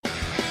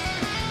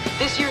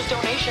This year's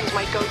donations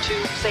might go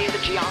to, say, the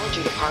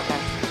geology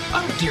department.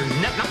 Oh dear,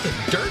 not the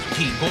dirt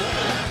people.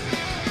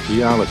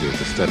 Geology is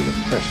the study of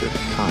pressure and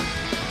time.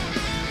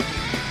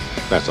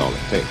 That's all it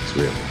takes,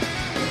 really.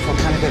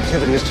 Volcanic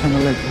activity has turned the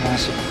lake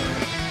massive.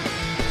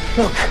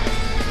 Look,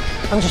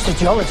 I'm just a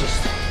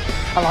geologist.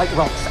 I like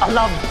rocks. I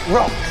love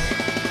rocks.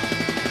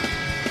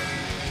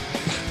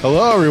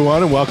 Hello,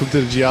 everyone, and welcome to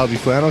the Geology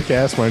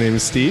Flannelcast. My name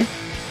is Steve.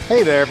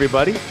 Hey there,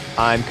 everybody.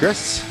 I'm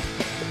Chris.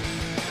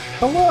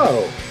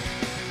 Hello.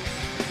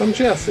 I'm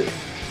Jesse.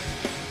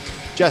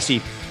 Jesse,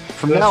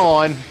 from now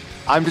on,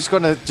 I'm just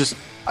going to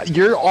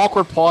your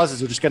awkward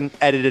pauses are just going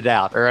to edit it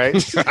out, all right?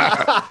 It's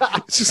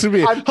just going to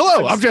be,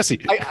 hello, I'm Jesse.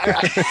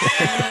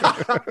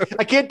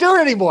 I can't do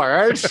it anymore,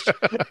 all right?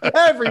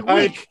 Every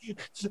week.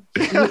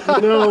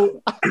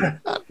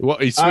 Well,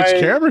 he switched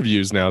camera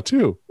views now,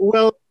 too.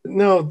 Well,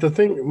 no, the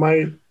thing,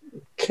 my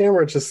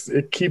camera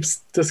it keeps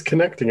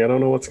disconnecting. I don't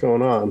know what's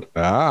going on.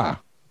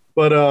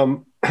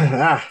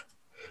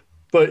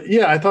 But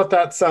yeah, I thought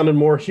that sounded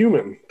more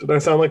human. Did I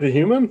sound like a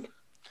human?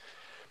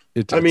 I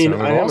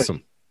am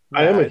awesome.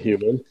 I am a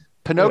human.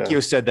 Pinocchio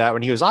said that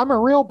when he was, I'm a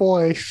real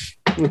boy.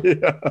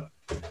 Yeah.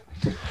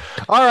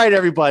 All right,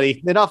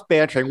 everybody. Enough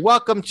bantering.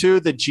 Welcome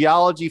to the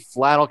Geology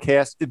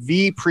Flannelcast,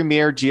 the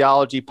premier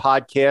geology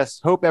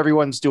podcast. Hope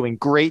everyone's doing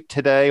great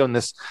today on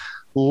this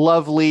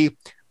lovely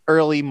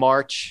early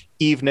March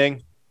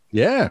evening.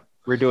 Yeah.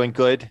 We're doing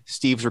good.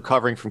 Steve's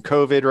recovering from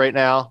COVID right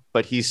now,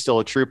 but he's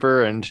still a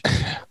trooper and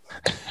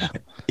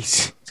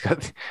he's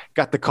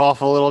got the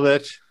cough a little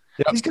bit.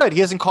 Yep. He's good. He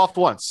hasn't coughed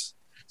once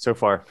so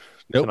far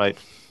tonight.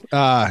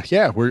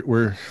 Yeah,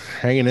 we're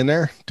hanging in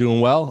there, doing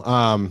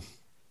well.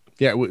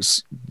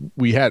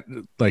 We had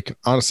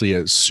honestly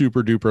a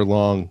super duper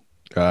long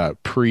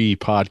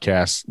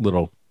pre-podcast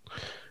little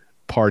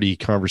party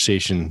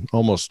conversation,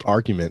 almost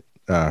argument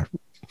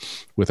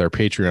with our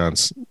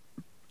Patreons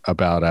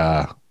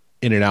about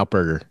In-N-Out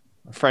Burger.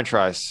 French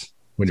fries.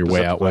 When you're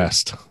way out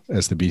west,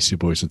 as the BC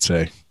Boys would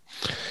say.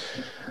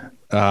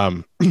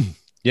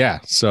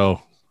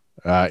 So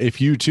if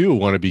you too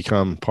want to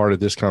become part of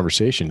this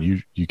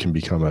conversation, you can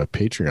become a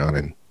Patreon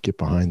and get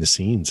behind the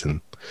scenes and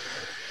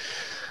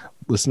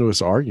listen to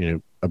us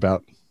argue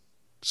about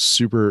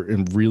super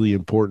and really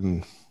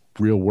important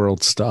real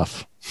world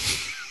stuff.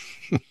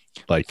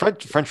 Like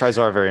French fries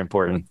are very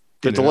important.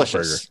 They're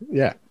delicious.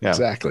 Yeah,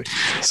 exactly.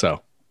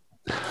 So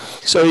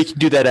you can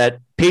do that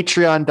at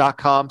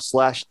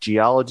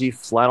patreon.com/geology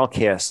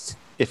flannelcast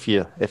if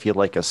you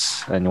like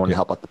us and you want to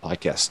help out the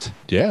podcast.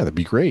 Yeah, that'd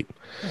be great.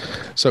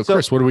 So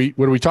Chris, what are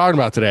we talking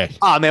about today?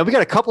 Oh man, we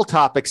got a couple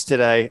topics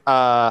today.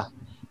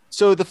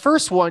 So the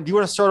first one, do you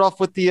want to start off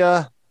with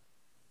the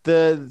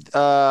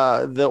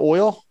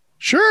oil?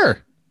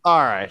 Sure.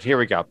 All right, here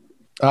we go.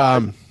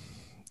 Good.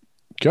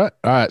 All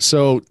right.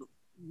 So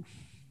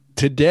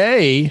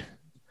today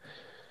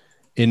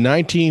in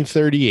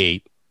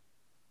 1938,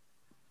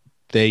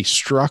 they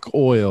struck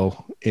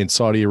oil in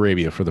Saudi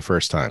Arabia for the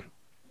first time.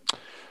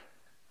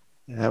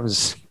 That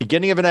was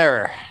beginning of an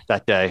era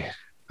that day.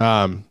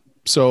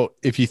 So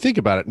if you think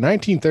about it,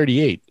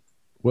 1938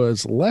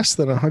 was less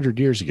than 100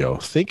 years ago.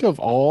 Think of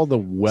all the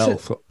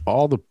wealth,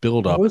 all the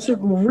buildup. Was it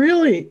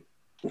really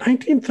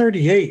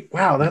 1938?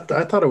 Wow,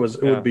 I thought it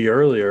would be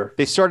earlier.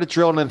 They started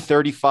drilling in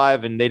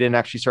 35 and they didn't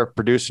actually start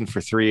producing for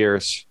 3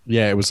 years.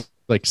 Yeah, it was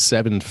like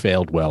 7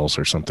 failed wells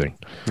or something.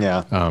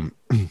 Yeah.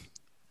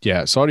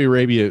 Yeah, Saudi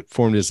Arabia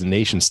formed as a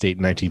nation state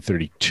in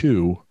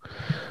 1932,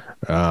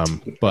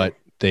 but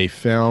they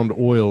found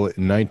oil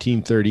in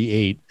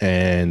 1938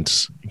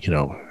 and,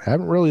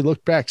 haven't really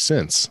looked back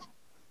since.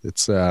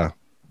 It's one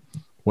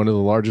of the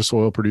largest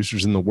oil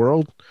producers in the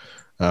world.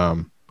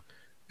 And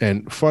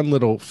fun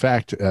little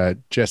fact,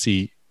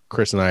 Jesse,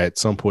 Chris, and I at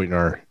some point in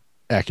our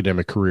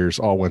academic careers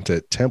all went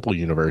to Temple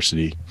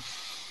University.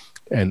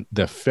 And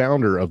the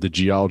founder of the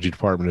geology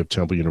department of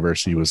Temple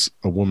University was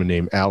a woman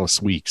named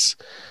Alice Weeks.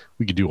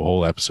 We could do a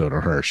whole episode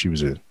on her. She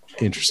was an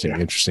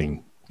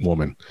interesting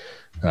woman.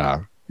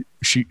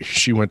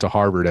 She went to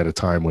Harvard at a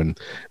time when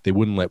they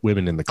wouldn't let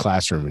women in the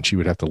classroom, and she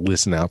would have to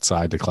listen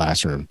outside the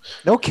classroom.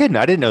 No kidding.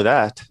 I didn't know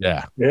that.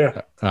 Yeah.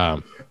 Yeah.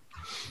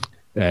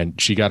 And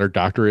she got her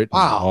doctorate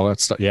and all that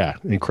stuff. Yeah.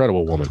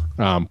 Incredible woman.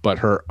 But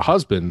her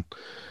husband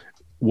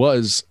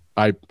was,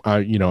 and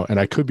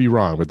I could be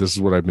wrong, but this is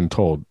what I've been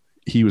told.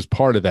 He was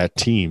part of that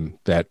team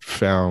that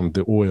found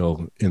the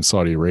oil in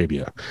Saudi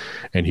Arabia.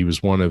 And he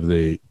was one of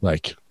the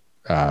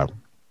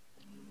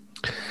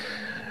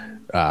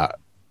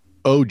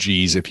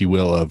OGs, if you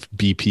will, of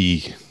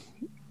BP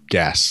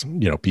gas,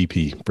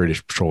 BP,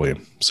 British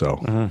Petroleum.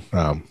 So,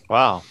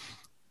 wow.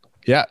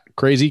 Yeah.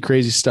 Crazy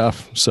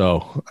stuff.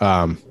 So,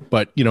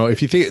 but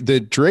if you think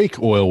the Drake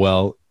oil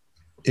well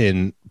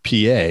in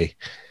PA,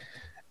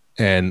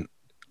 and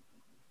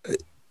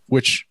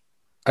which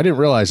I didn't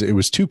realize it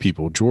was 2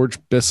 people, George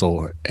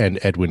Bissell and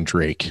Edwin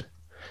Drake.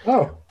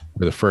 Oh,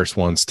 were the first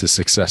ones to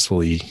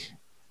successfully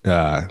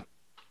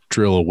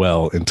drill a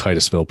well in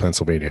Titusville,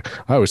 Pennsylvania.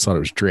 I always thought it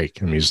was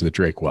Drake. I mean, it's the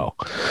Drake well.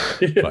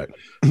 Yeah. But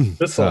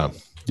I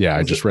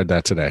just read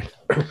that today.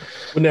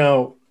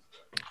 Now,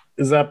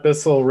 is that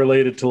Bissell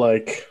related to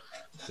like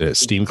the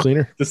steam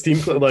cleaner? The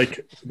steam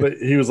like, but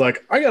he was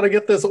like, I got to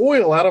get this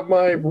oil out of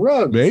my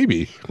rug.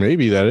 Maybe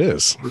that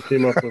is. He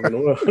came up with an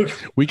oil.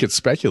 We could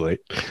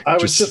speculate. I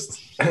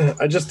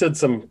just did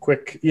some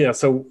quick. Yeah.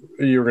 So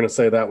you were going to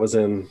say that was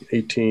in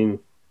 18.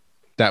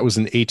 That was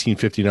in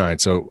 1859.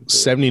 So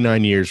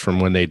 79 years from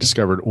when they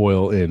discovered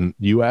oil in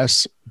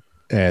U.S.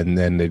 and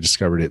then they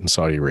discovered it in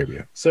Saudi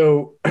Arabia.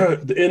 So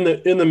in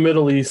the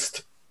Middle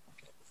East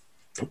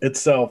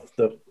itself,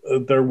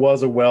 there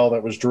was a well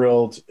that was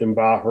drilled in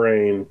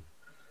Bahrain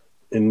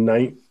in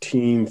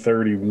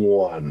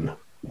 1931,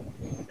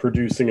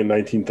 producing in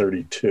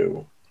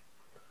 1932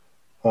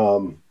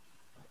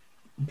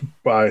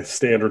 by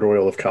Standard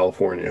Oil of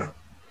California.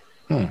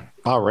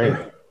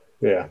 Bahrain.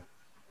 Yeah.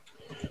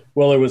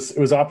 Well, it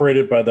was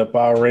operated by the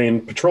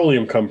Bahrain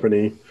Petroleum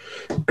Company,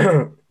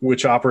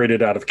 which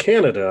operated out of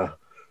Canada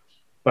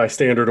by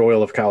Standard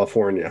Oil of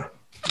California.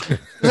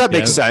 That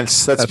makes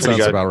sense. That sounds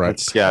good. about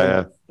right.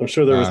 Yeah. I'm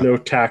sure there was no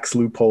tax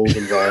loopholes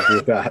involved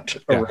with that.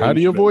 Yeah, how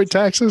do you avoid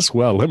taxes?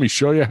 Well, let me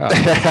show you how.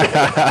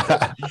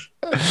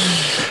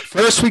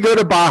 First, we go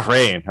to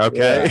Bahrain.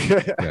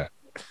 Okay. Yeah,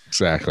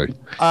 exactly.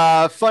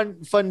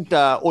 Fun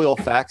oil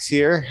facts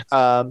here.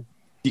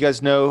 Do you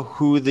guys know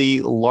who the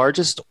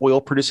largest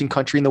oil producing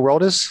country in the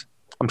world is?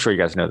 I'm sure you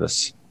guys know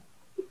this.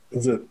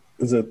 Is it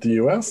the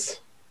U.S.?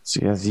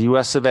 So, yeah, the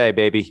U.S. of A,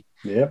 baby.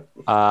 Yep.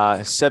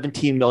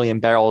 17 million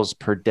barrels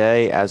per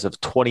day as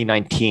of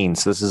 2019.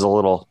 So this is a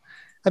little,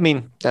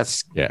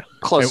 that's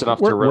close enough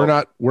to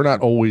real. We're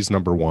not always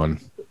number one.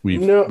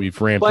 We've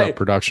ramped up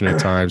production at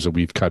times and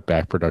we've cut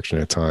back production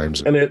at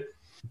times. And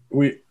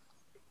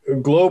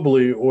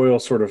globally oil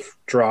sort of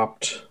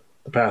dropped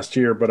the past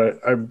year, but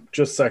I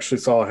just actually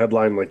saw a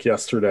headline like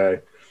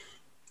yesterday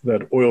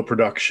that oil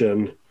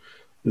production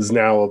is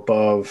now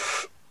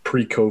above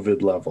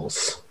pre-COVID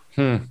levels.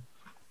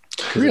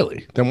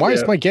 Really? Then why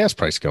is my gas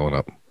price going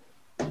up?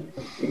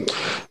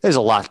 There's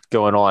a lot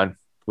going on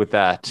with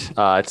that.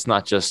 It's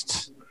not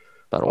just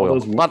about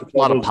oil. A lot of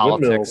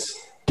politics. Windmills.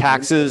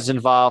 Taxes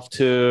involved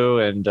too,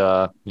 and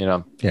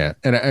Yeah,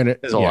 and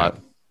there's a lot.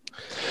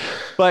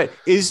 But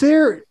is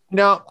there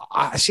now?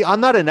 See,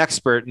 I'm not an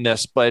expert in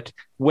this, but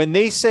when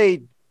they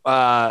say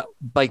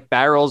like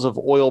barrels of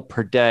oil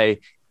per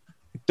day,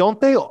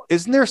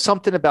 isn't there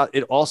something about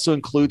it also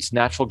includes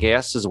natural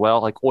gas as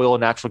well, like oil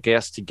and natural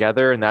gas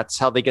together, and that's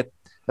how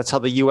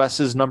the U.S.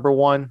 is number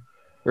one?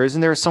 Or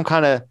isn't there some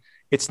kind of,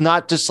 it's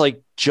not just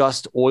like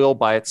just oil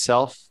by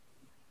itself?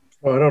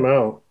 Oh, I don't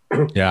know.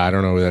 Yeah, I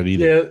don't know that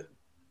either.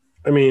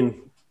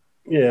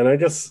 Yeah, and I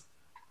guess,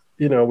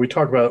 we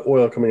talk about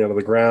oil coming out of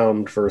the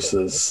ground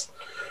versus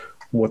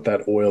what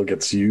that oil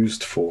gets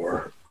used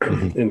for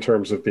in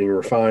terms of being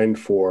refined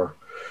for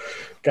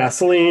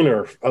gasoline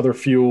or other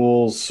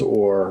fuels,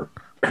 or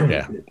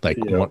like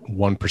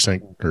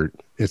 1% or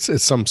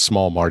it's some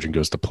small margin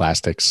goes to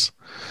plastics.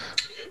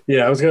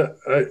 Yeah,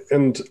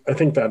 and I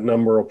think that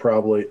number will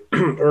probably,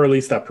 or at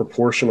least that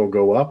proportion will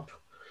go up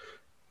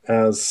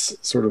as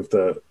sort of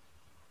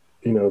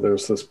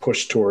there's this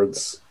push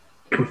towards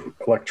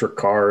electric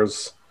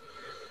cars,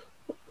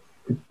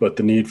 but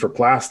the need for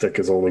plastic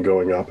is only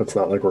going up. It's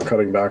not like we're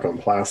cutting back on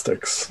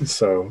plastics.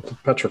 So the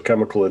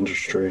petrochemical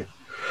industry.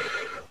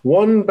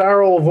 1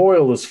 barrel of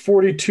oil is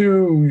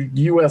 42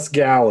 U.S.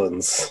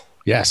 gallons.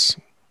 Yes.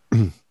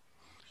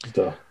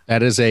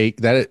 That is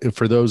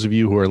for those of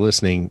you who are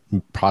listening,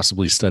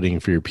 possibly studying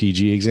for your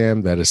PG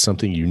exam, that is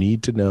something you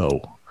need to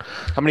know.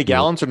 How many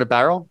gallons are in a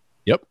barrel?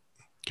 Yep.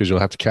 Because you'll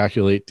have to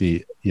calculate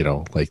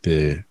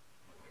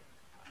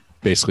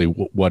basically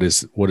what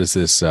is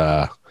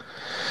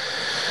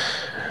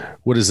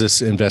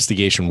this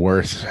investigation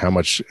worth? How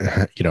much,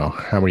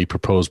 how many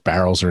proposed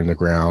barrels are in the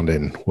ground,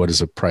 and what is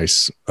the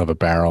price of a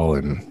barrel?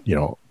 And,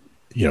 you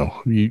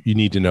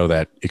need to know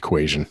that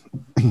equation.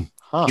 I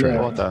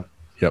want that.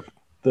 Yep.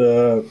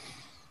 The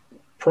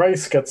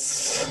price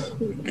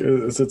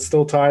is it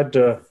still tied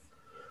to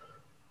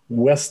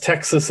West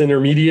Texas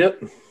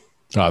Intermediate?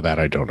 Oh, that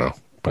I don't know.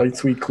 Light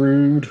sweet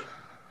crude.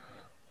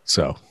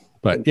 So,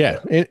 but yeah,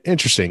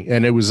 interesting.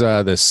 And it was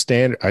I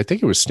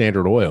think it was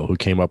Standard Oil who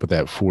came up with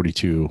that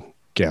 42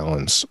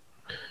 gallons,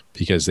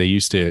 because they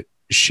used to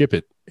ship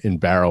it in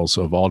barrels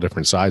of all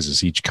different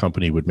sizes. Each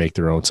company would make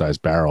their own size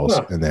barrels.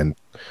 Huh. And then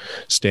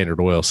Standard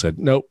Oil said,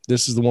 nope,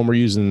 this is the one we're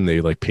using.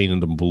 They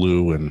painted them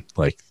blue, and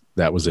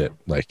that was it.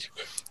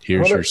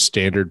 Here's your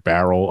standard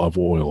barrel of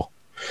oil.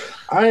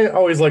 I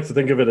always like to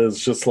think of it as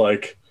just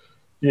they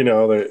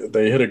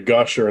hit a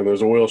gusher and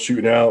there's oil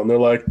shooting out, and they're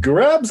like,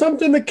 grab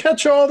something to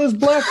catch all this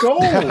black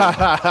gold.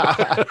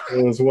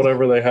 It was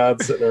whatever they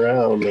had sitting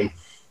around.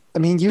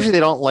 And usually they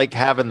don't like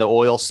having the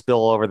oil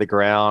spill over the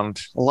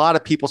ground. A lot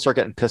of people start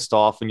getting pissed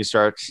off when you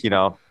start,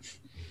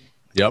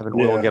 having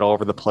oil get all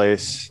over the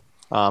place.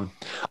 All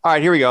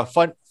right, here we go.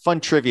 Fun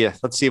trivia.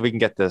 Let's see if we can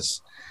get this.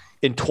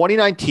 In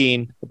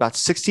 2019, about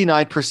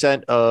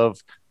 69%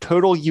 of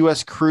total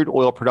U.S. crude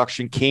oil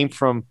production came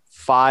from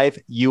 5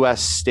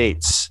 U.S.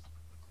 states.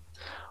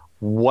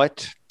 So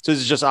this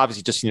is just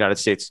obviously just the United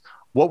States.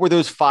 What were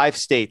those 5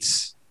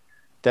 states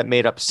that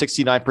made up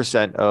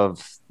 69%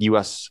 of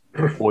U.S.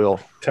 oil?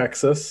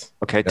 Texas.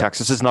 Okay,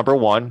 Texas is number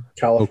one.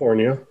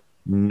 California.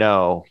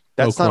 No,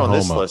 that's not on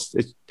this Oklahoma.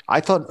 list. I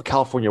thought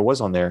California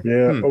was on there.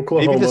 Yeah,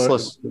 Oklahoma. Maybe this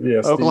list.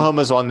 Yes,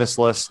 Oklahoma's on this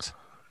list.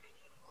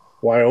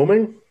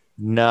 Wyoming?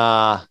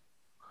 Nah.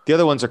 The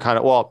other ones are kind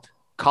of, well,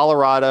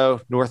 Colorado,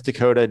 North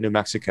Dakota, New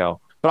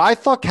Mexico. But I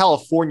thought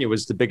California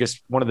was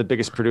one of the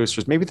biggest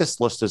producers. Maybe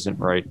this list isn't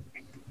right.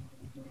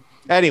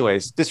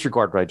 Anyways,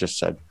 disregard what I just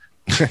said.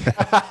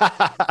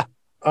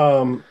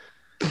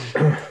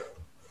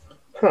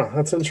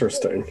 That's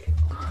interesting.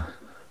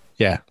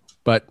 Yeah.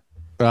 But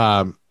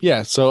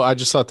so I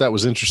just thought that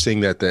was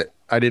interesting that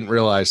I didn't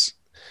realize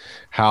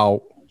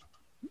how,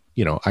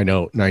 I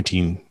know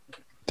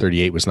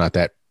 1938 was not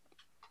that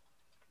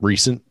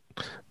recent,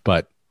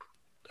 but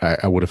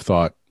I would have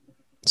thought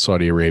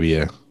Saudi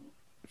Arabia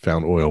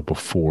found oil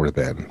before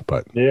then.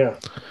 But yeah.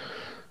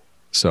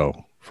 So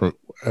from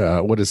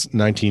what is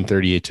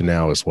 1938 to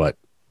now is what?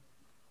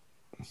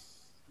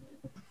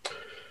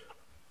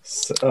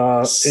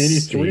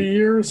 83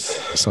 years,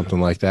 something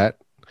like that.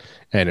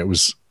 And it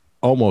was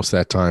almost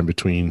that time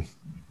between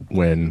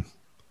when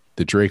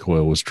the Drake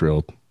oil was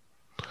drilled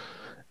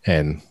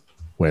and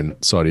when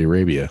Saudi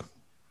Arabia.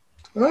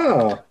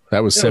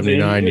 That was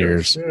 79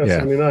 years. Yeah,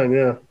 79,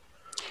 yeah.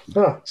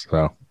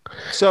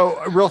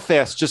 So real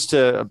fast, just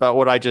about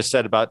what I just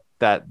said about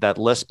that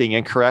list being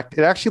incorrect.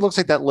 It actually looks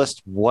like that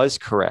list was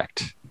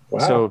correct.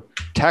 Wow. So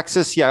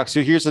Texas, yeah.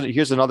 So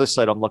here's another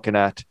site I'm looking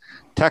at.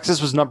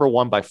 Texas was number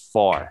one by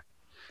far,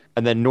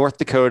 and then North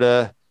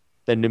Dakota,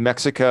 then New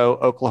Mexico,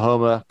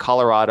 Oklahoma,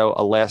 Colorado,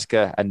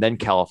 Alaska, and then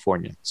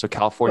California. So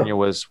California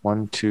was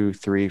 1, 2,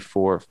 3,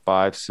 4,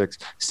 5, 6,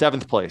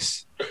 7th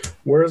place.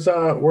 Where's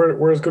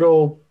good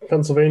old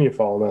Pennsylvania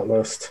fall on that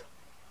list?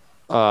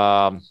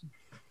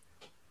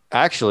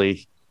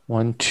 Actually,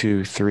 1,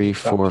 2, 3,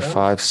 4,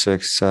 5,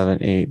 6,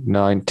 7, 8,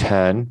 9,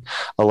 10,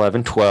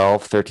 11,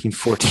 12, 13,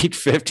 14,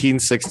 15,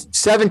 16,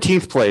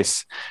 17th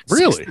place.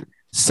 Really?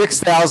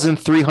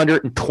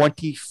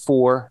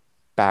 6,324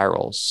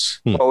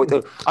 barrels.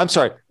 Oh, I'm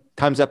sorry.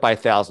 Times that by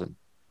 1,000.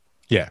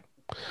 Yeah.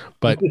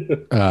 But,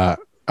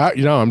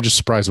 I'm just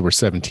surprised that we're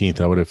 17th.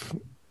 I would have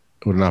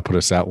not put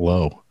us that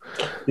low.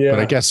 Yeah. But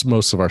I guess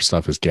most of our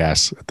stuff is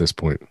gas at this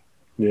point.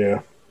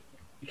 Yeah.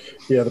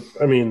 Yeah.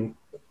 I mean,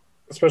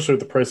 especially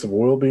with the price of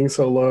oil being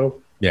so low.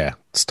 Yeah.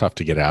 It's tough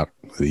to get out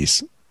of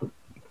these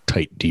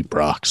tight, deep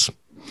rocks.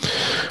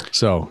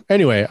 So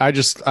anyway, I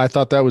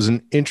thought that was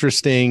an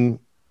interesting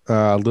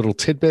little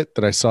tidbit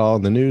that I saw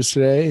in the news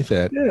today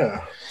that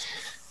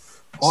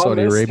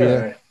Saudi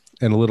Arabia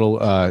and a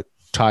little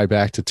tie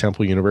back to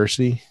Temple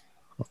University,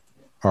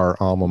 our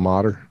alma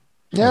mater.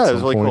 Yeah, it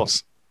was really cool.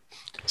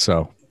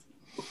 So,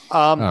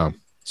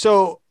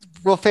 so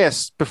real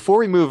fast before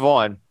we move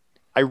on,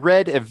 I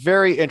read a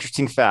very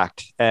interesting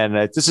fact,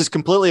 and this is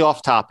completely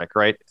off topic,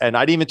 right? And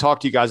I didn't even talk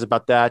to you guys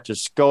about that.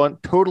 Just going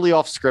totally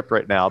off script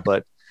right now,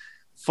 but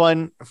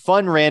fun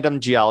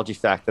random geology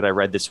fact that I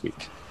read this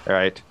week. All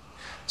right.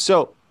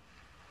 So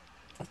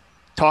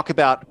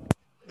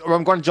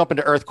I'm going to jump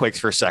into earthquakes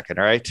for a second.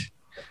 All right.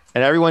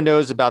 And everyone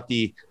knows about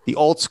the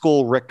old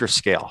school Richter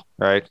scale,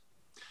 right?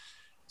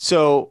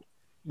 So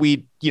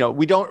we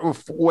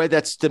don't,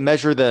 that's to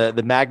measure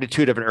the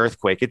magnitude of an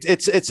earthquake.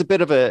 It's a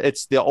bit of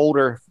it's the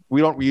older,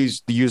 we don't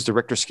use the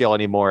Richter scale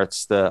anymore.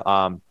 It's the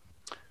moment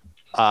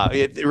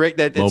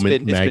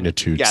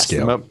magnitude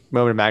scale. The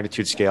moment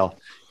magnitude scale.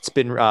 It's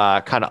been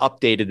kind of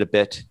updated a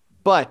bit,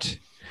 but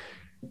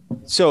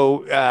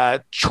so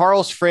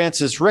Charles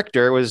Francis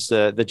Richter was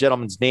the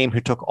gentleman's name who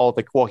took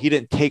he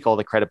didn't take all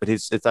the credit, but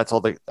that's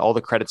all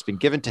the credit's been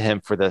given to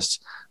him for this.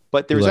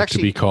 But there was actually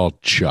to be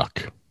called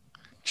Chuck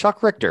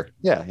Richter.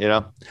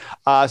 Yeah.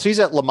 So he's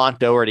at Lamont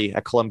Doherty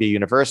at Columbia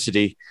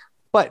University.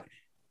 But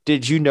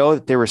did you know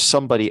that there was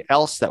somebody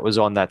else that was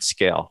on that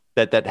scale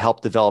that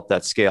helped develop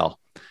that scale?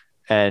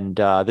 And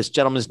this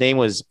gentleman's name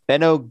was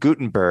Benno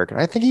Gutenberg.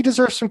 I think he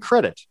deserves some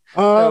credit.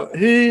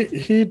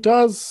 He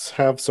does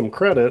have some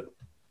credit.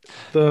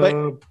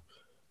 The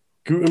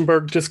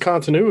Gutenberg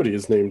discontinuity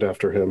is named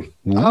after him.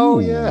 Oh,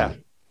 yeah.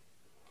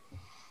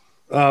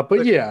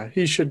 But yeah,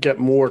 he should get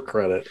more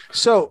credit.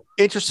 So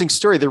interesting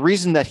story. The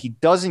reason that he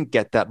doesn't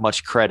get that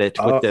much credit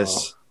with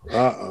this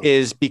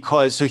is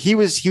because he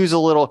was Richter's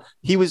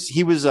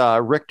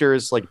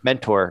like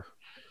mentor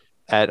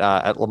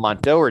at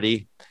Lamont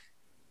Doherty,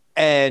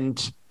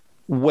 and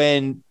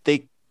when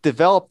they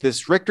developed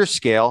this Richter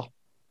scale,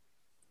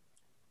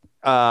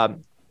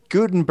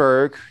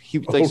 Gutenberg,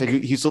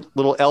 he's a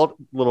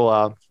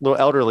little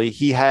elderly.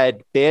 He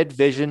had bad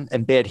vision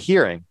and bad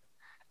hearing.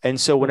 And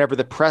so whenever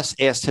the press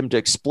asked him to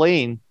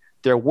explain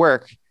their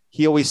work,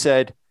 he always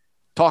said,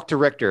 talk to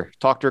Richter,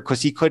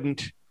 because he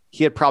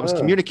had problems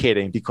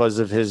communicating because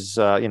of his,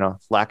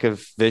 lack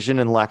of vision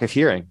and lack of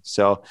hearing.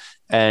 So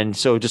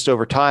just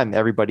over time,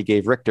 everybody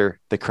gave Richter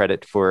the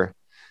credit for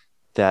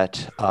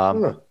that,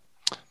 the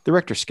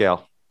Richter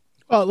scale.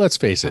 Well, let's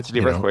face it.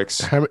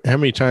 How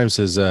many times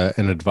has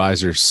an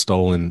advisor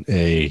stolen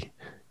a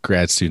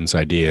grad student's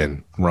idea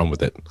and run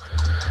with it?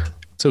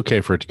 It's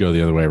okay for it to go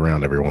the other way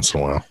around every once in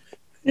a while.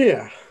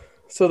 Yeah.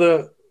 So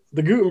the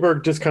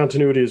Gutenberg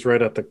discontinuity is right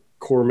at the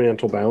core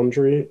mantle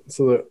boundary.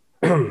 So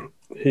that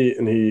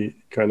he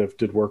kind of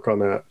did work on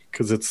that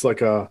because it's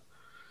like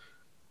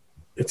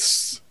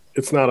it's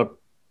not a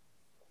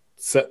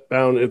set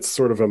bound. It's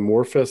sort of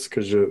amorphous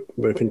because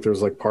I think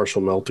there's like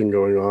partial melting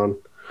going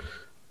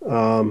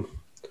on.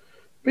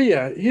 But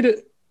yeah, he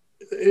did.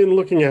 In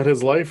looking at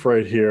his life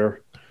right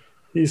here,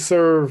 he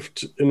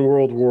served in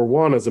World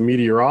War I as a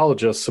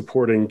meteorologist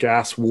supporting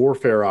gas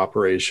warfare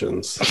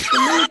operations.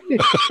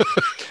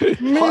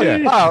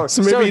 maybe, oh,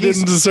 so maybe he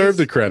didn't deserve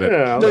the credit.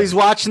 Yeah, no, he's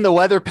watching the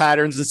weather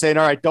patterns and saying,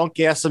 all right, don't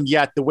gas them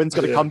yet. The wind's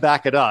going to come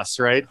back at us,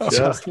 right?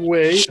 Just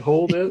wait,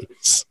 hold it.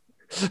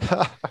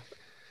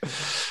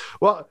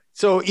 Well,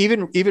 so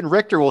even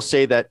Richter will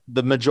say that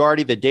the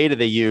majority of the data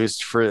they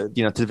used for,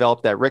 to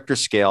develop that Richter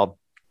scale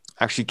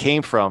actually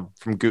came from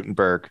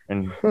Gutenberg.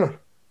 And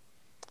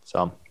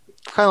so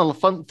kind of a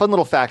fun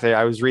little fact.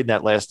 I was reading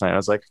that last night. I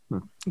was like,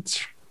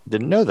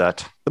 didn't know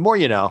that. The more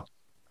you know.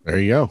 There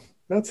you go.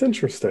 That's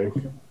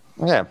interesting.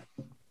 Yeah.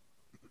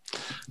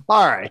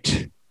 All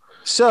right.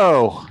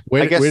 So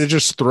way to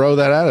just throw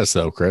that at us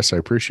though, Chris. I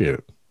appreciate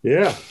it.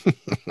 Yeah.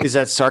 Is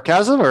that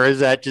sarcasm or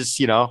is that just,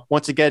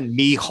 once again,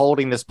 me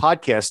holding this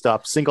podcast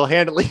up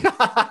single-handedly?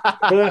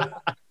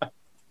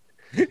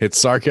 It's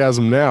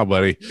sarcasm now,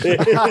 buddy.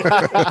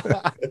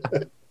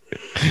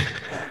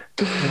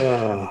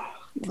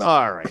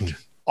 All right.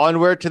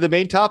 Onward to the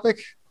main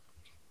topic.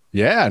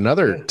 Yeah.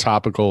 Another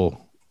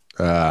topical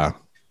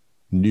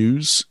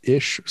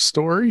news-ish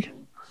story,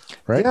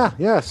 right?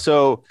 Yeah.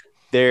 So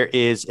there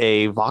is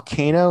a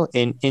volcano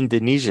in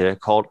Indonesia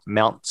called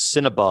Mount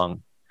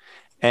Sinabung.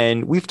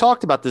 And we've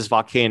talked about this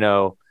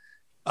volcano,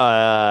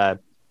 I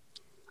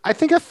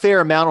think a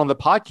fair amount on the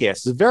podcast.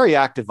 It's a very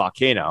active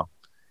volcano.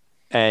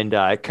 And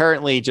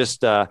currently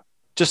just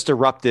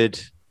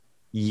erupted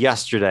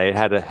yesterday. It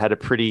had a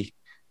pretty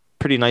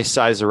nice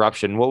size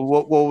eruption.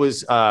 What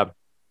was what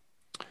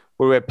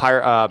we had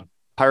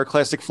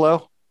pyroclastic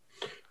flow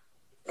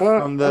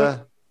from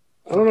the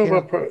I don't know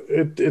about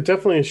it. It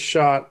definitely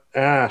shot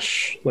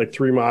ash like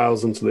 3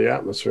 miles into the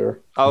atmosphere.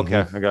 Oh,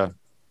 okay. Okay.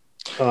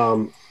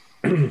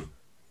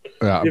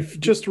 If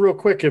just real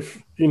quick,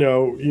 if you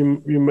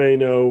may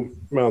know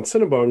Mount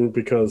Sinabung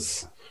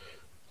because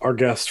our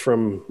guest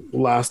from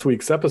last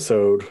week's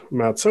episode,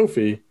 Matt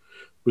Sophie,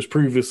 was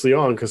previously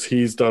on because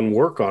he's done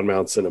work on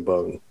Mount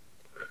Sinabung.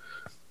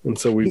 And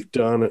so we've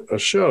done a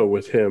show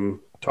with him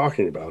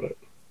talking about it.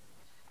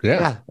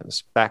 Yeah. It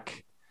was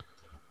back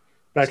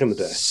in the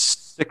day.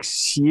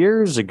 6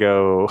 years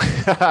ago.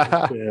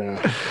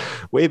 Yeah.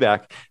 Way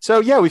back.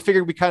 So yeah, we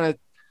figured we kind of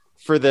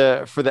for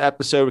the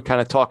episode we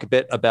kind of talk a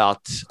bit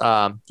about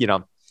Mount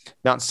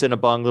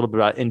Sinabung, a little bit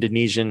about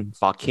Indonesian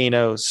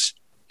volcanoes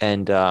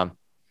and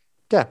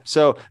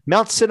so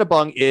Mount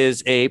Sinabung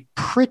is a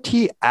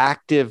pretty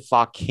active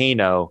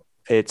volcano.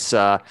 It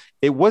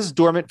was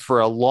dormant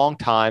for a long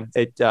time.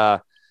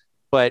 But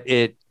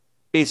it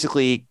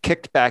basically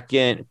kicked back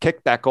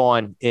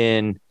on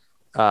in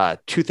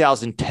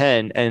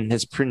 2010 and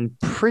has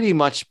pretty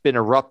much been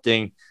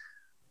erupting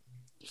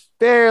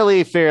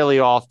fairly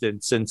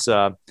often since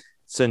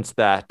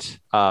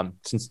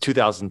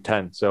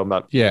 2010. So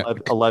about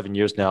 11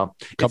 years now.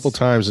 A couple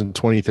times in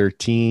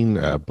 2013,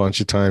 a bunch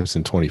of times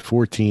in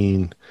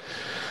 2014,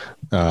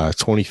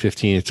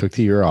 2015, it took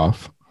the year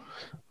off.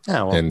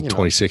 Yeah, well, and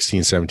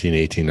 2016, 17,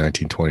 18,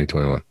 19, 20,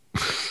 21.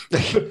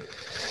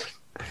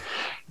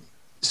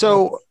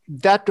 So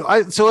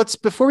let's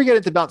before we get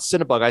into Mount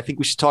Sinabung, I think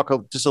we should talk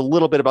just a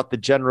little bit about the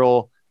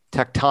general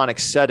tectonic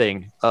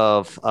setting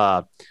of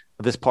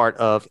this part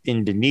of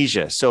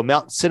Indonesia. So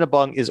Mount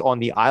Sinabung is on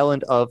the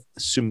island of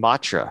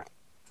Sumatra,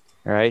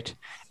 right?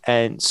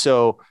 And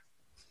so,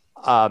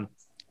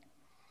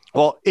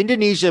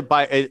 Indonesia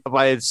by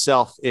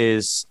itself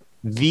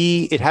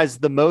it has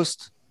the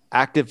most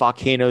active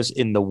volcanoes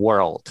in the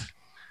world.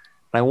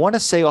 And I want to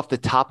say off the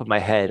top of my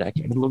head,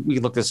 we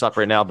can look this up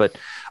right now, but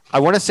I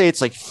want to say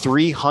it's like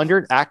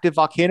 300 active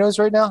volcanoes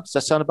right now. Does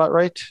that sound about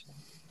right?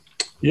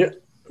 Yeah,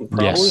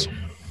 probably.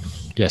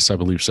 Yes, I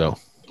believe so.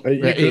 You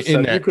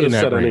could have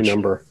said any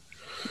number.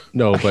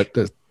 No, but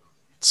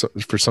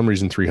for some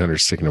reason, 300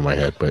 is sticking in my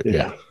head. But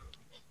yeah.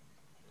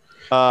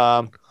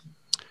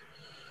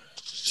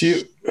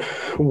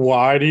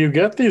 Why do you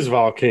get these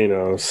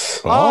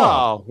volcanoes?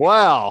 Oh,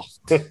 wow.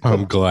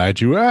 I'm glad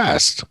you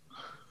asked.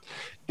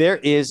 There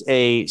is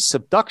a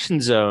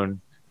subduction zone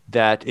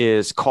that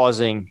is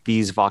causing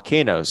these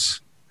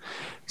volcanoes.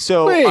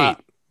 So wait,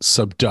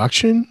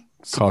 subduction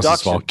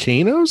causes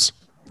volcanoes?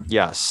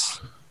 Yes.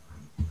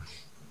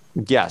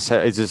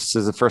 Is this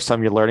the first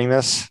time you're learning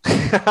this?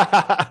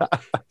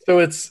 So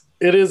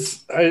it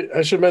is.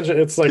 I should mention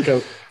it's like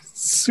a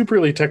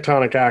superly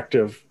tectonic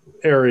active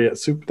area.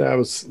 That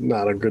was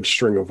not a good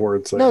string of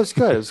words. There. No, it's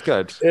good. It was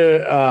good.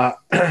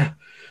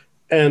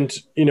 And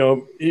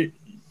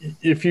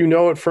if you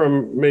know it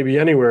from maybe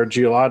anywhere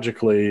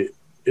geologically,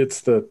 it's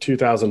the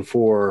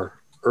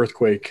 2004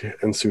 earthquake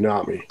and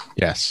tsunami.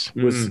 Yes,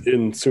 It was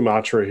in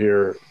Sumatra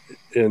here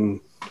in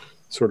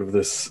sort of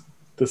this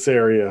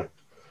area. Are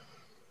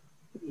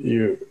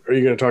you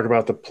going to talk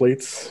about the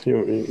plates? You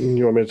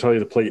want me to tell you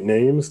the plate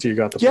names? Do you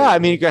got the? Yeah, I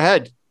mean, go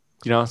ahead.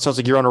 It sounds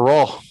like you're on a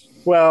roll.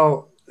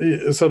 Well,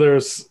 so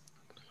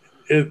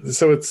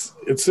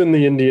it's in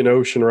the Indian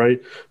Ocean,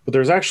 right? But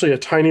there's actually a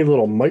tiny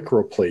little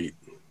microplate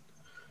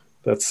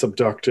that's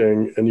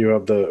subducting, and you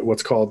have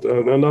what's called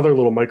another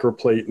little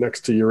microplate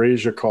next to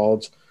Eurasia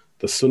called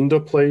the Sunda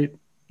plate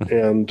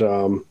and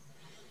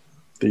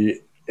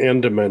the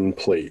Andaman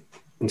plate.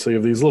 And so you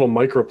have these little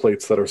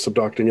microplates that are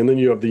subducting, and then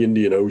you have the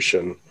Indian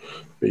Ocean,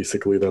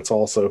 basically, that's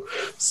also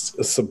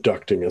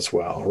subducting as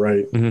well,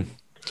 right? Mm-hmm.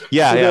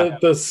 Yeah, so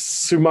the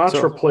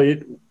Sumatra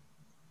plate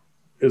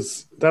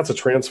that's a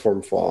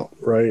transform fault,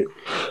 right?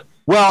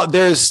 Well,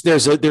 there's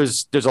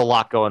a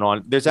lot going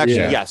on. There's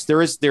actually yes,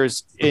 there's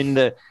in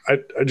the.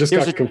 I just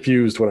got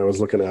confused when I was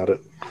looking at it.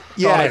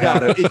 Yeah, I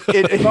had it.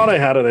 Thought I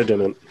had it. I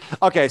didn't.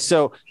 Okay,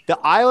 so the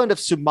island of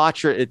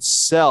Sumatra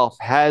itself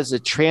has a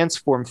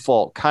transform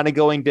fault, kind of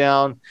going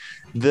down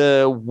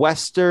the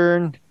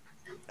western.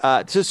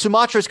 So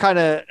Sumatra is kind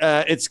of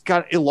it's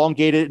kind of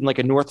elongated in like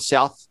a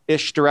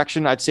north-south-ish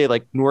direction. I'd say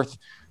like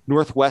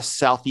northwest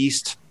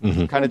southeast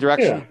kind of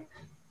direction. Yeah.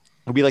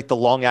 It'd be like the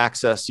long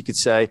axis, you could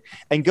say.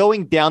 And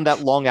going down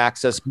that long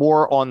axis,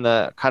 more on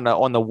the kind of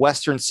on the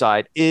western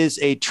side, is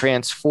a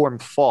transform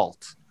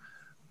fault.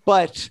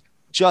 But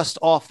just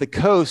off the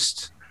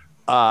coast,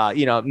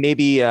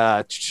 maybe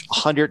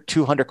 100,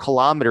 200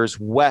 kilometers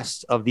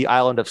west of the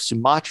island of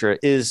Sumatra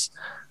is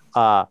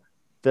the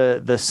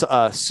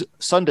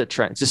Sunda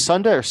Trench. Is it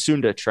Sunda or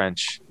Sunda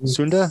Trench?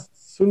 Sunda?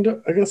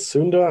 Sunda, I guess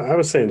Sunda. I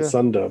was saying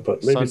Sunda,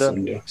 but maybe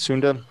Sunda. Sunda.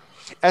 Sunda.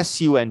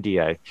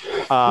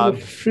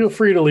 Feel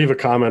free to leave a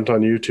comment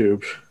on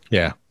YouTube.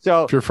 Yeah.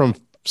 So if you're from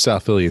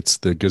South Philly, it's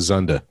the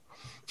Gazunda.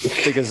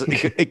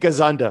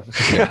 Gazunda.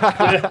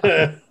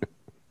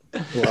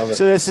 Love it.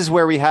 So this is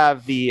where we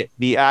have the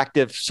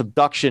active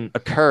subduction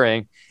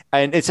occurring,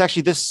 and it's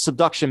actually this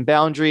subduction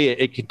boundary.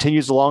 It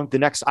continues along the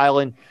next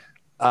island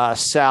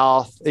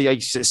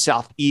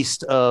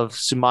southeast of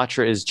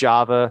Sumatra is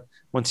Java.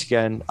 Once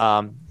again,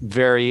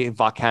 very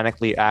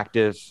volcanically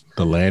active.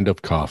 The land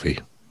of coffee.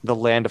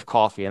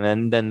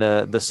 And then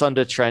the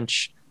Sunda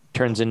Trench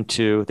turns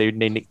into they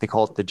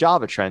call it the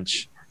Java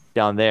Trench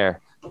down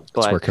there.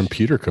 That's where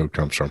computer code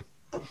comes from.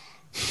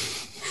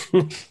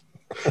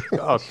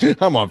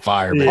 I'm on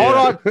fire, man.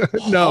 Hold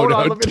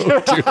on. Don't do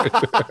it.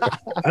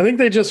 I think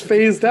they just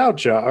phased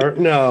out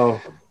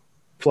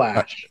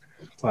Flash.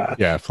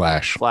 Yeah,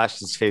 Flash.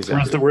 Flash is phased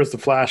out. Where's the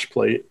Flash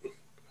plate?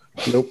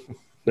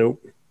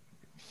 Nope.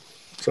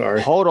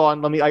 Sorry. Hold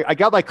on. I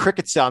got my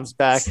cricket sounds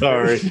back.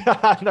 Sorry.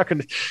 I'm not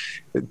gonna.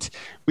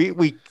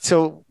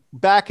 So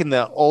back in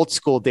the old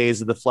school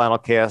days of the Flannel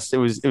Cast, it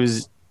was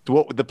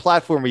what the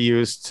platform we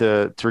used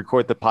to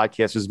record the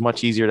podcast was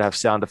much easier to have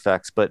sound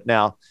effects. But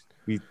now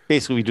we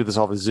do this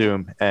off of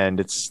Zoom, and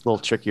it's a little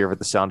trickier with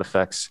the sound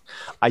effects.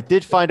 I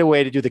did find a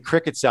way to do the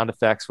cricket sound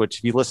effects, which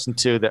if you listen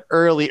to the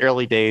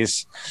early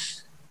days,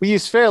 we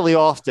use fairly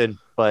often.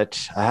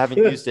 But I haven't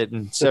used it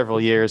in several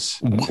years.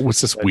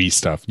 What's this we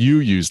stuff? You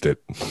used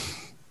it.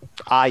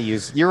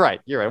 You're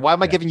right. Why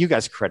am I giving you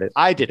guys credit?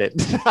 I did it.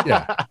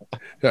 Yeah.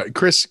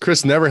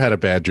 Chris never had a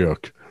bad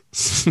joke.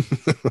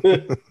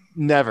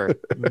 Never.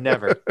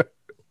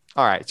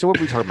 All right. So what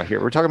are we talking about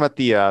here? We're talking about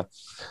the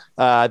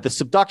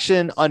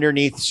subduction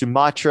underneath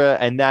Sumatra,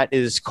 and that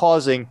is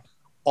causing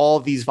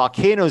all these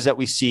volcanoes that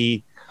we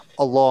see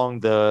along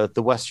the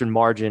western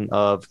margin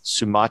of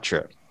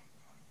Sumatra.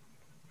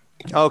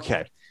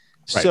 Okay.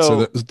 Right,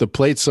 so the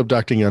plate's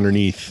subducting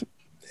underneath,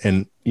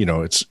 and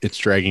it's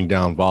dragging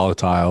down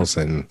volatiles,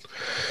 and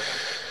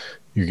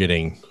you're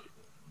getting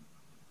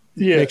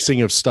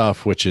mixing of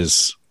stuff, which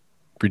is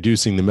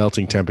reducing the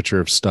melting temperature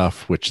of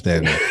stuff, which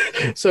then.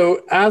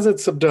 So as it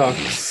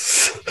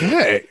subducts,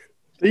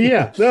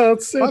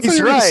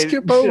 it's right.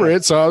 Skip over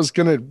it. So I was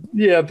gonna.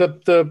 Yeah,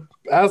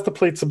 as the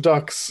plate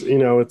subducts,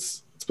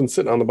 it's been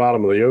sitting on the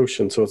bottom of the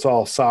ocean, so it's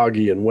all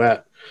soggy and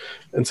wet.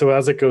 And so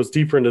as it goes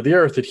deeper into the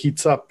earth, it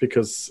heats up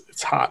because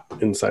it's hot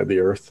inside the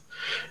earth.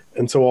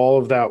 And so all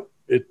of that,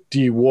 it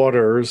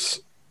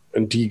dewaters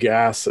and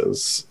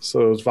degasses. So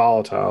those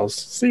volatiles,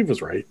 Steve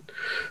was right,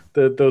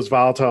 those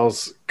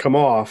volatiles come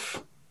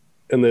off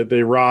and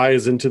they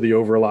rise into the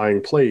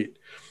overlying plate.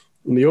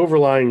 And the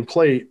overlying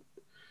plate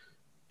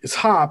is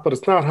hot, but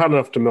it's not hot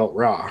enough to melt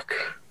rock.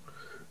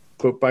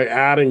 But by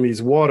adding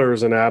these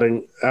waters and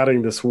adding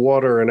this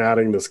water and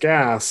adding this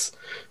gas,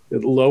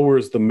 it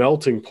lowers the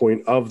melting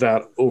point of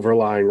that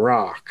overlying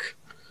rock.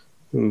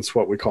 And it's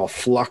what we call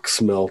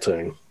flux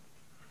melting,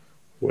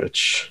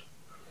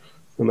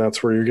 and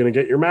that's where you're going to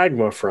get your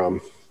magma from.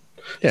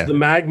 Yeah. The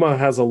magma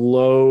has a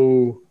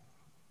low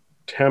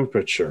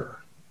temperature,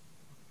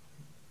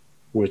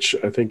 which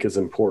I think is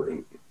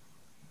important.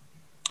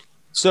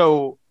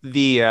 So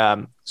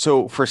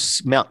so for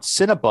Mount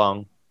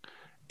Cinnabung,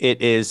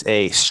 it is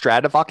a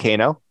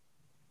stratovolcano,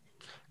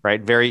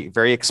 right? Very,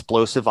 very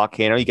explosive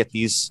volcano. You get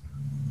these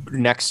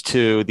next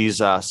to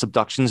these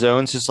subduction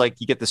zones, just like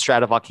you get the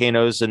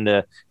stratovolcanoes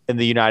in in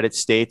the United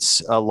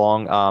States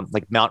along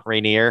like Mount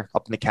Rainier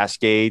up in the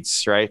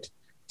Cascades, right?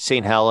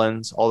 St.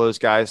 Helens, all those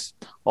guys,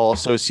 all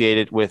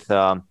associated with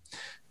the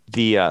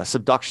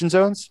subduction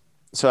zones.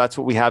 So that's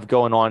what we have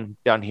going on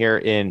down here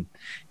in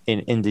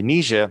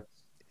Indonesia.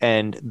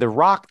 And the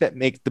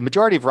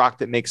majority of rock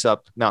that makes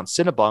up Mount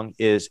Sinabung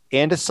is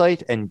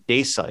andesite and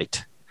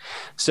dacite.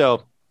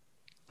 So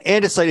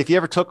andesite, if you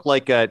ever took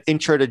like an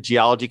intro to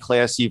geology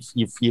class,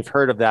 you've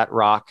heard of that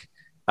rock.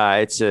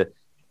 It's an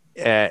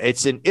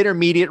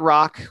intermediate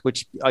rock,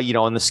 which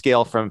on the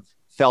scale from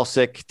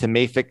felsic to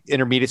mafic.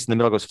 Intermediates in the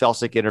middle goes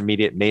felsic,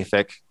 intermediate,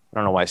 mafic. I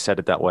don't know why I said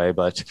it that way,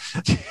 but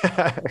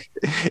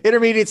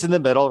intermediates in the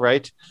middle,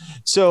 right?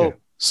 So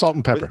salt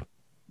and pepper.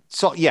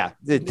 So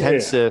it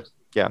tends to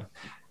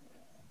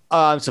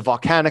it's a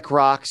volcanic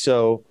rock,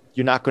 so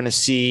you're not going to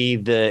see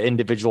the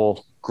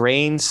individual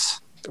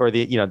grains or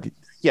the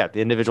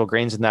individual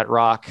grains in that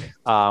rock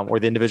or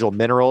the individual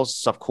minerals.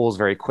 Stuff cools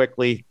very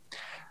quickly.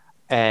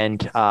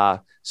 And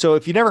so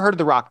if you never heard of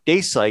the rock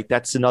dacite,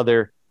 that's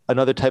another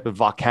type of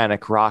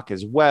volcanic rock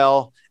as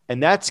well.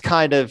 And that's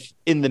kind of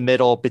in the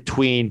middle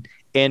between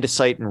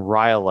andesite and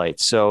rhyolite.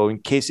 So in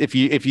case if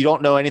you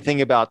don't know anything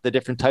about the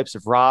different types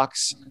of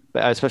rocks,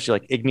 especially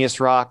like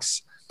igneous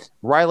rocks,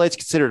 rhyolite's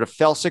considered a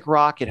felsic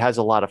rock. It has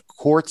a lot of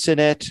quartz in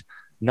it,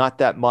 not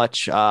that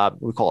much.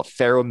 We call it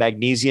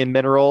ferromagnesian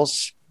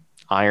minerals,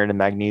 iron and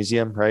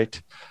magnesium,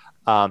 right?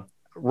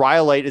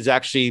 Rhyolite is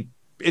actually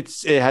it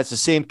has the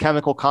same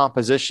chemical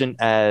composition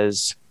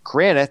as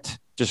granite.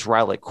 Just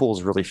rhyolite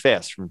cools really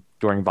fast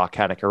during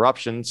volcanic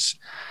eruptions.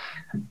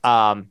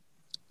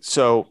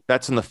 So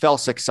that's on the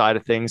felsic side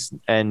of things,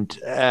 and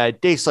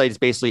dacite is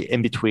basically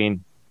in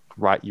between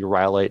your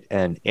rhyolite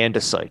and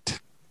andesite.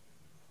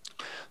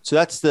 So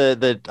that's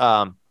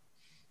the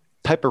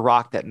type of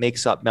rock that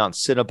makes up Mount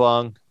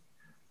Sinabung.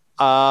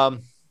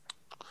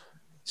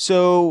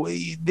 So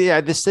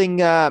this thing,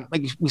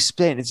 like we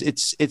explained,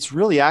 it's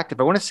really active.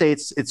 I want to say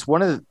it's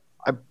one of the,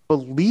 I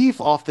believe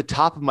off the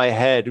top of my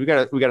head, we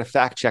got to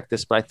fact check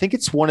this, but I think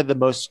it's one of the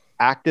most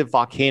active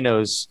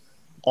volcanoes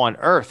on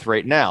Earth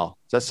right now.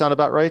 Does that sound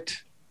about right?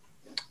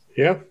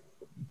 Yeah.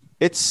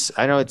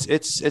 I know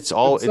it's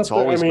always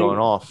going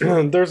off.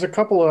 There's a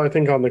couple, I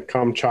think, on the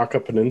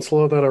Kamchatka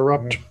Peninsula that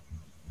erupt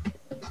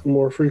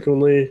more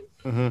frequently.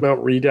 Mm-hmm.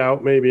 Mount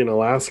Redoubt, maybe in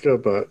Alaska,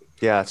 but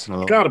it's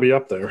got to be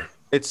up there.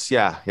 It's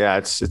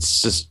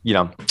just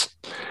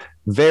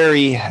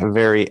very,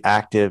 very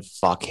active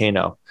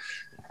volcano.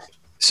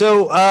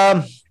 So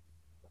some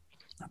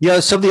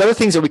of the other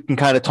things that we can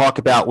kind of talk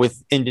about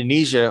with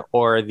Indonesia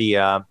or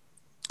the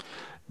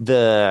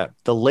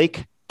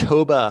Lake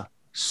Toba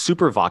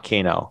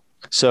supervolcano.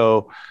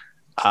 So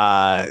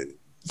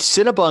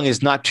Sinabung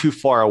is not too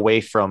far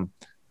away from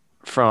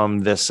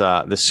this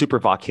the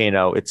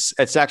supervolcano.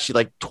 It's actually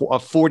like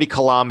 40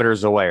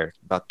 kilometers away,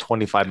 about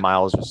 25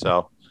 miles or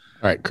so.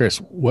 All right, Chris,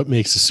 what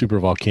makes a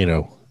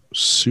supervolcano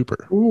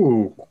super?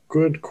 Ooh,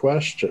 good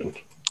question.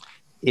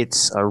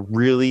 It's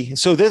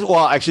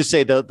I should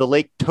say the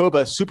Lake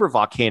Toba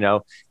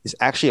supervolcano is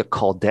actually a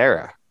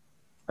caldera.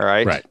 All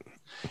right. Right.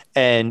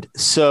 And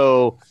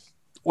so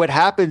what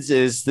happens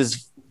is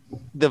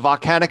the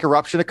volcanic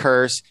eruption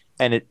occurs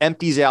and it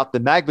empties out the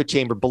magma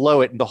chamber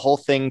below it, and the whole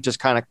thing just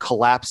kind of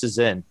collapses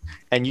in.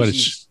 And you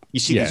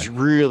see these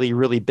really,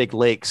 really big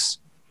lakes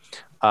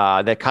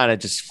that kind of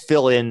just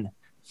fill in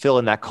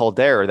that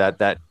caldera,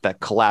 that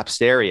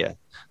collapsed area.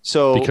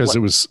 So because it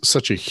was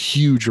such a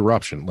huge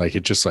eruption, like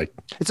it just like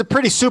it's a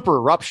pretty super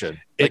eruption.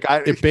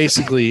 It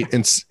basically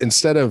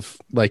instead of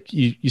like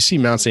you see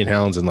Mount St.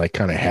 Helens and like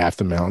kind of half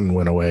the mountain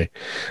went away,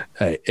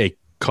 a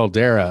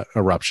caldera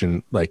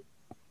eruption like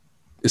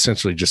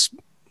essentially just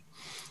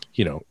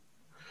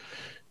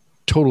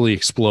totally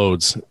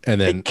explodes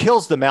and then it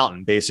kills the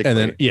mountain basically. And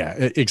then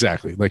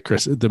exactly like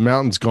Chris, the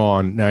mountain's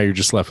gone. Now you're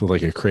just left with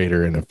like a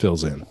crater and it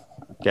fills in.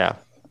 Yeah.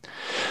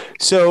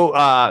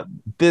 So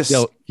this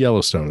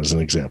Yellowstone is an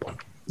example.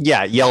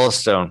 Yeah,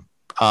 Yellowstone.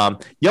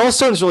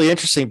 Yellowstone is really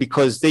interesting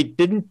because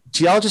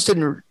geologists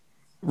didn't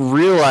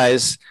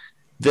realize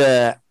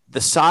the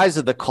size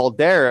of the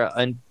caldera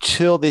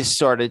until they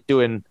started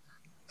doing.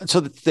 So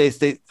they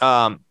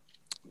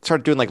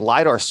started doing like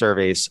LiDAR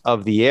surveys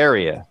of the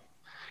area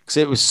because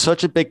it was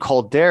such a big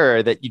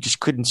caldera that you just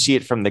couldn't see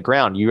it from the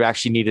ground. You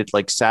actually needed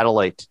like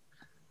satellite,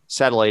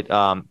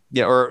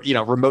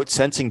 remote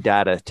sensing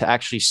data to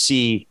actually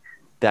see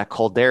that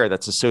caldera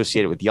that's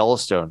associated with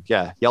Yellowstone.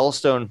 Yeah,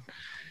 Yellowstone.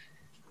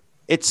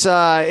 It's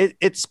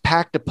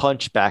packed a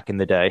punch back in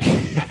the day.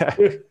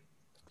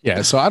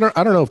 Yeah, so I don't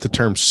know if the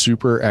term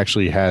super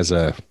actually has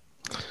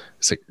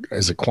is it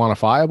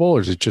quantifiable or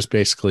is it just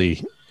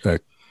basically a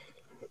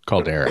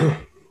caldera?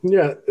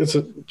 Yeah, it's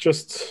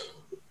just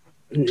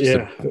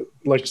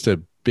a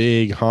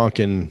big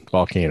honking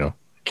volcano.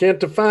 Can't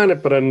define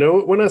it, but I know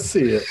it when I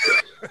see it.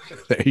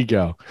 There you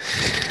go.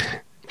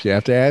 If you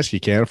have to ask,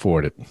 you can't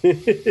afford it.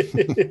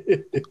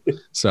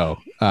 So,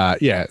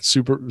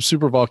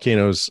 super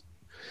volcanoes.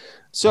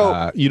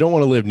 So you don't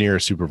want to live near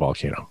a super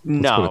volcano.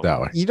 Let's put it that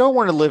way. You don't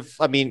want to live.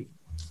 I mean,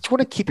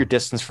 want to keep your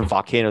distance from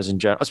volcanoes in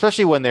general,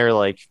 especially when they're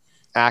like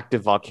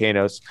active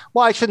volcanoes.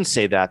 Well, I shouldn't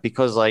say that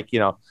because like,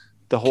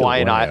 the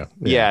Hawaiian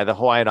the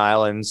Hawaiian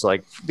Islands,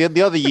 like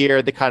the other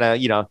year they kind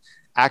of,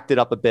 acted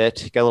up a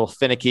bit, got a little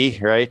finicky,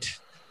 right?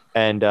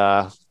 And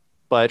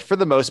but for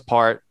the most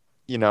part,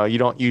 you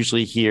don't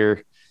usually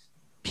hear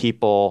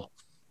people,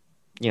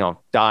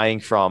 dying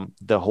from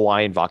the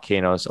Hawaiian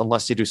volcanoes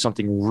unless they do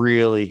something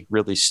really,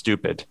 really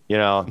stupid,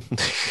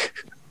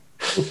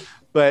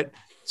 But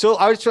so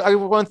I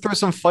want to throw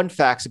some fun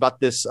facts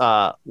about this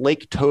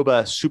Lake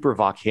Toba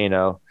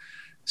supervolcano.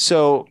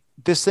 So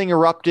this thing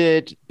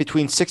erupted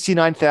between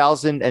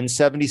 69,000 and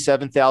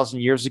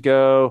 77,000 years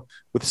ago,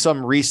 with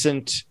some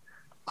recent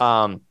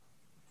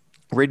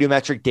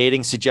radiometric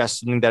dating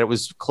suggesting that it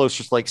was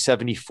closer to like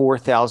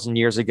 74,000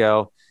 years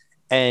ago.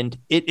 And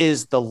it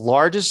is the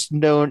largest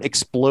known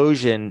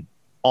explosion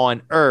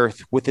on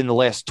Earth within the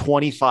last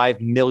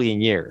 25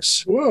 million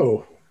years.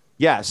 Whoa.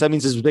 Yeah. So that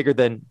means it's bigger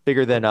than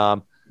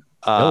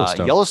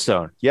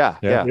Yellowstone. Yeah.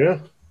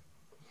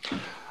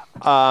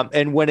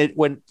 And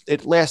when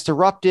it last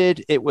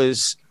erupted, it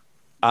was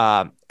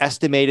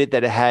estimated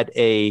that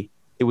it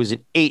was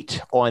an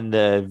 8 on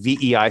the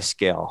VEI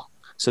scale.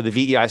 So the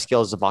VEI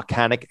scale is the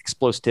volcanic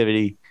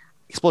explosivity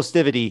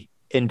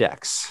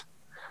index.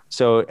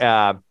 So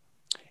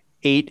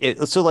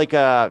 8. So like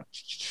I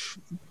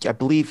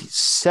believe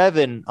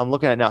 7. I'm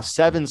looking at it now.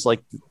 7's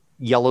like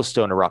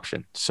Yellowstone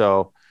eruption.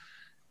 So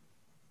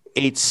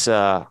 8's.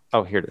 Here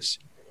it is.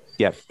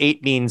 Yeah,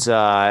 8 means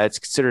it's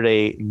considered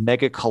a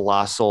mega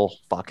colossal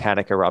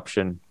volcanic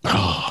eruption.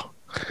 Oh,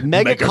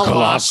 mega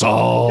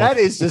colossal. That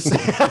is just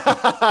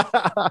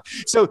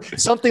so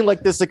something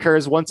like this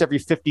occurs once every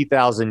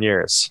 50,000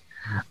 years.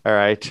 All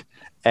right.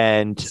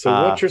 And so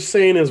what you're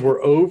saying is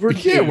we're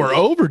overdue. Yeah, we're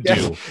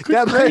overdue.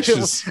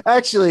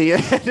 Actually.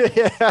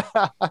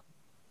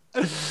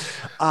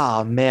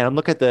 Oh man, I'm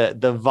looking at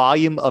the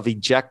volume of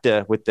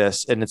ejecta with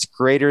this, and it's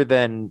greater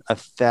than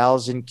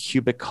 1,000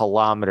 cubic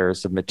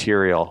kilometers of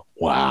material.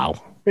 Wow.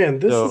 Man,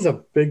 this is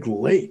a big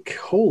lake.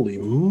 Holy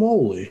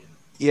moly.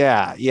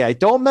 Yeah.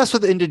 Don't mess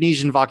with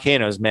Indonesian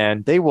volcanoes,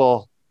 man. They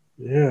will.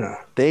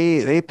 Yeah.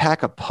 They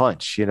pack a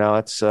punch.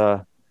 It's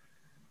no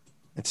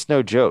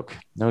joke.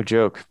 No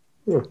joke.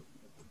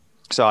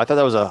 So I thought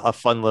that was a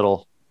fun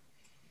little.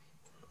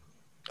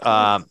 It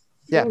was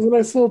a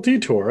nice little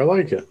detour. I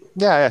like it.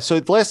 Yeah. So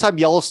the last time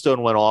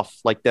Yellowstone went off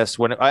like this,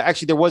 when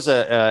actually there was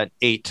a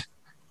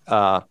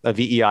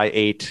VEI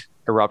 8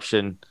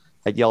 eruption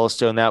at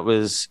Yellowstone, that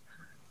was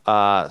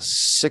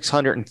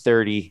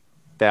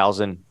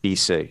 630,000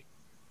 BC.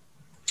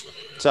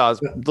 So it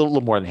was a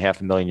little more than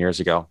 500,000 years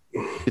ago,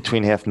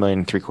 between 500,000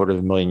 and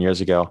 750,000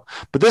 years ago.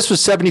 But this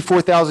was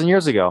 74,000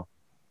 years ago.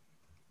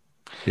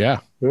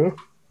 Yeah.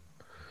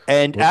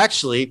 And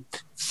actually,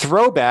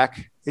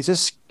 throwback is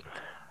just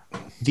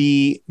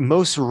the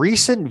most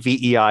recent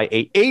VEI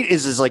 8. 8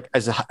 is like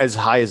as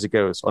high as it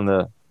goes on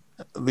the,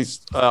 at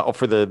least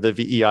for the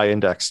VEI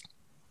index.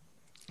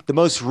 The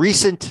most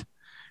recent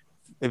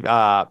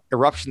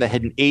eruption that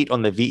had an 8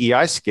 on the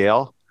VEI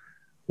scale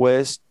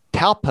was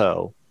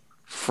Taupo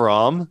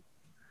from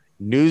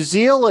New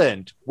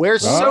Zealand.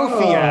 Where's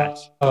Sophie at?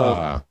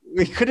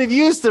 We could have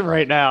used them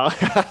right now.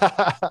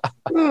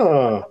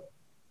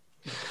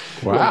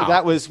 Wow.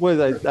 That was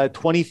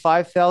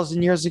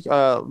 25,000 years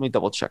ago. Let me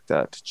double check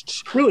that.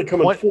 Really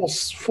coming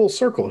full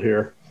circle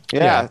here.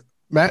 Yeah.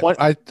 Matt,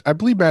 I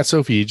believe Matt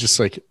Sophie just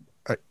like,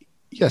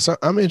 yes,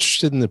 I'm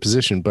interested in the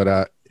position,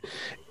 but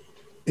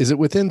is it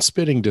within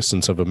spitting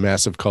distance of a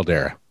massive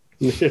caldera?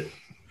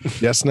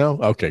 Yes, no?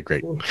 Okay,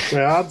 great.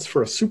 My odds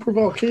for a super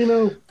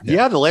volcano?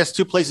 Yeah, the last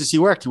 2 places he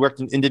worked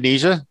in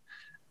Indonesia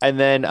and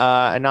then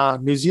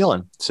New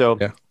Zealand. So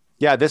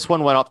yeah, this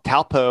one went up.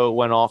 Taupo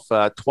went off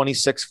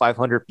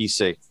 26,500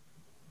 BC.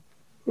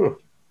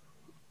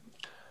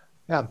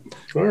 Yeah.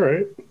 All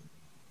right.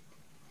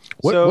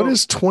 What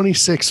is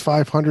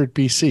 26,500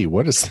 BC?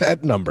 What is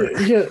that number?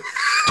 Yeah.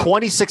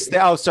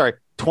 26,000.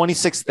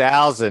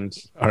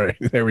 All right,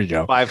 there we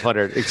go.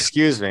 500.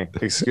 Excuse me.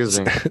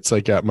 It's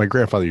like my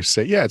grandfather used to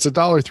say, yeah, it's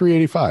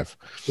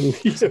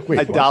 $1.385.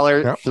 Wait,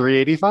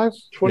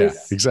 $1.385? Yeah,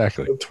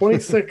 exactly.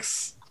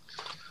 26.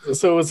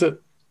 So is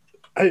it?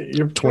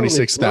 You're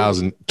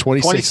 26,000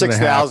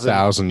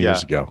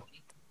 years ago.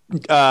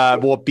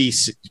 Well,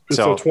 BC.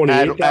 So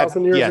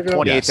 28,000 years ago?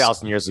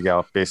 28,000 years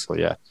ago, basically,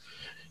 yeah.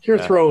 You're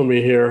throwing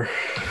me here.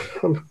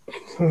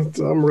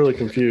 I'm really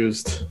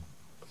confused.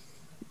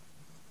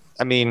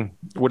 I mean,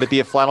 would it be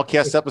a Flannel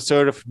Cast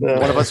episode if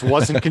one of us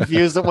wasn't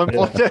confused at one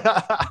point?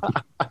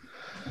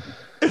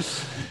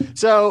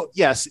 So,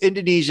 yes,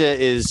 Indonesia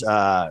is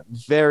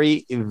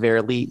very,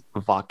 very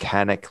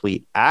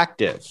volcanically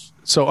active.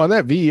 So on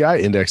that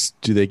VEI index,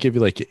 do they give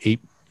you like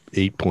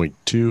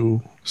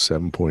 8.2,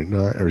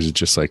 7.9, or is it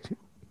just like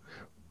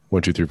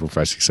 1, 2, 3, 4,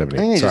 5, 6, 7,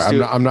 8?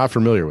 Sorry, I'm not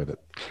familiar with it.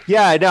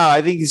 Yeah, no,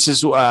 I think it's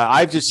just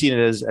I've just seen it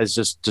as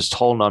just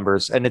whole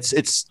numbers, and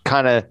it's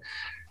kind of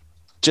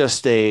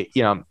just a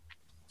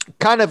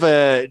kind of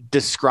a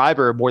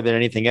describer more than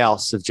anything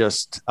else of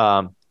just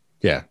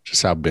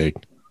just how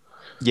big.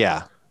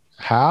 Yeah.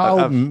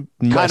 How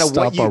messed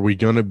up are we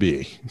going to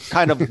be?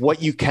 Kind of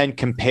what you can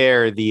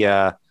compare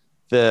the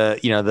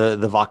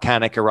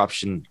volcanic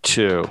eruption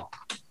to.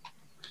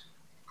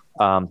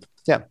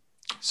 Yeah.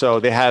 So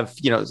they have,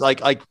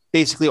 like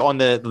basically on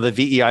the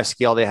VEI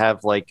scale, they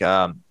have like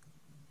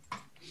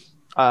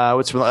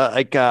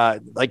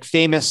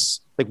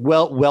famous, like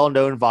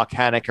well-known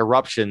volcanic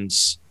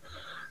eruptions.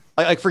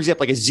 Like for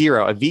example, like a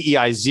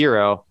VEI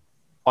zero,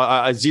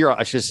 a zero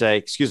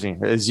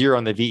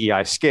on the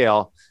VEI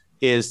scale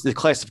is the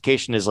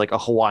classification is like a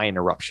Hawaiian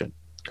eruption.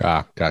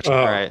 Gotcha.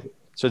 All right.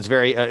 So it's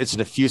it's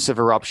an effusive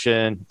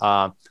eruption.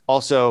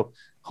 Also,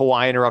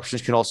 Hawaiian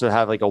eruptions can also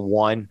have like a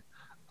 1,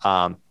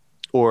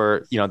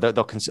 or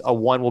a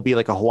 1 will be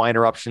like a Hawaiian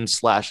eruption / a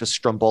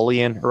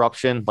Strombolian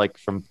eruption, like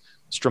from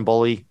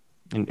Stromboli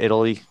in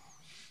Italy.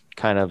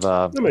 Kind of.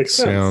 That makes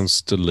sense.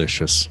 Sounds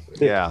delicious.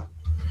 Yeah.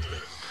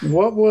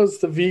 What was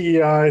the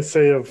VEI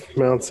say of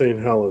Mount St.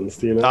 Helens?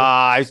 Do you know?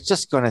 I was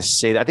just going to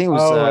say that. I think it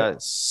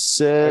was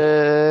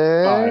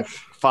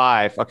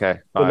 5. Okay.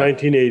 5. The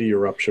 1980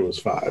 eruption was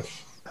 5.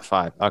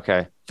 5.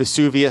 Okay.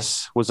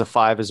 Vesuvius was a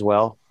 5 as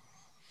well.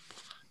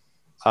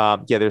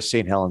 There's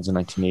St. Helens in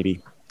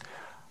 1980.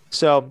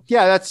 So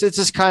yeah, it's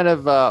just kind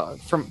of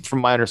from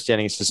my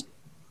understanding, it's just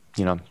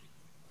kind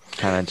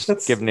of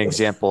just give an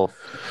example.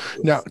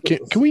 Now,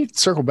 can we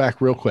circle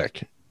back real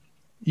quick?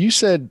 You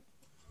said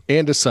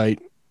andesite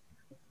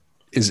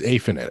is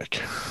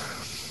aphonetic,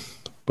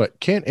 but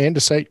can't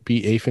andesite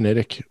be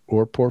aphonetic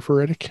or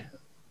porphyritic?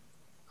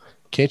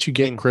 Can't you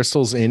get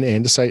crystals in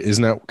andesite?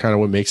 Isn't that kind of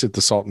what makes it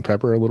the salt and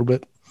pepper a little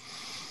bit?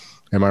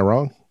 Am I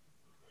wrong?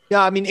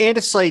 Yeah, I mean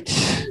andesite.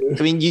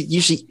 I mean,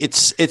 usually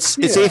it's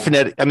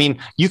aphonetic. I mean,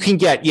 you can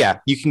get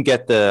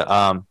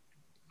the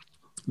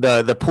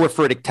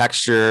porphyritic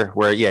texture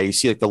where you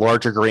see like the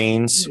larger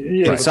grains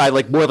inside,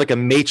 like more like a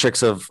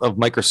matrix of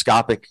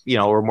microscopic,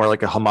 or more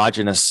like a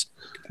homogeneous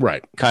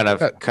kind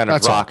of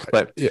rock.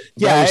 But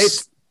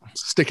it's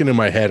sticking in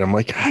my head. I'm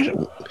like,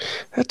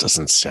 that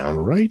doesn't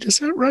sound right. Is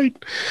that right?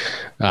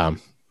 And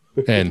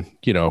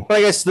but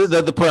I guess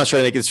the point I was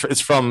trying to make is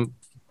it's from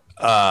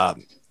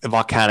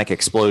volcanic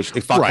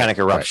explosion, volcanic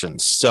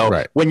eruptions.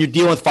 So when you're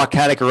dealing with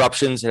volcanic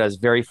eruptions, it has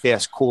very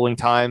fast cooling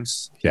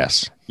times.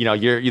 Yes.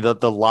 You're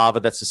the lava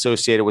that's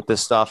associated with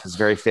this stuff has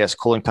very fast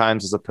cooling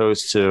times as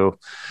opposed to.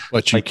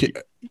 But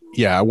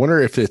I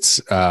wonder if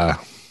it's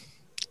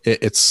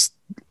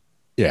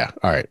yeah.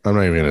 All right. I'm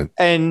not even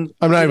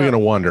gonna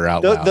wonder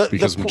out loud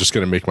because I'm just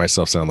gonna make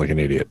myself sound like an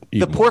idiot.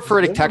 The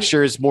porphyritic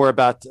texture is more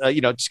about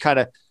just kind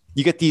of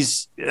you get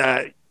these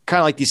kind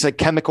of like these like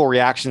chemical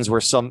reactions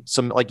where some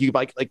like you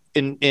like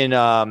in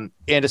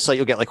andesite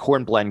you'll get like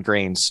hornblende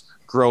grains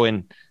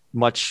growing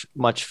much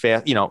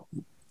fast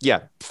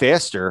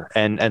faster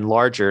and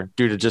larger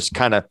due to just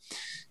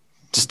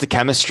the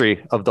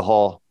chemistry of the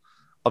whole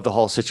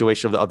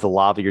situation of the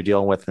lava you're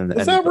dealing with.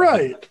 Is that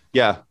right?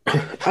 Yeah.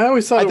 I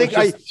always thought it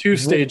was just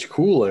 2-stage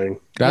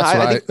cooling.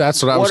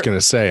 That's what I was going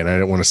to say, and I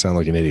didn't want to sound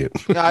like an idiot.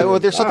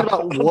 There's something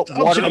about water.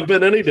 I'll jump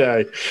in any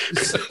day.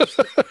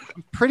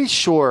 I'm pretty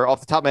sure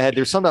off the top of my head,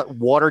 there's something that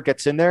water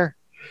gets in there.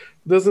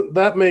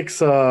 That makes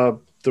the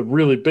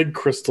really big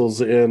crystals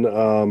in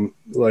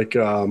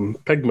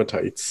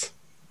pegmatites,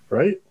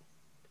 right?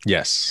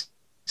 Yes.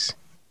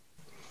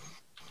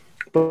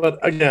 But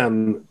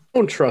again,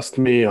 don't trust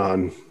me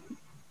on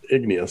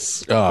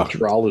igneous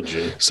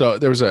metrology. So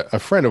there was a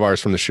friend of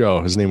ours from the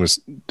show. His name was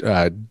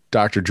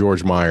Dr.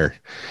 George Meyer,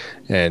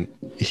 and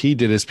he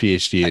did his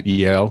PhD at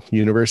Yale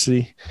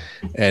University.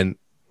 And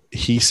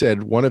he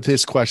said one of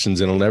his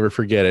questions, and I'll never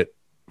forget it,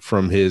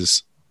 from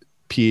his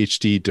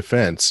PhD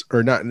defense,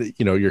 or not,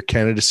 your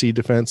candidacy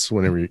defense,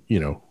 whenever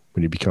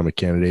when you become a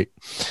candidate,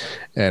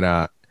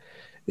 and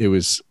it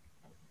was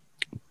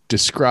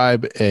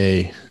describe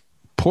a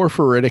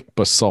porphyritic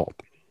basalt.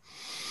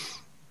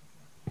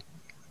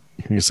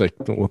 He's like,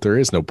 well, there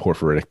is no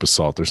porphyritic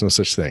basalt. There's no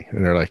such thing.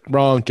 And they're like,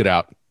 wrong, get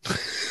out.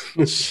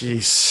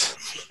 Jeez.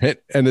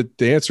 And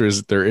the answer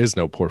is there is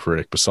no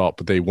porphyritic basalt,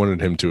 but they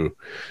wanted him to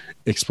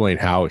explain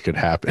how it could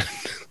happen.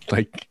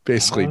 Like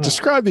basically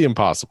describe the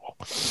impossible.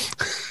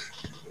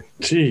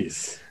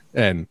 Jeez.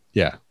 And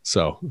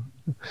so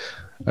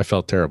I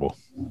felt terrible,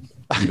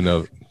 even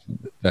though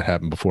that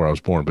happened before I was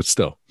born, but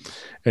still.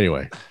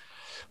 Anyway.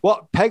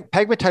 Well,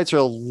 pegmatites are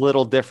a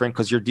little different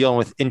because you're dealing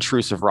with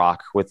intrusive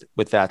rock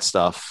with that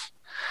stuff.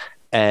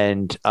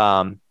 And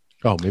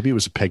maybe it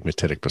was a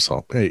pegmatitic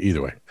basalt. Hey,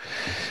 either way,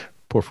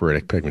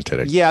 porphyritic,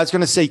 pegmatitic. Yeah, I was going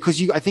to say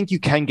because I think you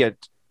can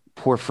get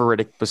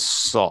porphyritic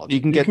basalt.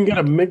 You can get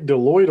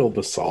amygdaloidal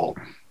basalt,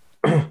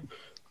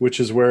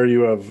 which is where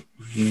you have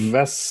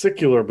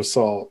vesicular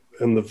basalt,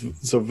 and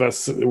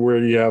where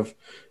you have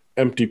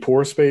empty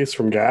pore space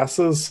from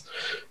gases,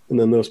 and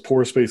then those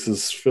pore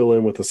spaces fill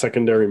in with a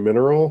secondary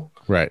mineral.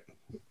 Right.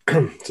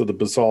 So the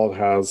basalt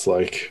has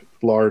like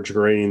large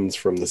grains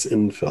from this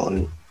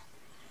infilling.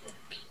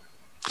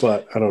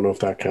 But I don't know if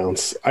that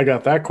counts. I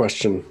got that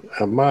question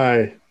at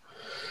my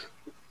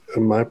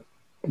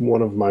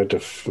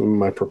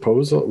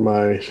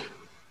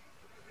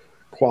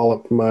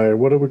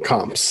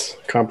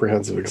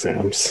comprehensive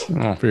exams.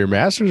 For your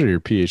master's or your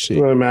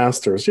PhD? My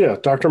master's, yeah.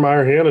 Dr.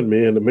 Meyer handed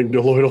me an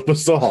amygdaloidal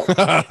basalt.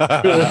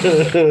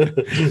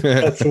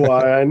 That's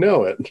why I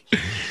know it.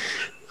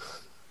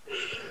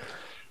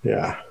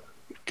 Yeah.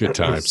 Good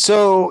times.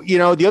 So,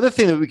 the other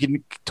thing that we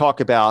can talk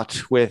about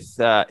with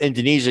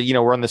Indonesia,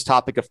 we're on this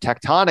topic of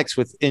tectonics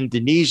with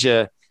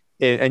Indonesia,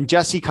 and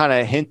Jesse kind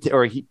of hinted,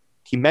 or he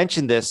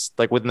mentioned this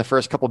like within the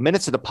first couple of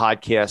minutes of the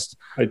podcast.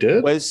 I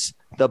did. Was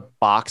the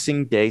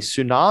Boxing Day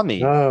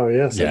tsunami. Oh,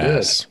 yes.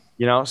 I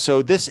did.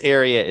 So this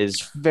area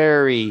is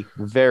very,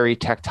 very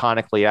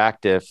tectonically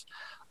active.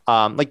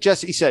 Like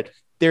Jesse said,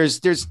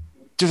 there's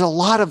a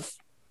lot of,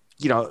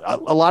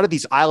 a lot of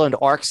these island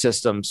arc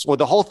systems, or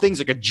the whole thing's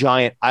like a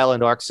giant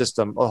island arc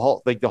system,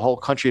 the whole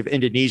country of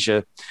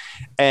Indonesia.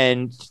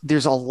 And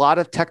there's a lot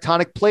of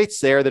tectonic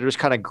plates there that are just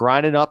kind of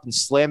grinding up and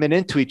slamming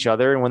into each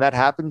other. And when that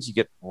happens, you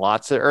get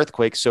lots of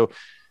earthquakes. So,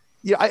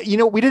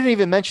 we didn't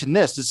even mention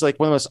this. It's like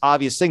one of the most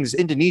obvious things.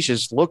 Indonesia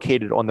is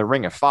located on the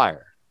Ring of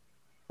Fire,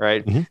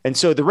 right? Mm-hmm. And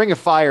so the Ring of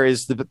Fire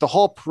is the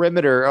whole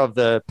perimeter of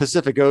the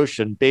Pacific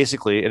Ocean,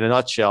 basically, in a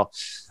nutshell.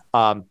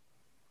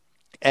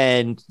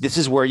 And this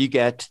is where you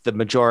get the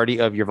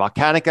majority of your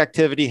volcanic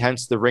activity,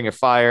 hence the Ring of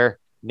Fire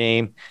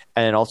name,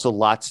 and also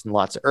lots and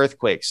lots of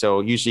earthquakes.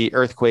 So usually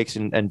earthquakes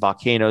and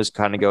volcanoes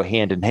kind of go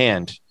hand in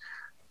hand.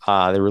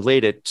 They're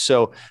related.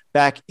 So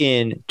back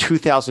in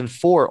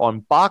 2004 on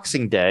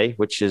Boxing Day,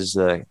 which is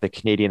the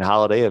Canadian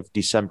holiday of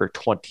December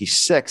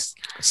 26th.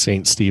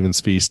 St.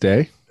 Stephen's Feast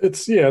Day.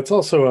 It's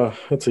also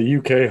a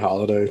UK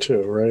holiday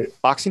too, right?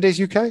 Boxing Day's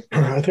UK?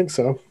 I think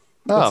so.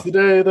 Oh.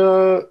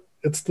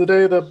 It's the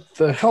day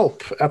the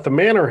help at the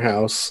manor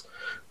house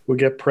would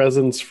get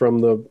presents from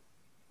the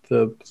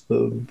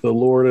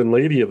lord and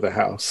lady of the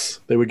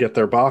house. They would get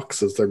their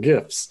boxes, their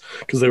gifts,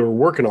 because they were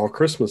working all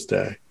Christmas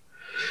Day.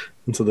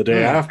 And so the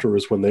day after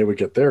was when they would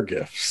get their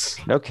gifts.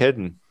 No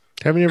kidding.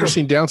 Haven't you ever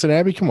seen Downton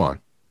Abbey? Come on.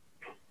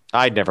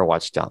 I'd never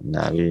watched Downton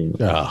Abbey.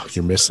 Oh,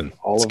 you're missing.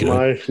 All of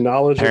my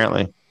knowledge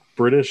of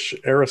British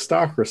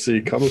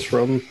aristocracy comes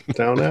from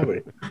Downton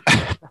Abbey.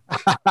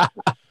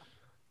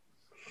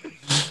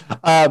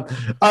 All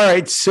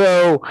right.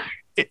 So,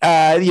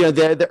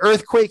 the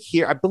earthquake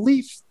here, I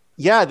believe,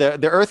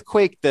 the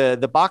earthquake,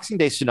 the Boxing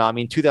Day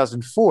tsunami in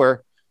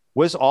 2004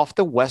 was off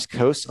the west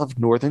coast of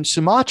northern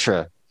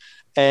Sumatra.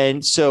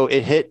 And so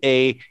it hit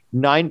they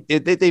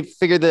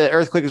figured the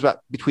earthquake was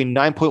about between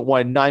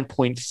 9.1 and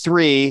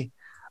 9.3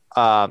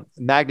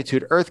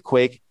 magnitude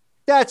earthquake.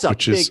 That's a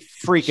big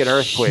freaking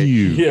earthquake.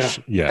 Huge. Yeah.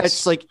 Yes.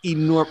 It's like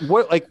enormous.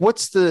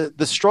 What's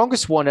the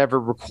strongest one ever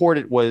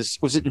recorded? Was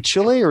it in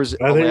Chile or was it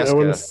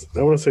Alaska?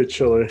 I want to say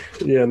Chile.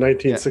 Yeah,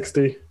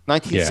 1960.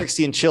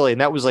 1960 in Chile,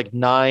 and that was like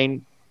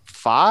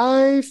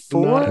 9.5,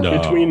 4?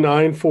 Between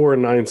 9.4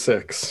 and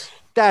 9.6.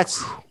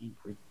 That's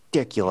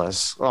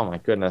ridiculous. Oh my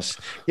goodness.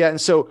 Yeah, and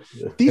so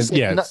these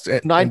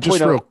 9.0.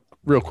 Just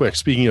real quick,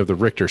 speaking of the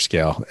Richter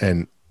scale,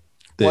 and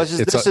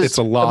it's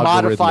a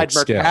modified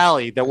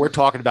Mercalli that we're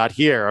talking about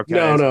here. Okay.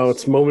 No,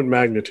 it's moment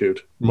magnitude.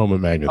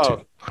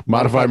 Oh.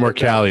 Modified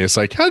Mercalli. It's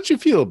like, how did you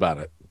feel about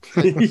it?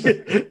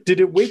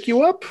 Did it wake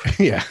you up?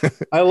 Yeah.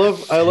 I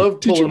love.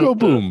 Did you go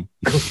boom?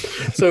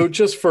 So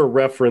just for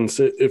reference,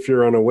 if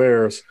you're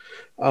unawares,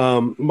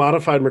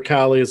 modified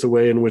Mercalli is a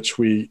way in which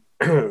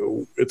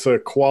it's a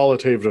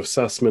qualitative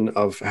assessment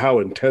of how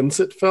intense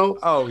it felt.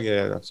 Oh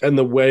yeah. And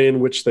the way in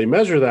which they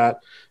measure that,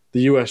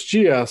 the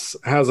USGS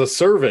has a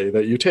survey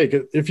that you take.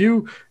 If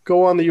you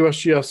go on the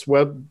USGS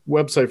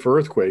website for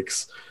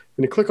earthquakes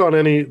and you click on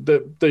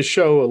they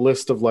show a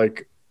list of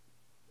like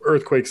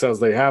earthquakes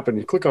as they happen.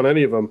 You click on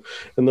any of them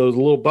and there's a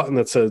little button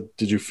that says,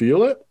 "Did you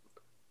feel it?"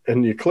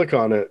 And you click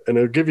on it and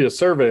it'll give you a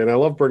survey. And I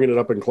love bringing it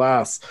up in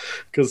class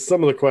because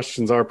some of the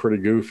questions are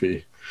pretty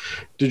goofy.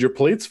 Did your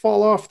plates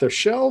fall off their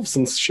shelves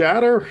and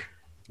shatter?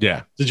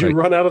 Yeah. Did you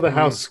run out of the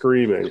house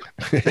screaming?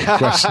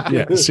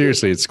 Yeah,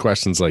 seriously, it's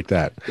questions like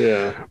that.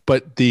 Yeah.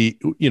 But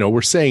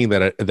we're saying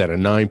that a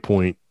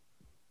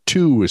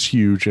 9.2 is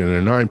huge and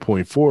a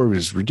 9.4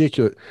 is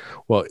ridiculous.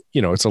 Well,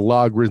 it's a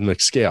logarithmic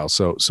scale.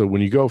 So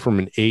when you go from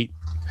an 8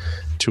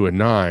 to a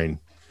 9,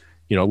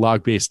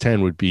 log base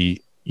 10 would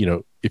be,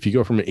 if you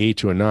go from an 8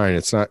 to a 9,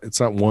 it's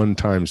not 1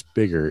 times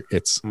bigger,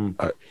 it's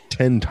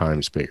 10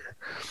 times bigger.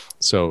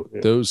 So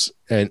those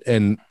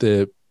and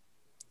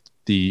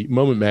the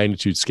moment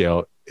magnitude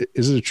scale,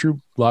 is it a true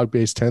log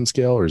base 10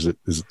 scale or is it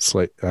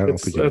slight? I don't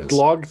think it is.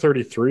 Log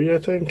 33, I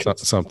think.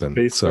 Something.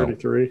 Base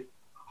 33.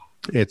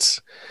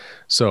 It's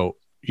so,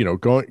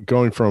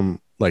 going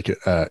from like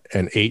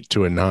an 8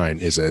 to a 9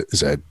 is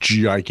a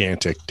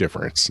gigantic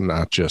difference,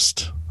 not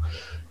just,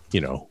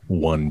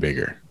 1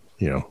 bigger.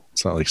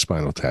 It's not like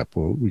Spinal Tap.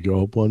 Well, we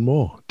go up 1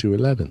 more to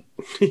 11.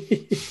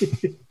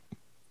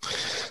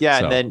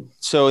 Yeah, and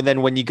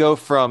then when you go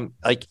from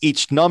like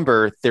each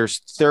number, there's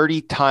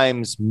 30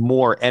 times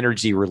more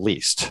energy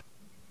released.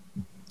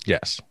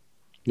 Yes.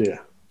 Yeah.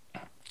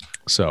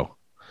 So,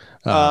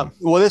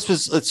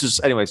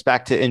 anyways,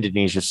 back to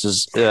Indonesia. This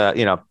is,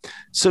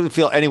 so we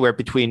feel anywhere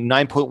between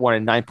 9.1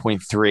 and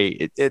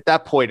 9.3. At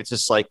that point, it's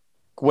just like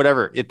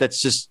whatever.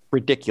 That's just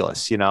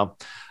ridiculous, you know?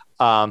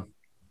 And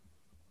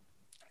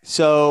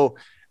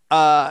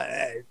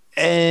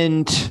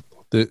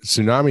the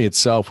tsunami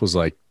itself was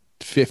like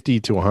 50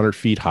 to 100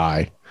 feet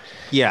high.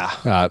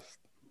 Yeah.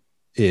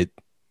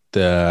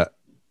 The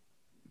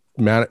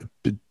amount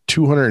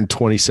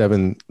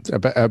 227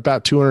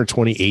 about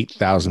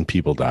 228,000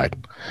 people died.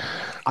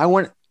 It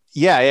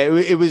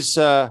was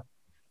it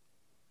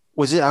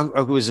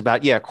was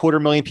about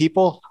 250,000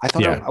 people. I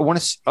thought I want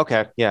to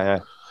okay. Yeah.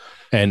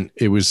 And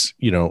it was,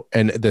 you know,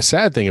 and the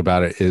sad thing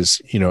about it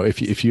is, you know,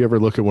 if you ever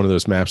look at one of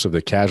those maps of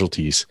the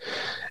casualties,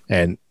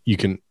 and you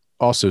can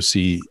also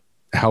see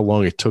how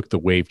long it took the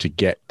wave to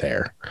get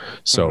there.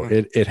 So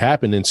it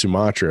happened in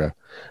Sumatra,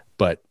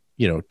 but,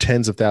 you know,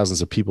 tens of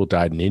thousands of people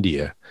died in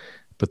India,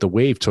 but the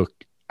wave took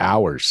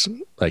hours,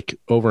 like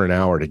over an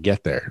hour to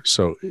get there.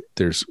 So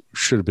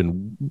should have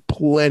been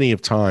plenty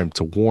of time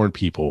to warn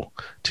people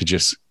to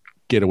just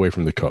get away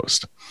from the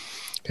coast.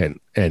 And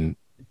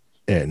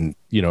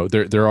you know,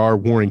 there are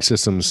warning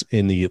systems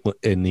in the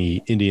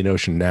Indian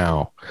Ocean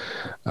now,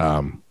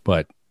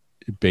 but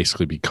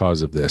basically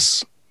because of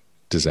this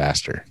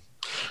disaster.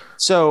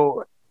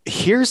 So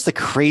here's the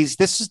crazy.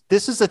 This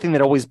is the thing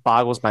that always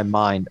boggles my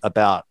mind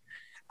about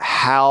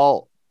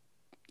how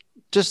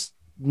just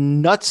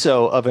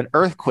nutso of an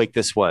earthquake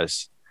this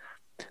was.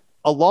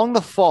 Along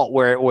the fault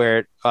where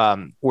it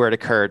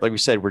occurred, like we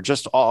said, we're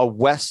just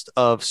west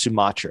of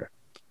Sumatra.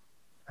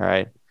 All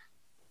right.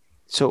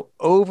 So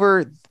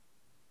over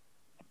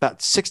about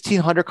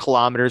 1,600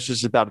 kilometers, which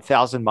is about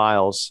 1,000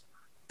 miles,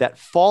 that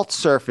fault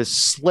surface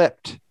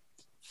slipped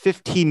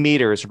 15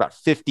 meters, or about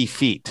 50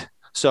 feet.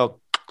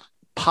 So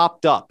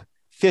popped up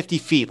 50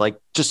 feet, like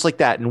just like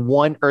that in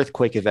one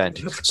earthquake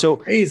event. That's so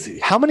crazy.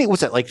 How many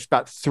was that? Like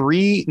about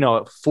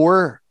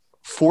four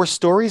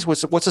stories?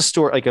 What's a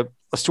story? Like a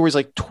story is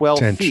like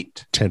 12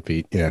 feet. 10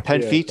 feet. Yeah.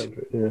 10 feet. 10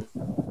 feet, yeah.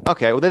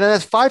 Okay. Well, then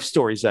that's 5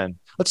 stories then.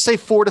 Let's say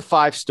 4 to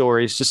 5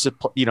 stories, just to,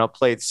 you know,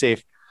 play it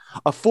safe.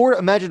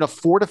 Imagine a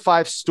 4 to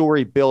 5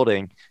 story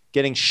building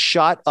getting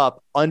shot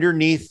up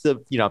underneath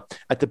the, you know,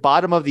 at the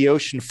bottom of the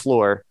ocean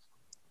floor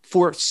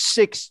for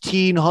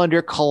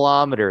 1,600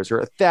 kilometers or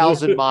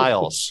 1,000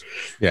 miles.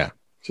 Yeah.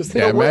 Just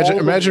imagine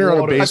you're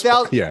on a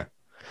baseball.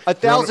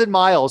 1,000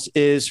 miles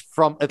is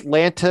from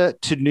Atlanta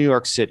to New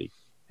York City.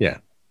 Yeah.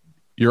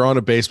 You're on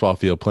a baseball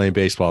field playing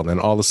baseball, and then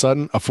all of a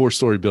sudden a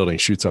 4-story building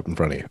shoots up in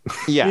front of you.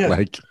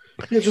 Yeah.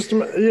 Just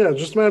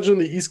imagine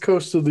the East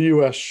Coast of the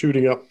US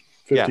shooting up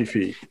 50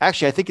 feet.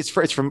 Actually, I think it's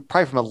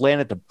probably from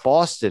Atlanta to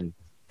Boston.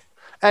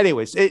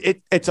 Anyways,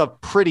 it's a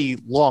pretty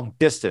long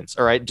distance.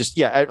 All right. Just,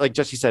 like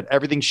Jesse said,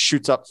 everything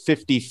shoots up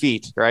 50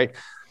 feet. Right.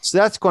 So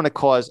that's going to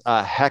cause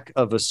a heck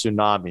of a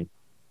tsunami.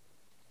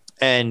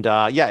 And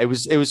it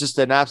was just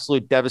an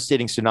absolute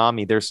devastating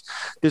tsunami. There's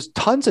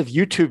tons of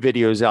YouTube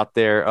videos out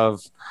there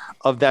of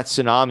that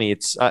tsunami.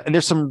 It's and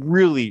there's some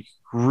really,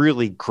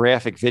 really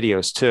graphic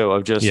videos too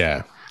of just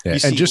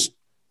and just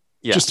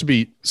to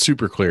be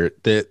super clear,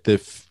 the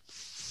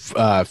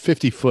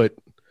 50-foot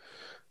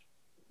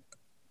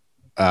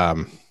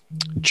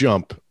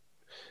jump,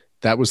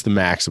 that was the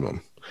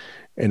maximum,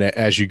 and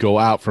as you go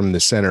out from the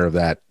center of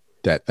that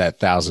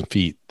 1,000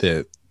 feet,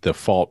 the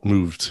fault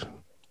moved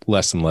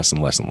less and less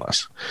and less and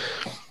less.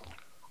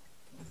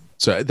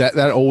 So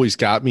that always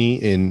got me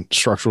in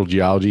structural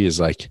geology, is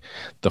like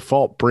the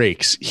fault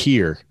breaks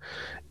here,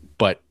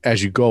 but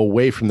as you go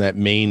away from that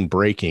main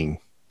breaking,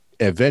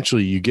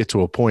 eventually you get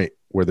to a point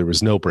where there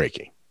was no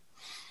breaking.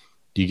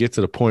 You get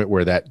to the point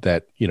where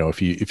that you know,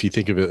 if you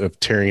think of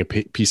tearing a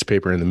piece of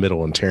paper in the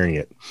middle and tearing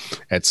it,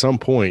 at some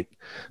point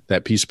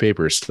that piece of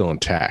paper is still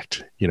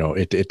intact. You know,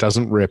 it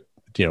doesn't rip.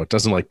 You know, it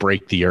doesn't like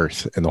break the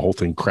earth and the whole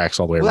thing cracks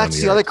all the way around.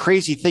 That's the other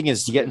crazy thing,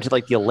 is to get into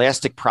like the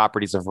elastic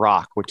properties of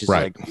rock, which is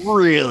like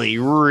really,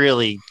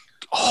 really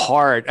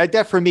hard.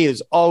 That for me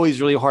is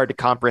always really hard to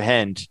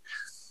comprehend.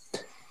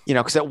 You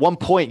know, because at one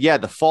point,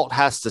 the fault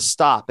has to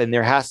stop, and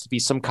there has to be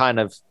some kind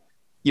of,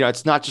 you know,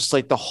 it's not just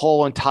like the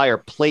whole entire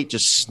plate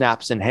just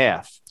snaps in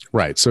half.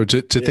 Right. So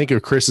to think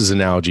of Chris's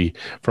analogy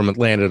from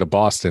Atlanta to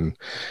Boston,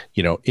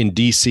 you know, in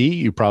DC,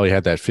 you probably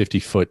had that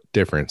 50-foot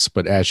difference.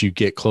 But as you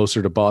get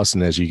closer to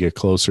Boston, as you get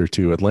closer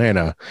to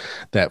Atlanta,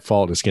 that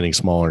fault is getting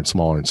smaller and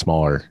smaller and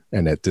smaller.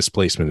 And that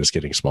displacement is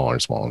getting smaller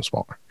and smaller and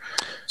smaller.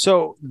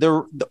 So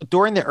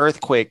during the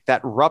earthquake, that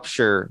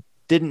rupture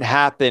didn't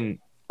happen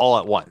all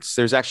at once.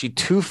 There's actually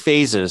 2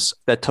 phases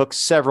that took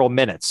several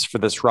minutes for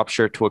this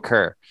rupture to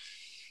occur.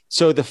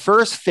 So the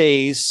first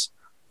phase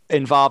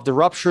involved a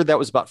rupture that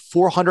was about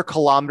 400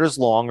 kilometers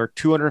long, or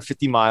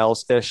 250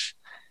 miles ish,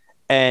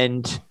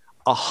 and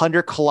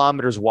 100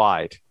 kilometers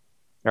wide,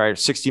 all right,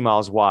 60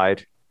 miles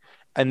wide.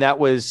 And that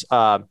was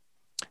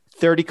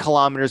 30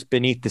 kilometers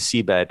beneath the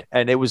seabed.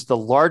 And it was the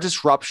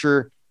largest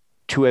rupture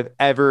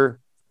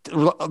ever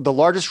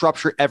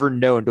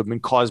known to have been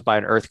caused by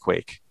an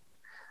earthquake.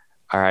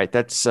 All right.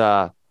 That's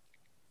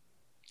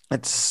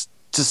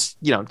just,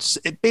 you know,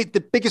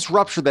 the biggest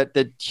rupture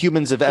that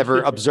humans have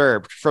ever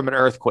observed from an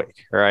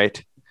earthquake. All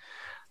right.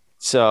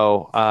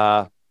 So,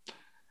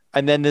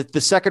 And then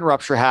the second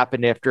rupture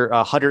happened after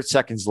 100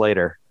 seconds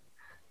later.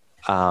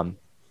 But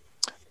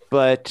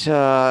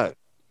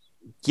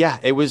yeah,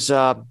 it was,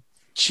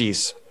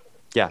 geez.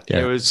 Yeah, Yeah.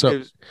 it was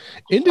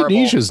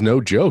Indonesia's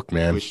no joke,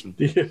 man.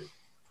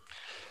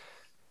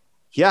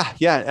 Yeah.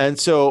 And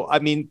so, I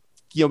mean,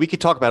 we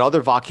could talk about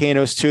other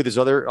volcanoes too. There's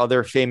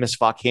other famous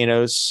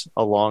volcanoes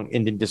along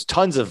Indonesia. There's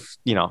tons of,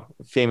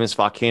 famous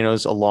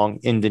volcanoes along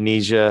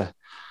Indonesia.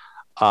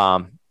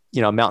 Mount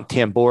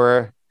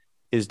Tambora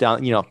is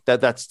down,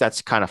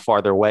 that's kind of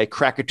farther away.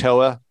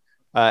 Krakatoa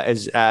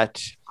is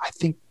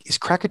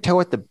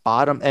Krakatoa at the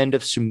bottom end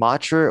of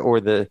Sumatra or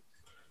the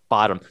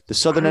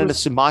southern end of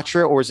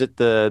Sumatra, or is it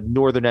the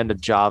northern end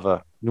of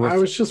Java? I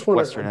was just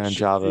wondering. Western end of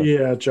Java.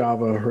 Yeah,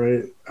 Java,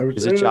 right?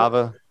 Is it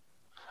Java?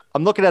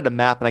 I'm looking at a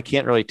map and I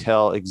can't really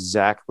tell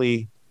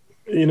exactly.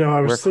 I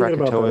was thinking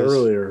about that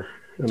earlier.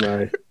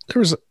 There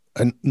was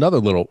another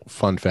little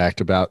fun fact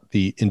about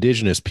the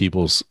indigenous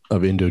peoples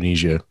of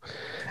Indonesia,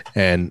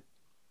 and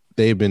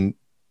they've been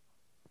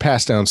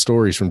passed down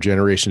stories from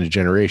generation to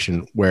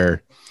generation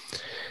where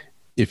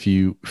if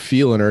you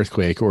feel an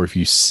earthquake or if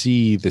you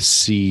see the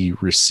sea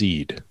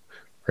recede,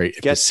 right?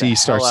 If the sea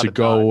starts to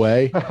go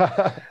away,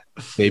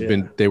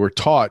 they were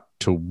taught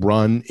to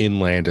run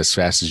inland as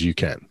fast as you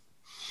can.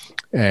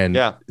 And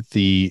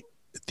the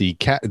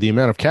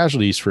amount of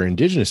casualties for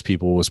indigenous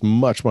people was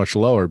much, much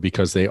lower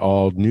because they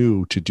all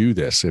knew to do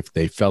this. If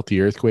they felt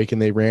the earthquake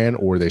and they ran,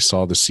 or they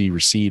saw the sea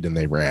recede and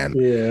they ran.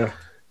 Yeah.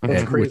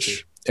 That's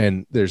crazy.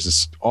 And there's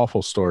this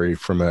awful story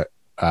from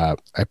I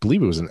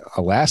believe it was an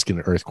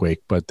Alaskan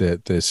earthquake, but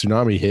the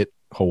tsunami hit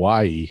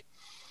Hawaii,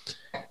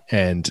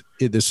 and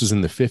this was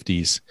in the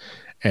 50s,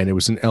 and it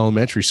was an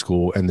elementary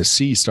school, and the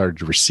sea started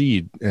to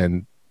recede,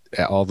 and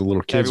all the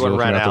little kids were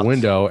looking out the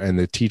window, and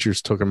the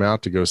teachers took them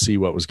out to go see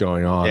what was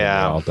going on.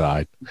 Yeah. And they all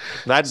died.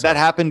 That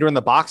happened during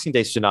the Boxing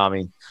Day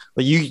tsunami.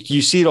 Like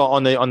you see it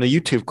on the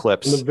YouTube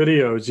clips, the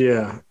videos.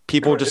 Yeah,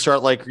 people just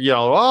start like,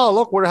 oh,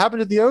 look what happened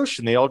to the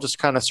ocean. They all just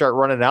kind of start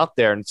running out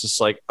there, and it's just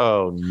like,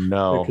 oh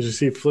no, because you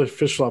see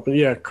fish flopping.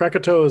 Yeah,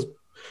 Krakatoa is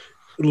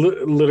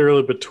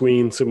literally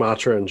between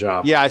Sumatra and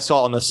Java. Yeah, I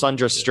saw it on the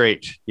Sundra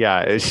Strait.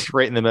 Yeah, it's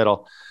right in the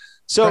middle.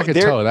 So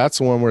Krakatoa, that's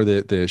the one where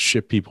the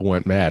ship people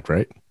went mad,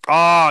 right?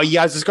 Oh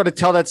yeah, I was just going to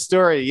tell that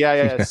story.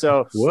 Yeah.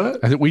 So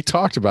what? I think we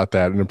talked about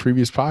that in a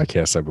previous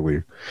podcast, I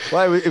believe.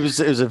 Well, it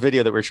was a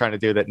video that we were trying to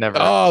do that never.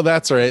 Oh,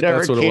 that's right. Never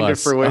that's what came it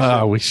was. To fruition.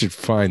 Oh, we should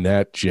find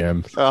that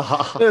gem.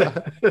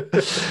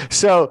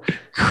 So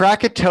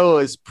Krakatoa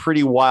is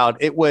pretty wild.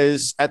 It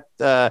was at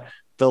the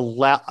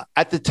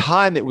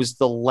time it was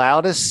the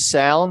loudest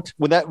sound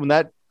when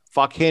that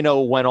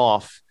volcano went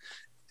off.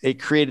 It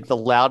created the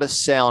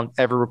loudest sound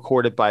ever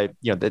recorded by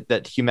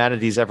that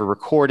humanity's ever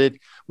recorded.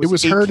 It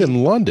was heard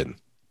in London.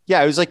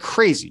 Yeah, it was like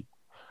crazy.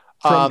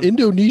 From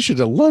Indonesia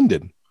to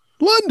London.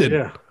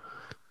 Yeah.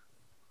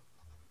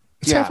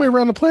 It's halfway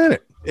around the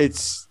planet.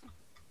 It's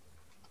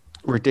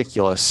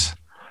ridiculous.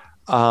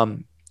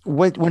 When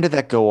did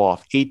that go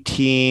off?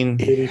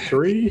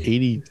 1883?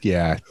 80,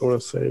 yeah. I want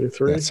to say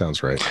 83. That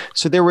sounds right.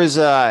 So there was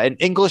an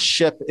English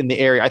ship in the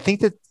area. I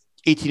think that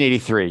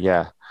 1883,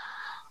 yeah.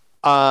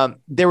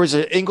 There was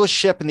an English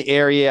ship in the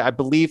area, I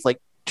believe,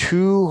 like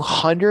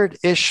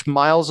 200-ish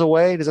miles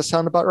away. Does that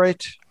sound about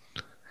right?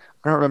 I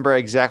don't remember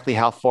exactly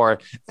how far.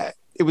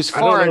 It was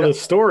far. I don't know the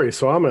story,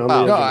 so I'm on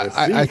the no,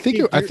 I think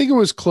it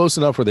was close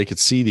enough where they could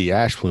see the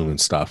ash plume and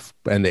stuff,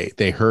 and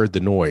they heard the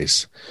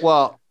noise.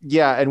 Well,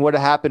 yeah, and what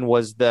happened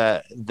was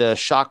the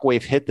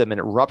shockwave hit them, and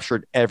it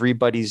ruptured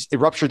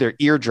their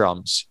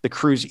eardrums, the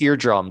crew's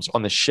eardrums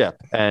on the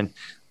ship, and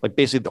like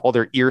basically all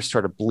their ears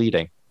started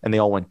bleeding, and they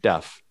all went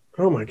deaf.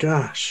 Oh my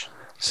gosh.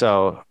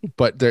 So,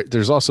 but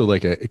there's also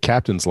like a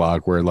captain's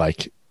log where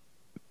like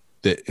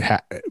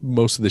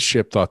most of the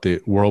ship thought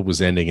the world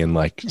was ending and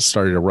like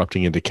started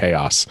erupting into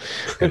chaos,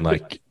 and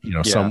like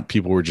some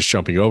people were just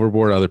jumping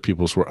overboard, other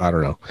people's were, I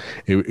don't know.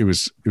 It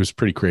was a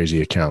pretty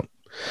crazy account.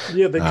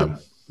 Yeah,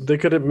 they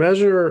could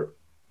measure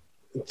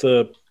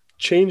the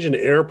change in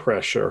air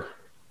pressure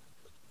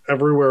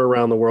everywhere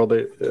around the world.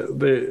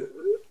 They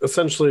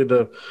essentially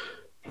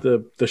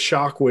the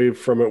shock wave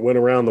from it went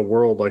around the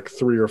world like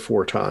 3 or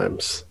 4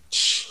 times.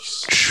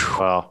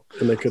 Wow.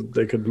 And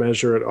they could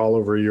measure it all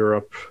over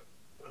Europe.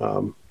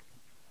 All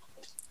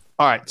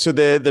right. So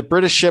the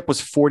British ship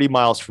was 40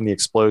 miles from the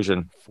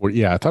explosion.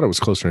 Yeah, I thought it was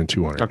closer than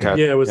 200. Okay.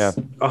 Yeah, it was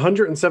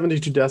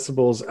 172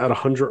 decibels at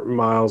 100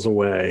 miles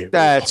away.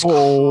 That's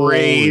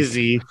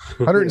crazy.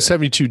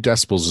 172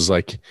 decibels is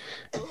like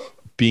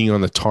being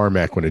on the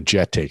tarmac when a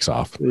jet takes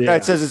off. Yeah,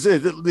 it says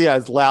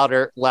it's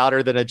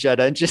louder than a jet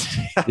engine.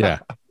 Yeah.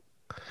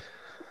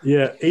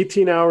 Yeah,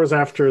 18 hours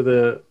after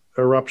the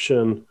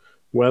eruption,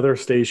 weather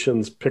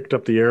stations picked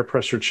up the air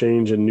pressure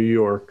change in New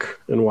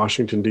York and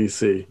Washington,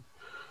 D.C.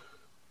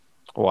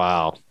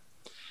 Wow.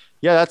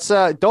 Yeah, that's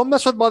don't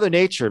mess with Mother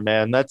Nature,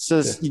 man. That's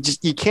just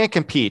you can't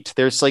compete.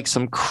 There's like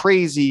some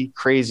crazy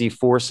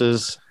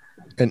forces.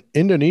 And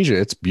Indonesia,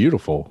 it's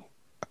beautiful.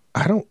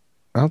 I don't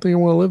think I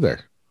want to live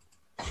there.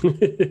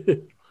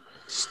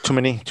 Too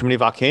many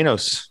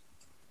volcanoes.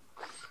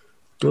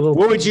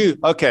 What would you?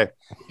 Okay,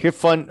 here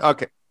fun.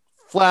 Okay,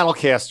 flannel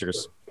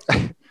casters.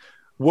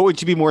 What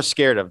would you be more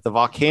scared of, the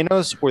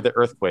volcanoes or the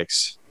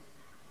earthquakes?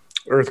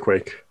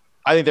 Earthquake.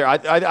 I think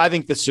I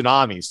think the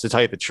tsunamis. To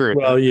tell you the truth.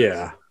 Well,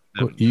 yeah.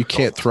 Well, you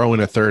can't throw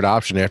in a third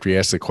option after you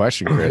ask the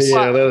question, Chris.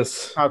 Yeah,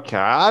 that's okay.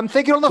 I'm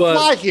thinking on the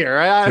fly here.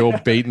 The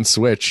old bait and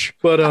switch.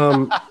 But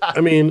I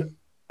mean,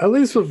 at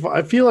least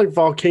I feel like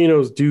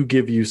volcanoes do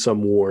give you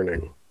some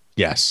warning.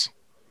 Yes,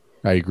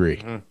 I agree.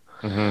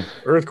 Mm-hmm. Mm-hmm.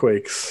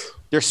 Earthquakes.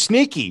 They're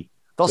sneaky.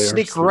 They'll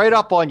sneak right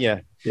up on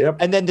you.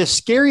 Yep. And then the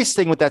scariest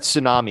thing with that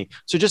tsunami.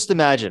 So just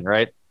imagine,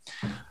 right?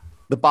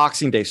 The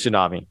Boxing Day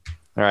tsunami.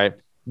 All right.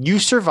 You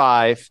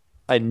survive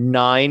a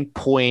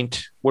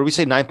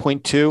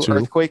 9.2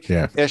 earthquake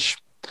ish.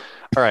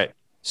 All right.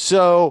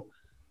 So,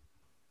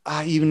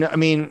 I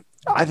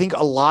think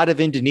a lot of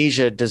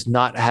Indonesia does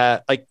not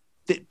have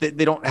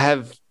they don't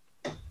have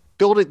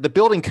the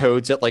building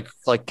codes that like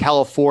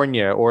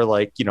California or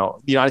the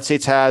United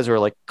States has, or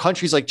like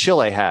countries like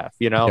Chile have,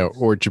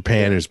 or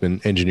Japan has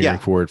been engineering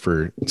for it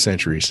for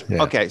centuries.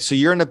 Yeah. Okay. So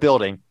you're in a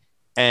building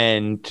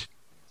and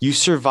you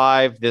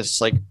survive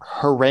this like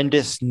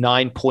horrendous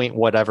 9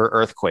 whatever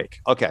earthquake.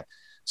 Okay.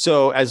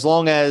 So as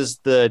long as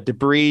the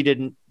debris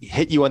didn't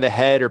hit you on the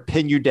head or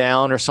pin you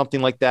down or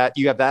something like that,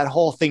 you have that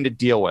whole thing to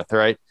deal with. All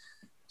right.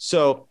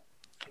 So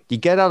you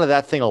get out of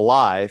that thing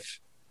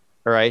alive.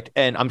 All right.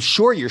 And I'm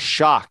sure you're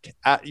shocked.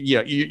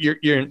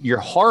 You're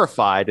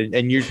horrified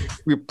and you're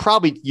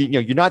probably,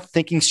 you're not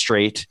thinking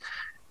straight.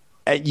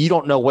 And you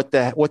don't know what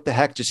the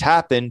heck just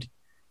happened.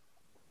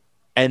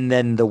 And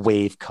then the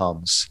wave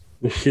comes.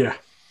 Yeah.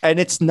 And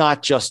it's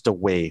not just a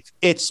wave.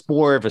 It's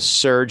more of a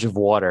surge of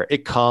water.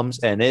 It comes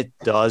and it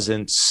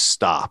doesn't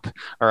stop.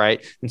 All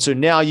right. And so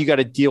now you got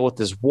to deal with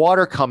this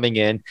water coming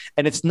in.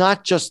 And it's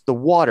not just the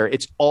water.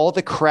 It's all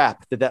the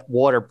crap that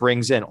water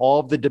brings in, all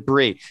of the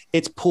debris.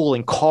 It's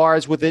pulling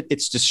cars with it.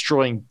 It's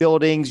destroying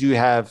buildings. You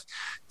have,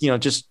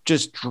 just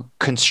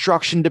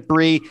construction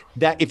debris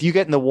that if you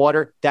get in the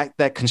water,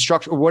 that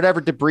construction or whatever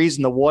debris is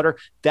in the water,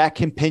 that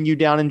can pin you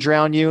down and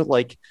drown you.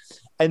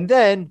 And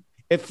then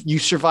if you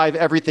survive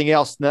everything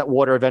else, then that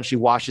water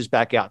eventually washes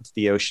back out into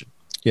the ocean.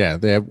 Yeah,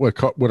 they have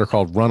what are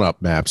called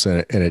run-up maps,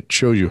 and it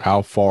shows you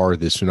how far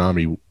the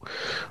tsunami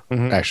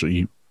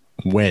actually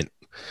went.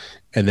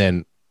 And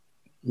then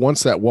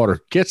once that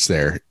water gets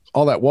there,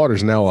 all that water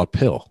is now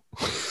uphill.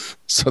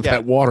 So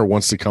that water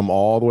wants to come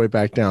all the way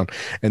back down.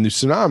 And the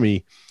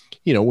tsunami,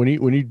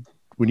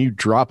 when you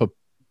drop a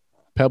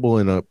pebble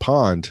in a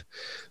pond,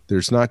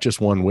 there's not just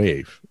one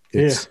wave.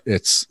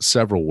 It's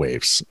several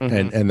waves,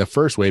 and the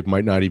first wave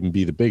might not even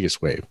be the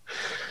biggest wave.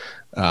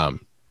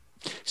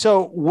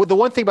 So the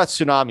one thing about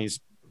tsunamis,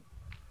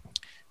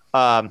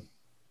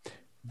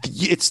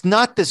 it's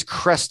not this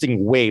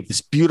cresting wave,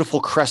 this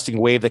beautiful cresting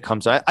wave that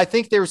comes. I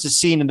think there was a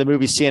scene in the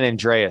movie San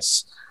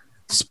Andreas.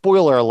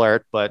 Spoiler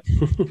alert, but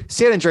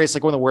San Andreas is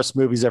like one of the worst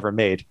movies ever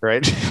made,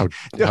 right?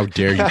 How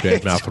dare you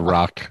badmouth the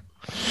Rock?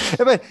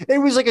 But it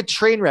was like a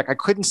train wreck. I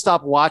couldn't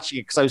stop watching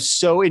it because I was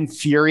so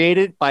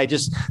infuriated by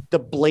just the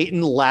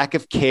blatant lack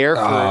of care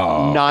for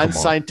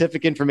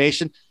non-scientific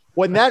information.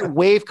 When that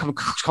wave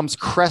comes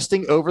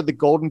cresting over the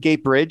Golden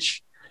Gate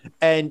Bridge,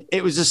 and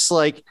it was just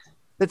like,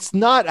 that's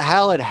not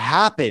how it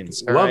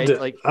happens. Loved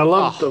it. I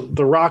loved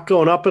the Rock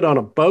going up it on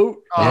a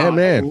boat. Yeah,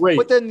 man. Great.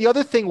 But then the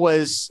other thing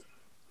was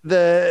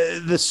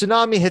the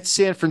tsunami hit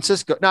San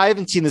Francisco. Now I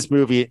haven't seen this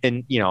movie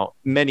in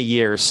many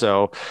years,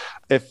 so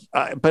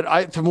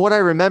from what I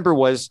remember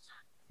was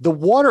the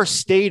water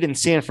stayed in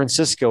San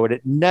Francisco and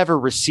it never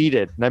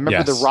receded. And I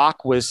remember The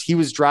Rock he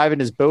was driving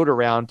his boat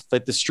around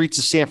like the streets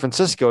of San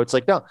Francisco. It's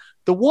like, no,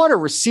 the water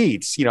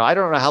recedes. I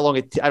don't know how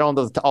long I don't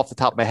know off the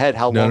top of my head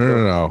how long.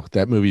 No.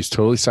 That movie's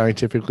totally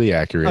scientifically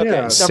accurate. Okay.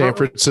 Yeah. San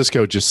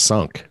Francisco just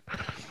sunk.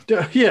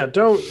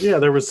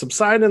 There was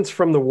subsidence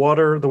from the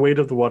water, the weight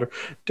of the water.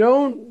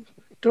 Don't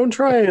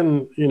try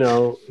and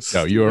no,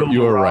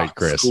 you are right,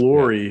 Chris.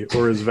 Glory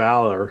or his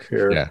valor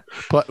here. Yeah.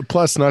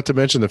 Plus, not to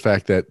mention the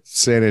fact that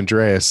San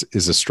Andreas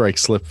is a strike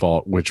slip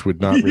fault, which would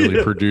not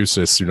really produce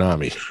a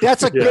tsunami.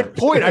 That's a good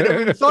point. I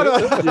never thought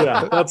of that.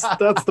 Yeah,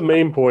 that's the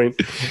main point.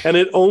 And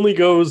it only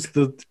goes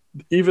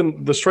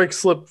even the strike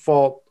slip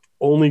fault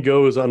only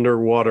goes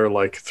underwater,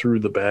 like through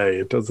the bay.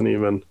 It doesn't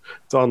even.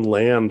 It's on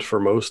land for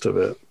most of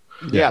it.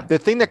 Yeah, the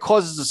thing that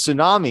causes the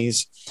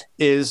tsunamis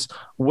is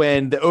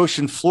when the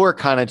ocean floor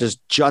kind of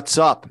just juts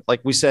up. Like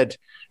we said,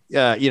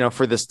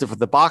 for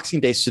the Boxing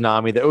Day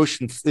tsunami,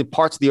 the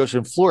parts of the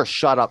ocean floor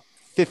shot up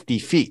 50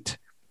 feet.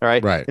 All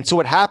right. Right. And so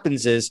what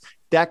happens is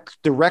that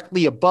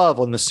directly above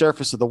on the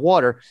surface of the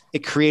water, it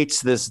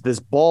creates this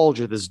bulge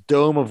or this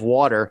dome of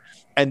water.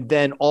 And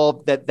then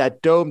all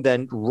that dome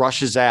then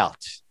rushes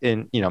out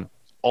in,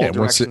 all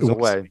directions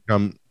away.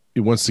 It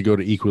wants to go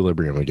to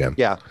equilibrium again.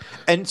 Yeah.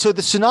 And so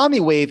the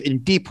tsunami wave in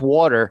deep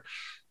water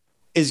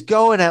is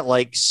going at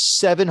like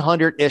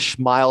 700-ish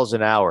miles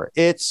an hour.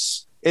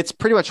 It's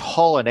pretty much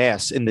hauling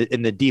ass in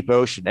the deep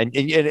ocean. And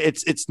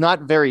it's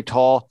not very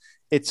tall.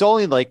 It's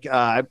only like,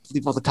 I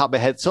believe off the top of my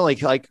head, it's only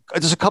like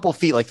just a couple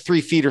feet, like 3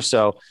 feet or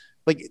so.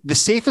 like the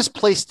safest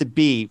place to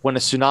be when a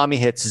tsunami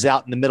hits is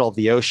out in the middle of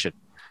the ocean.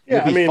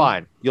 Yeah, You'll be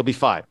fine. You'll be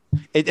fine.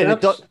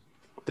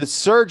 The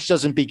surge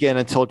doesn't begin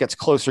until it gets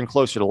closer and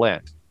closer to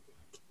land.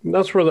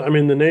 That's where the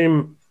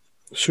name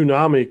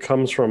tsunami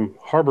comes from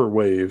harbor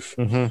wave.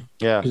 Mm-hmm.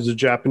 Yeah. Because the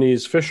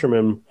Japanese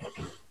fishermen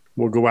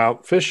will go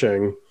out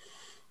fishing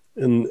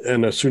and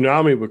a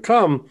tsunami would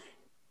come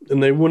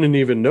and they wouldn't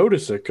even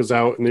notice it because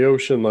out in the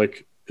ocean,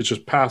 like it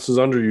just passes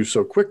under you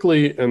so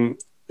quickly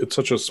and it's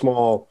such a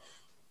small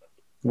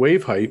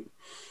wave height.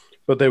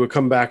 But they would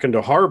come back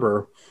into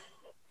harbor,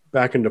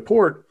 back into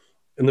port,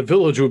 and the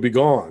village would be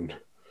gone.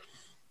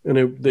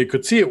 And they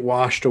could see it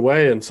washed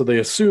away. And so they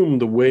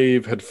assumed the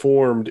wave had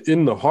formed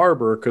in the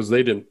harbor because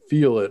they didn't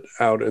feel it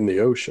out in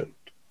the ocean.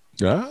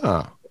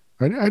 Ah,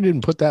 I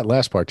didn't put that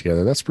last part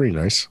together. That's pretty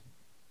nice.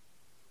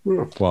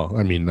 Yeah. Well,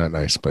 I mean, not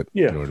nice, but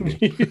yeah. you know what I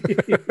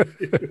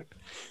mean.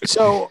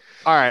 So,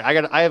 all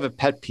right, I have a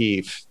pet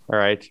peeve. All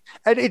right.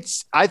 And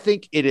I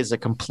think it is a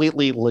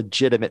completely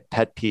legitimate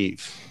pet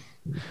peeve.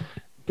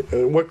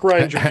 What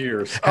grinds your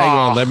gears? Hang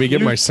on, let me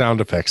get my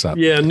sound effects up.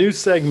 Yeah, new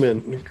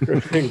segment.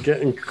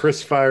 Getting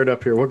Chris fired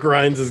up here. What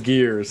grinds his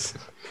gears?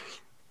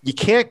 You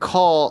can't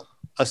call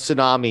a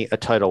tsunami a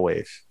tidal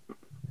wave.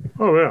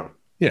 Oh, yeah.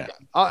 Yeah.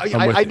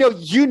 I know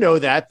you know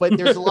that, but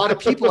there's a lot of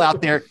people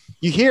out there.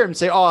 You hear them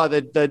say, "Oh,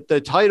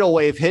 the tidal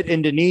wave hit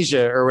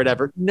Indonesia or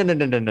whatever." No.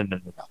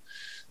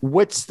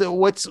 What's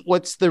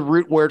the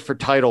root word for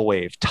tidal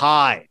wave?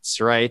 Tides,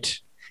 right?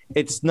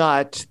 It's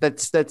not.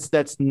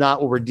 That's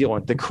not what we're dealing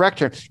with. The correct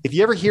term. If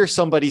you ever hear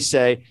somebody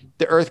say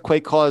the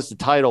earthquake caused the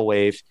tidal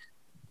wave,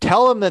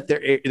 tell them that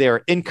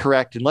they're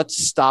incorrect and let's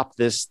stop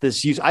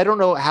this use. I don't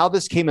know how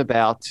this came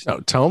about.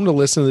 No, tell them to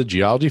listen to the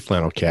Geology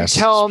Flannelcast.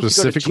 Tell them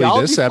specifically to go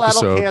to this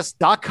episode.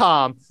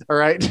 geologyflannelcast.com. All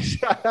right.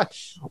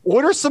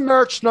 Order some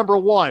merch, number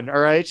one.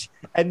 All right.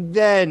 And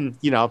then,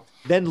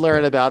 then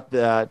learn about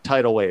the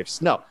tidal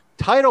waves. No,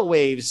 tidal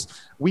waves.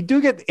 We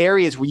do get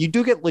areas where you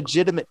do get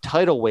legitimate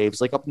tidal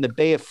waves, like up in the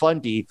Bay of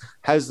Fundy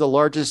has the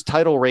largest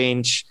tidal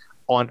range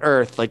on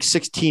Earth, like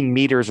 16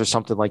 meters or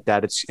something like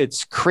that.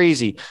 It's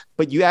crazy,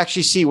 but you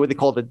actually see what they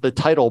call the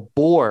tidal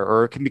bore,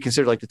 or it can be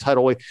considered like the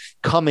tidal wave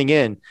coming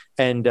in.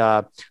 And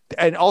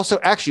also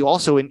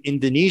in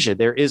Indonesia,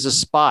 there is a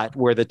spot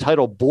where the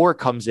tidal bore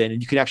comes in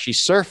and you can actually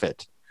surf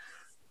it.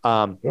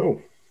 I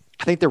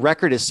think the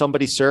record is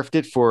somebody surfed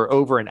it for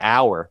over an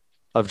hour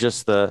of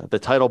just the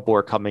tidal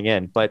bore coming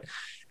in. But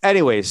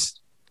anyways,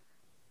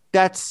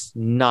 that's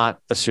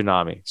not a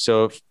tsunami.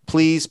 So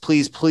please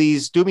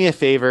do me a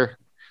favor.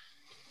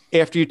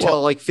 After you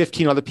tell like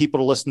 15 other people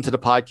to listen to the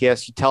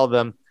podcast, you tell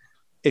them,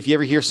 if you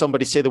ever hear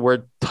somebody say the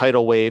word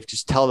tidal wave,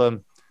 just tell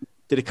them,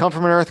 did it come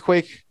from an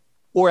earthquake?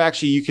 Or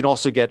actually, you can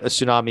also get a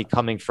tsunami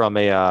coming from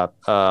a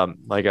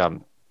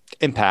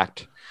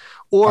impact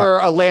or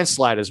a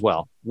landslide as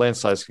well.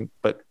 Landslides,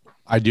 but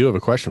I do have a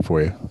question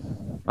for you.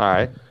 All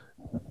right.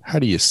 How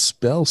do you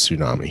spell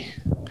tsunami?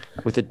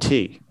 With a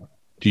T.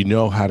 Do you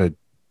know how to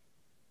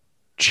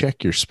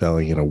check your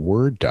spelling in a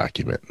Word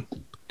document?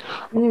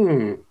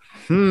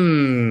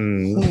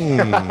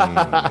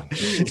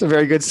 It's a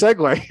very good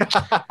segue.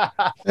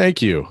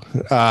 Thank you.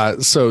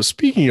 So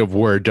speaking of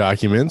Word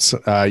documents,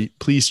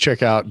 please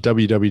check out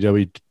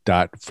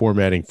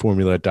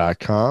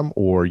www.formattingformula.com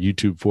or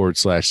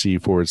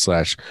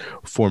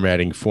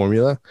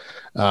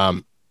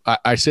YouTube/C/formattingformula.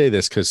 I say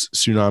this because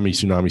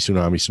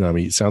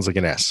tsunami, it sounds like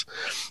an S,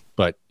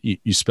 but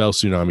you spell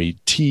tsunami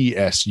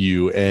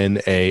TSUNAMI.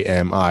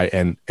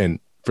 And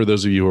for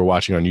those of you who are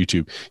watching on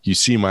YouTube, you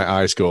see my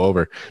eyes go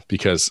over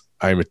because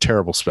I'm a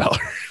terrible speller.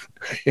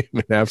 I'm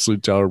an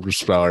absolute terrible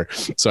speller.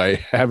 So I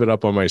have it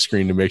up on my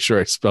screen to make sure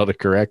I spelled it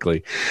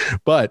correctly.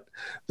 But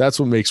that's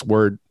what makes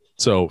Word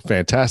so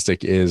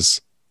fantastic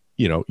is,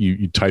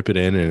 you type it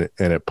in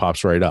and it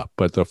pops right up.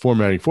 But the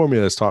formatting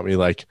formula has taught me,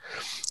 like,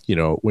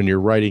 when you're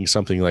writing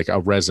something like a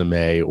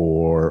resume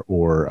or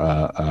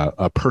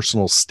a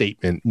personal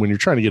statement, when you're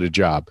trying to get a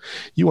job,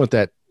 you want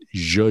that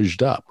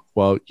zhuzhed up.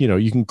 Well,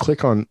 you can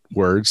click on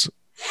words,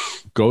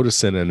 go to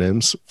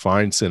synonyms,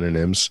 find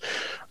synonyms.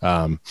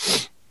 The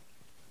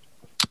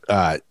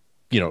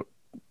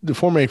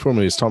formatting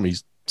formula has taught me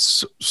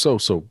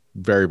so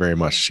very, very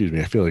much. Excuse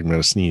me. I feel like I'm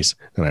going to sneeze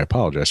and I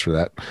apologize for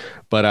that.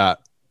 But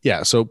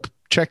so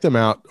check them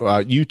out.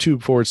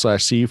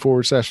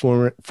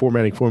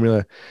 YouTube/C/formatting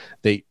formula.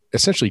 They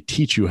essentially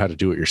teach you how to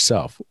do it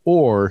yourself.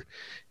 Or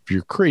if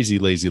you're crazy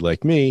lazy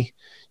like me,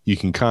 you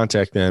can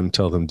contact them,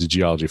 tell them the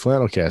Geology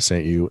Flannelcast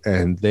sent you,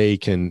 and they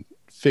can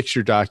fix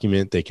your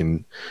document. They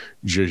can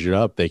zhuzh it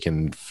up. They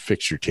can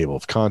fix your table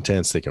of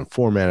contents. They can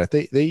format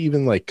it. They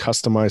even like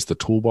customize the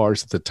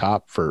toolbars at the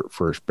top for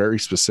very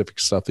specific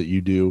stuff that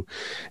you do.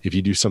 If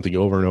you do something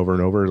over and over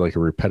and over, like a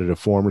repetitive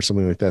form or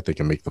something like that, they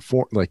can make the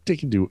form, like they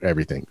can do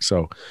everything.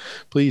 So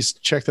please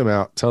check them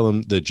out. Tell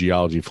them the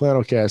Geology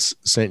Flannelcast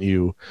sent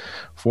you.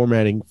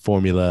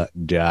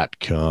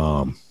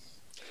 Formattingformula.com.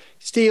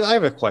 Steve, I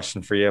have a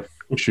question for you.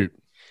 Shoot.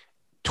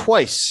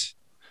 Twice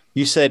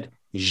you said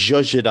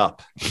zhuzh it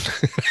up.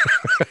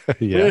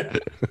 Yeah.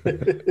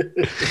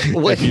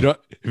 If you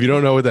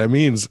don't know what that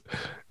means,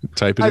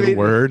 Type it in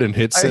Word and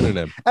hit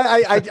synonym.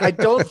 I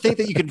don't think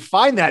that you can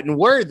find that in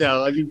Word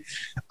though. I mean,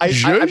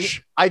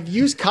 I've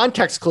used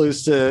context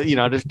clues to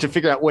to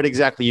figure out what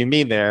exactly you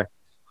mean there,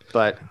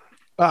 but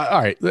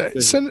all right,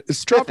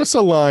 drop us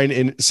a line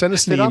and send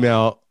us an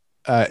email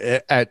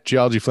at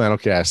Geology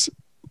Flannelcast.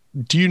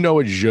 Do you know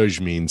what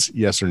zhuzh means?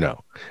 Yes or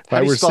no? If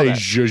I were to say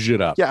zhuzh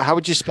it up. Yeah, how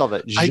would you spell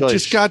that? I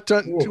just got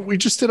done. We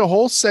just did a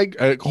whole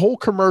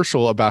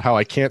commercial about how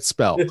I can't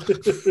spell.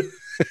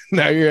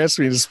 Now you're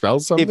asking me to spell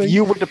something? If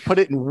you were to put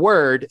it in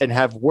Word and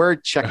have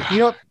Word check,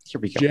 here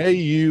we go.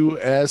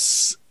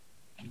 J-U-S-G-U,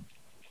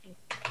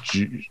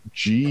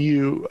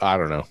 I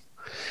don't know.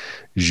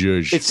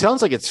 Zhuzh. It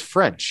sounds like it's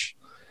French.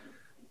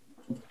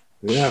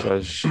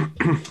 Yeah.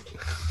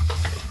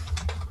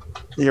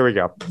 Here we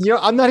go.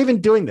 I'm not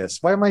even doing this.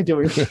 Why am I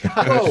doing this?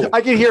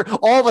 I can hear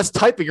all of us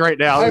typing right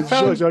now.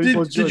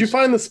 Did you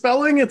find the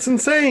spelling? It's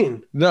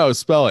insane. No,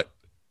 spell it.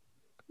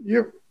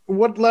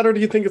 What letter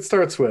do you think it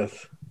starts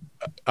with?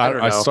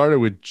 I started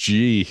with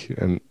G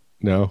and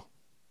no.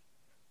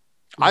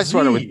 I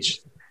started with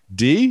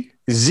D?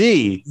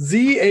 Z.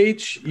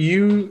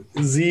 Z-H-U-Z-H.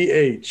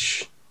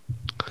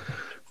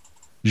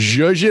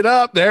 Zhuzh it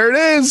up. There it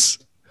is.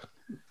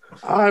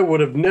 I would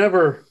have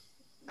never.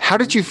 How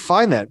did you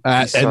find that?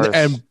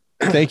 And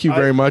thank you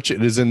very much.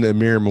 It is in the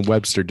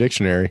Merriam-Webster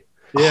dictionary.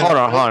 Yeah, hold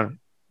on.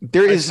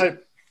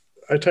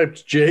 I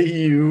typed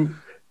J-U-S-H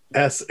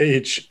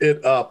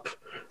it up,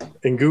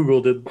 and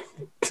Google did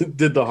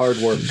the hard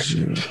work.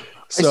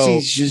 So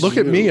look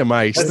at me and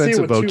my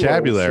extensive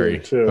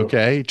vocabulary.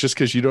 Okay, just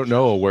because you don't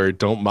know a word,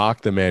 don't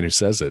mock the man who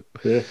says it.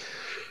 Yeah.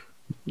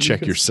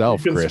 Check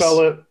yourself, you can Chris. Spell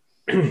it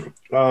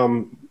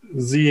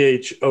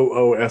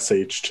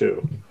Z-H-O-O-S-H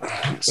too.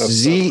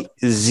 Z-H-O-O-S-H.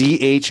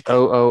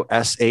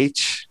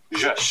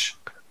 Zhush.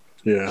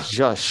 Yeah.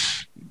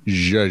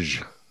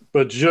 Zhush.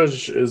 But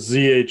zhush is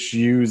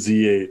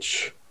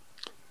Z-H-U-Z-H.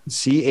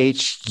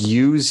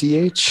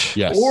 Z-H-U-Z-H?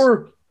 Yes.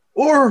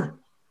 Or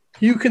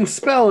you can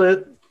spell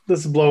it.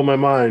 This is blowing my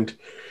mind.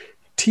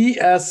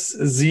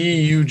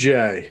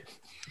 T-S-Z-U-J.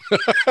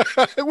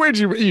 Where'd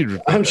you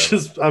read? I'm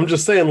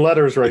just saying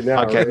letters right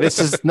now. Okay, this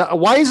is not.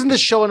 Why isn't this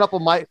showing up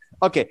on my?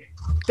 Okay,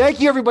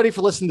 thank you everybody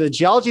for listening to the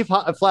Geology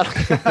Flat.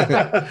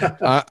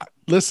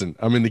 Listen,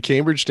 I'm in the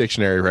Cambridge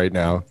Dictionary right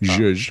now.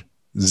 Zhuzh,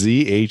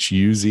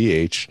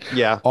 Z-H-U-Z-H.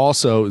 Yeah.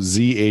 Also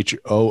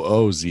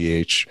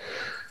Z-H-O-O-Z-H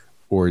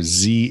or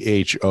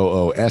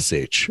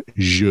Z-H-O-O-S-H.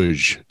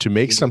 Zhuzh, to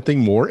make something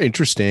more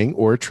interesting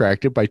or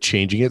attractive by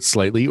changing it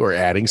slightly or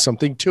adding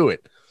something to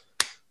it.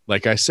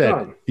 Like I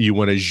said, you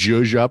want to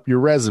zhuzh up your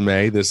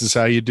resume. This is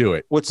how you do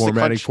it.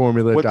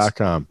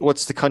 Formattingformula.com.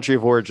 What's the country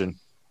of origin?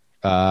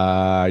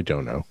 I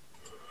don't know.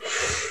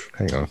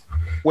 Hang on.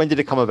 When did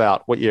it come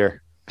about? What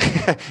year?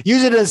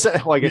 Use it as.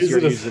 Well, I guess you're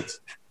using it.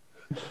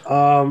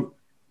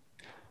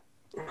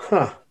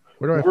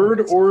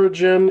 Word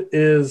origin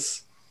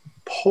is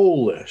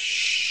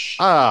Polish.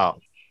 Oh,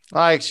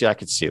 I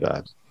could see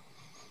that.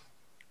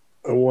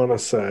 I want to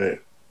say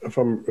if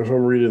I'm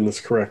reading this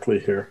correctly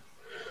here.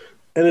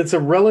 And it's a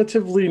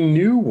relatively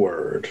new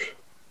word.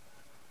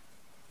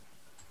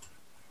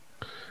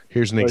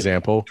 Here's an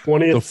example.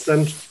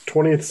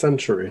 20th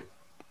century.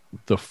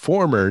 The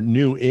former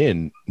New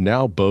Inn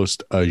now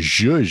boasts a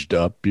zhuzhed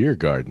up beer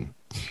garden.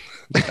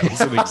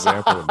 That's an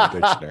example in the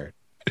dictionary.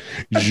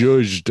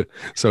 Zhuzhed.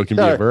 So it can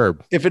be a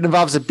verb. If it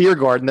involves a beer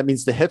garden, that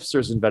means the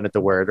hipsters invented the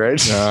word, right?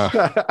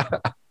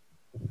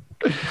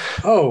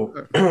 Oh,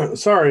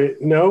 sorry.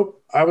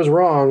 Nope. I was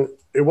wrong.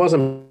 It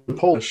wasn't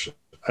Polish.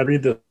 I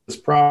read this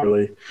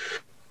properly.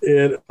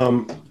 It's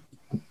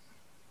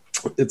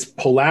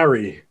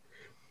Polari,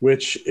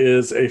 which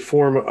is a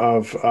form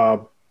of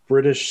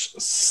British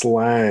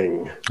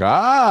slang.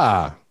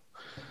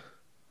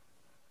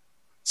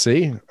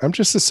 See, I'm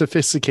just a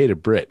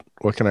sophisticated Brit.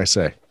 What can I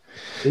say?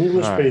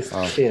 English-based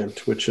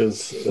cant, which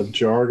is a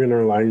jargon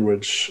or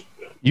language.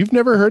 You've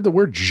never heard the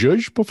word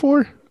zhuzh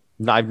before?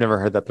 No, I've never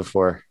heard that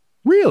before.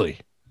 Really?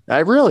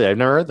 I've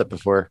never heard that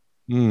before.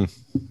 You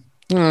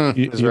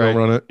don't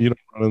run it. You don't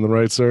run in the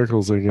right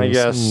circles, I guess. I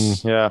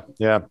guess. Yeah.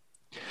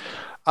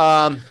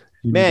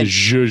 You man, need to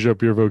zhuzh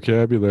up your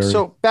vocabulary.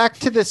 So back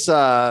to this.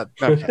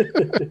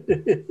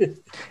 Okay.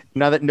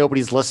 Now that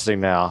nobody's listening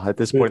now at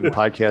this point in the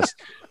podcast,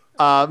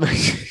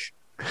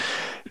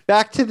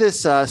 back to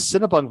this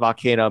Cinnabung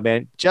volcano,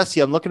 man. Jesse,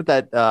 I'm looking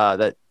at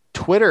that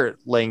Twitter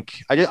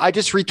link. I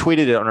just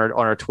retweeted it on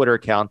our Twitter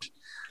account.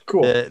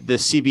 Cool. The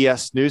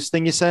CBS News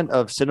thing you sent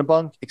of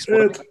Cinnabung. It's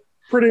pretty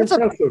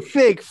impressive. A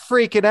big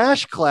freaking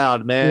ash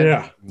cloud,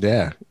 man.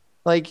 Yeah.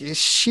 Like,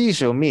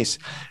 sheesh, oh, meese.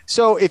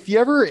 So if you're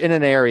ever in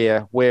an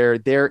area where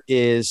there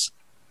is,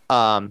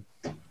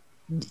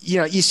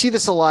 you see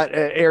this a lot,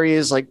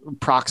 areas like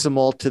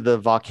proximal to the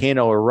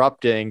volcano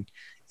erupting,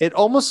 it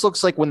almost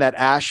looks like when that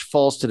ash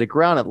falls to the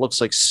ground, it looks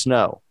like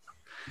snow.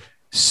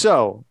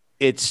 So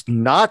it's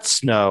not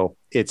snow,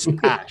 it's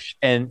ash.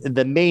 And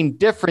the main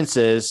difference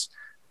is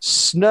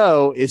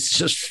snow is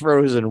just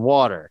frozen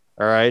water.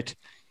 All right.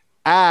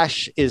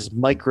 Ash is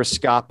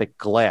microscopic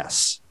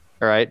glass.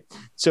 All right.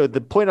 So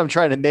the point I'm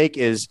trying to make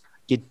is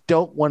you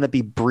don't want to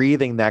be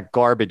breathing that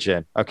garbage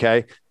in.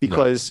 Okay.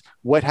 Because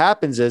what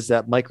happens is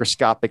that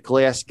microscopic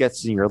glass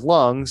gets in your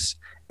lungs,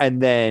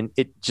 and then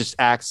it just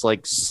acts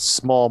like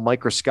small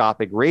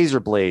microscopic razor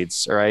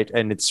blades. All right.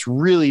 And it's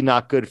really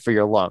not good for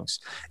your lungs.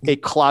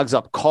 It clogs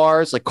up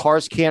cars. Like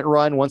cars can't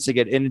run once they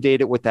get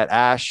inundated with that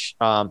ash.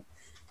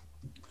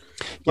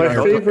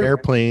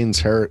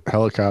 Airplanes,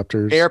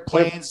 helicopters.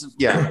 Airplanes.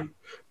 Yeah.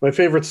 My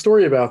favorite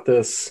story about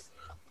this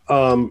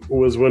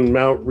was when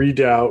Mount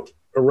Redoubt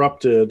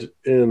erupted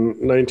in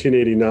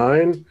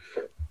 1989.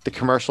 The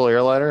commercial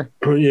airliner?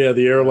 Yeah,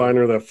 the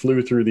airliner that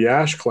flew through the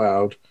ash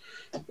cloud.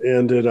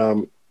 And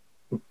it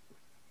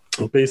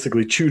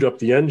basically chewed up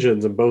the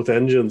engines, and both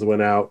engines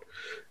went out.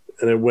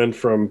 And it went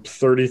from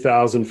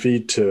 30,000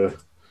 feet to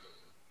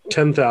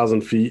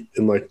 10,000 feet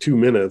in like 2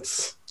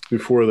 minutes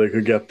before they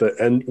could get the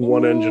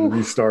one engine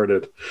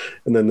restarted.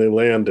 And then they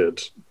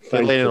landed.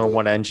 They landed on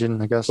one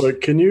engine, I guess. But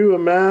can you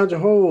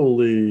imagine?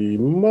 Holy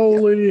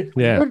moly.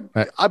 Yeah.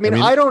 I mean,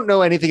 I don't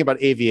know anything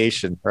about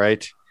aviation,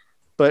 right?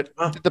 But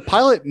did the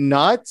pilot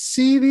not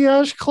see the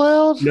ash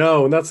cloud?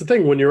 No, and that's the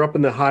thing. When you're up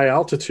in the high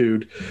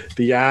altitude,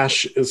 the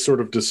ash is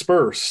sort of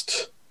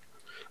dispersed.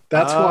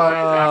 That's why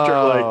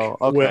after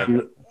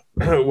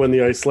when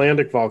the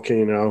Icelandic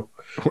volcano.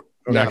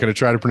 Not going to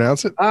try to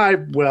pronounce it?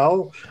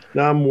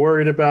 Now I'm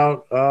worried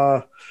about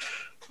our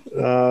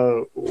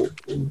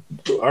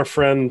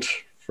friend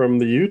from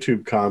the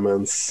YouTube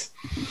comments.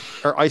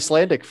 Our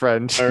Icelandic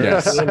friend.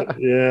 Yes.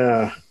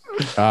 Yeah.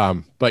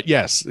 But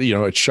yes,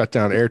 it shut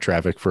down air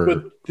traffic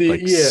for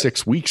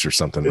 6 weeks or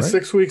something, right?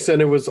 6 weeks,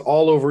 and it was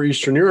all over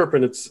Eastern Europe,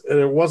 and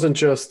it wasn't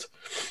just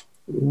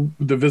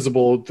the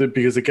visible,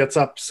 because it gets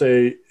up,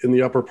 say, in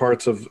the upper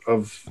parts of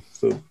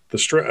the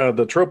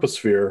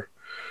troposphere,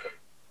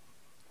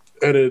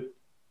 and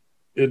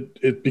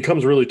it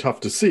becomes really tough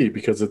to see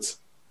because it's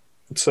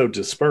so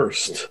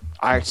dispersed.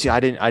 I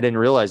didn't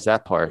realize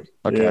that part.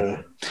 Okay.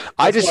 Yeah.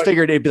 I just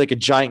figured it'd be like a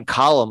giant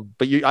column,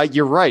 but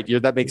you're right.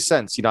 That makes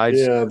sense.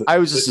 I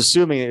was just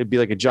assuming it'd be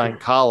like a giant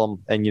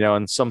column, and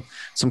and some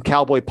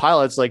cowboy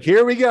pilots like,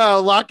 here we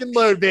go, lock and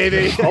load,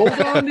 baby. Hold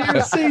on to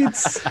your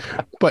seats.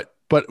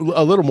 But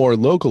a little more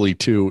locally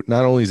too.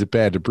 Not only is it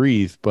bad to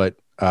breathe, but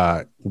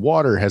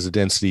water has a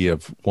density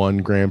of 1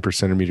 gram per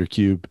centimeter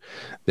cube.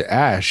 The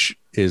ash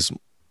is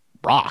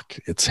rock.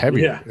 It's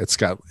heavier. Yeah.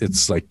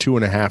 It's like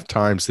 2.5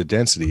 times the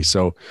density.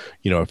 So,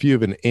 if you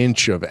have an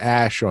inch of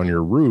ash on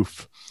your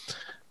roof,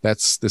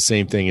 that's the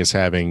same thing as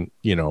having,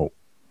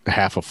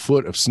 half a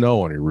foot of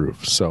snow on your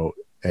roof. So,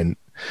 and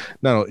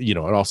now, it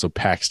also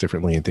packs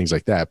differently and things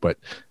like that. But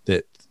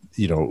that,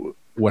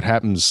 what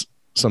happens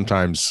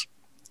sometimes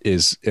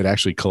is it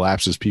actually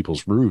collapses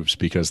people's roofs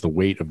because the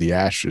weight of the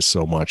ash is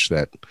so much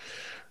that,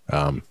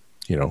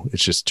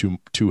 it's just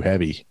too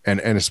heavy. And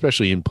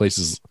especially in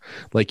places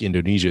like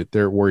Indonesia,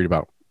 they're worried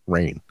about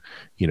rain.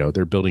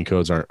 Their building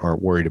codes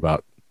aren't worried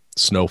about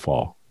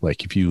snowfall.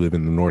 Like if you live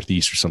in the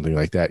Northeast or something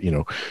like that,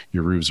 your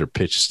roofs are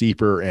pitched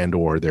steeper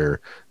or they're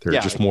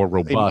just more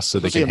robust, so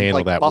they can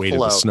handle that Buffalo, weight of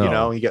the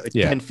snow. You got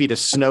 10 feet of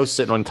snow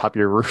sitting on top of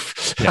your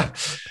roof. Yeah.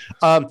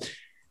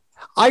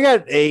 I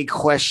got a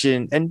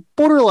question, and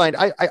borderline,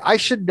 I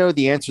should know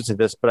the answer to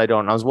this, but I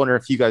don't. I was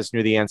wondering if you guys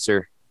knew the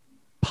answer.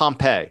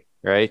 Pompeii,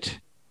 right?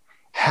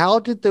 How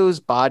did those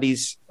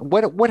bodies,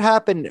 what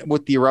happened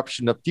with the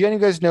eruption of, do any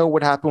of you guys know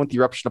what happened with the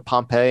eruption of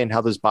Pompeii and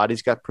how those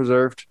bodies got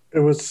preserved?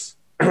 It was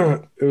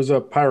a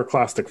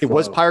pyroclastic flow. It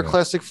was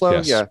pyroclastic flow?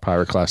 Yes, yeah.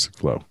 Pyroclastic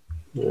flow.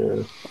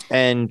 Yeah.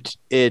 And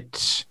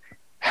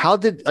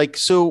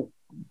so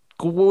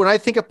when I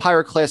think of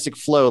pyroclastic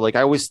flow,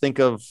 I always think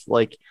of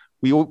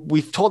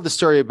we've told the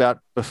story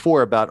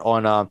before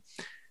on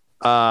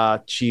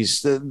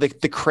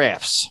the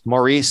Crafts,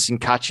 Maurice and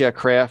Katja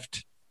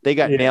Kraft. They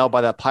got nailed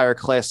by that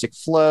pyroclastic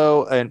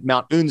flow and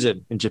Mount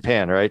Unzen in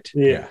Japan, right?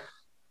 Yeah.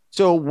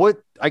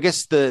 So I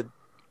guess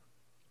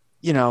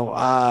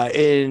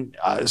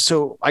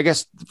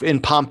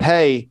in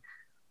Pompeii,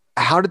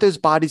 how did those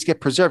bodies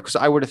get preserved? Because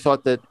I would have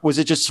thought that, was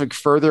it just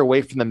further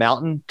away from the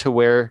mountain to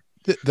where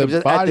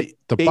the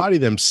body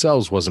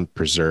themselves wasn't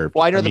preserved?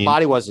 Well, I know the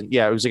body wasn't.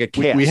 Yeah, it was like a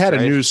cast. We had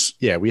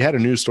a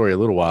news story a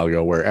little while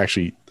ago where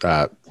actually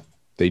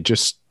they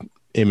just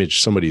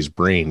imaged somebody's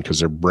brain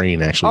because their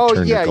brain actually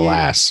turned to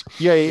glass.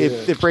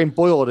 The brain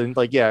boiled and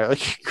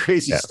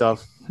crazy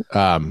stuff.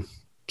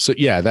 So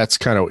that's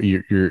kind of,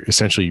 you're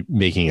essentially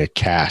making a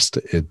cast.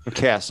 A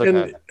cast,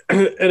 okay.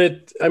 And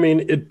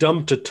it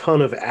dumped a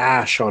ton of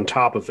ash on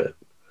top of it.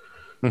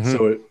 Mm-hmm.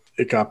 So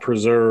it got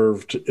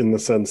preserved in the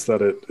sense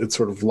that it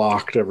sort of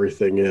locked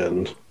everything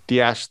in.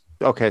 The ash.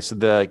 Okay. So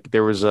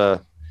there was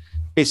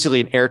basically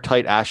an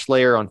airtight ash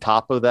layer on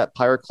top of that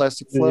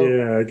pyroclastic flow.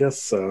 Yeah, I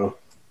guess so.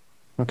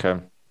 Okay.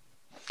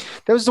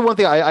 That was the one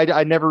thing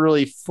I never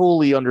really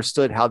fully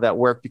understood how that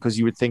worked, because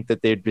you would think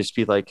that they'd just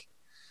be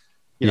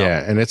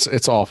and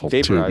it's awful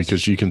vaporized. Too,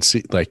 because you can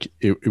see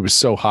it was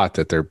so hot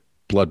that their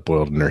blood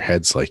boiled and their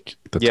heads, the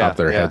top of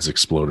their heads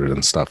exploded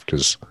and stuff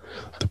because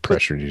the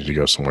pressure needed to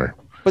go somewhere.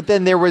 But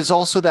then there was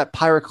also that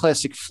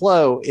pyroclastic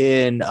flow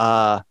in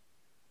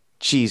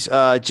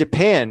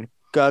Japan,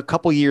 a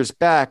couple years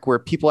back where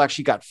people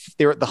actually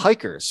the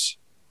hikers.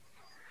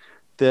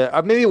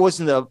 Maybe it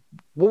wasn't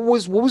what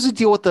was the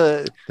deal with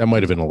the? That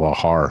might have been a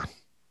lahar.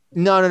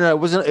 No. It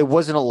wasn't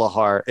a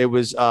lahar. It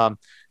was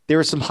there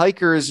were some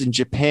hikers in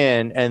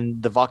Japan,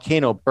 and the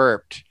volcano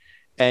burped,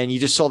 and you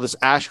just saw this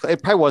ash.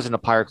 It probably wasn't a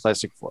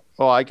pyroclastic.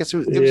 Oh, I guess it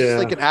was just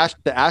like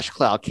the ash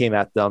cloud came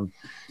at them,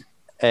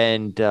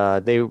 and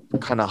they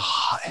kind of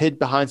hid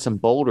behind some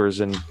boulders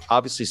and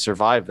obviously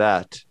survived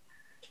that.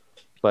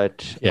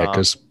 But yeah,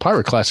 because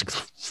pyroclastic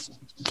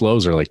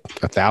flows are like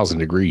 1,000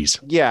 degrees.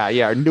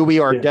 Yeah. Nui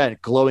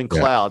Ardent, glowing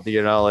cloud.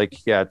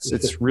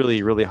 It's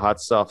really, really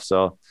hot stuff.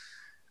 So,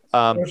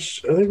 I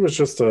think it was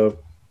just a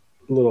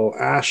little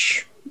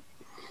ash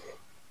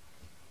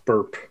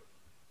burp.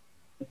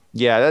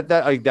 Yeah,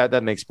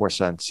 that makes more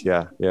sense.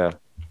 Yeah.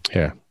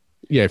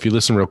 If you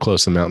listen real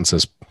close, the mountain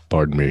says,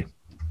 "Pardon me."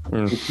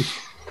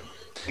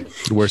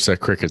 Where's that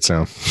cricket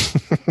sound?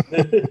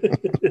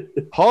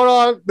 Hold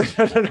on.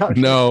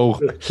 No.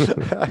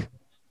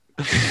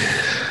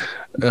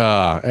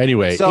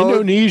 Anyway, so,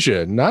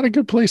 Indonesia, not a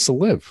good place to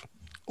live.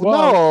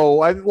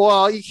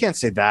 Well, you can't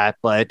say that,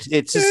 but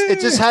it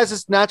just has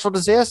its natural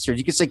disasters.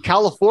 You could say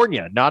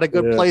California, not a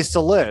good place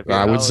to live.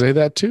 I would say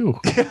that too.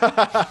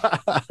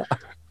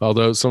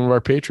 Although some of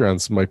our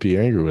patrons might be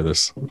angry with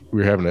us.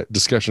 We were having a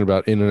discussion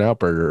about In-N-Out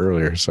Burger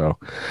earlier. So,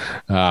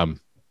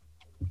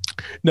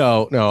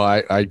 no,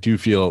 I do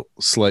feel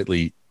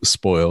slightly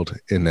spoiled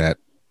in that,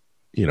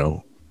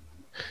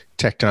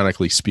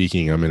 tectonically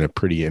speaking, I'm in a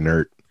pretty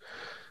inert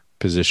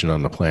position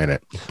on the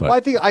planet.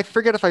 But well, I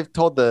forget if I've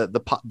told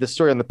the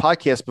story on the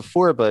podcast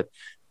before, but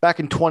back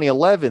in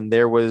 2011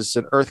 there was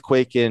an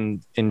earthquake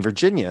in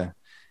Virginia,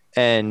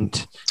 and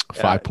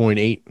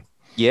 5.8.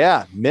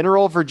 Yeah,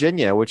 Mineral,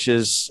 Virginia, which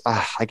is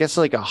I guess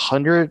like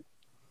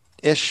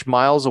 100-ish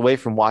miles away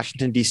from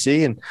Washington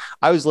D.C. And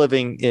I was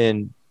living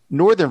in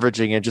Northern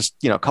Virginia, just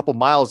a couple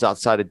miles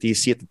outside of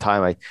D.C. at the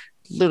time. I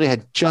literally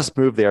had just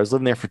moved there. I was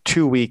living there for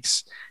 2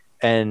 weeks,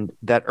 and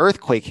that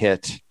earthquake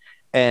hit.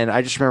 And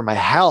I just remember my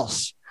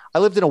house. I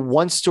lived in a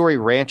one-story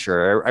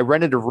rancher. I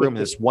rented a room in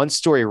this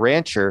one-story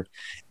rancher,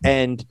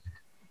 and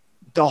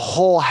the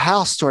whole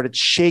house started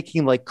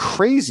shaking like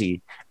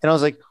crazy. And I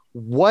was like,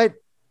 what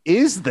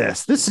is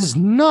this? This is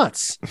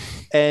nuts.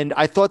 And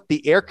I thought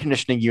the air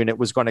conditioning unit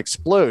was going to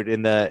explode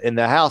in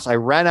the house. I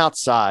ran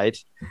outside,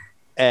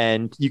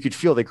 and you could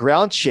feel the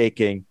ground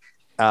shaking.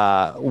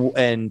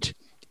 And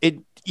it,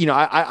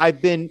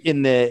 I've been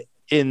in the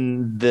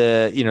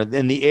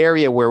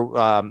area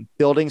where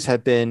buildings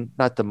have been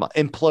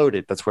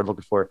imploded. That's what I'm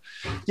looking for.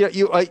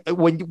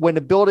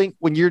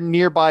 When you're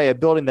nearby a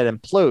building that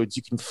implodes,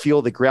 you can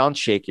feel the ground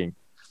shaking.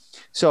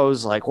 So I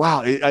was like,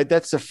 wow,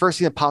 that's the first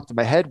thing that popped in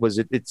my head was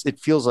it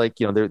feels like,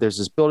 there's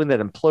this building that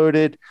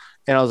imploded,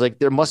 and I was like,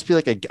 there must be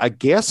like a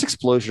gas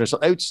explosion or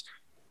something.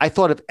 I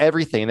thought of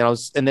everything.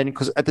 And then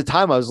because at the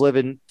time I was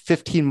living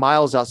 15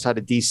 miles outside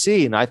of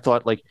DC, and I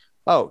thought like,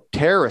 oh,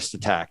 terrorist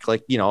attack.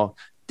 Like,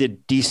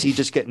 did DC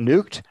just get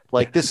nuked?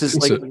 Like, this is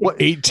like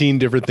 18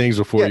 different things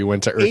before you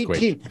went to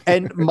earthquake. 18.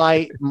 And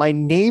my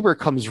neighbor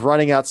comes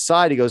running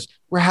outside. He goes,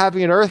 "We're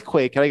having an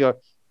earthquake." And I go,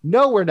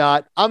 "No, we're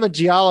not. I'm a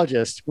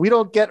geologist. We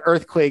don't get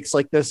earthquakes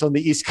like this on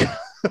the East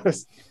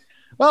Coast."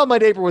 Well, my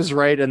neighbor was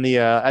right, and the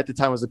at the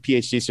time was a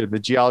PhD student. The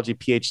geology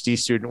PhD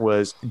student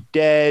was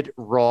dead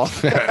wrong.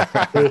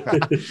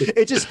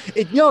 It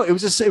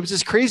was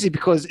just crazy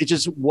because it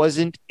just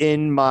wasn't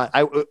in my.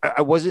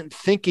 I wasn't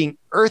thinking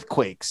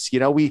earthquakes.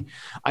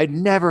 I'd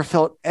never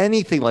felt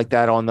anything like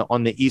that on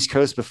the East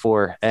Coast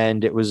before,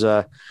 and it was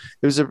a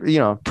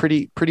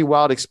pretty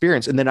wild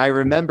experience. And then I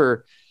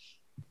remember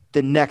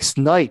the next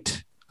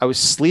night I was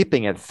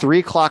sleeping at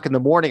 3:00 in the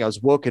morning. I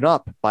was woken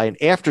up by an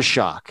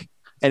aftershock.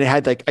 And it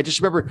had I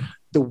just remember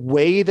the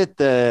way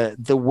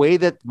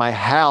that my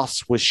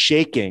house was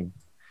shaking.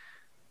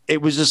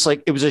 It was just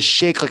like, it was a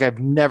shake like I've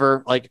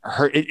never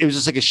heard. It was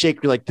just like a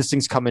shake, like this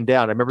thing's coming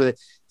down. I remember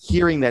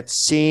hearing that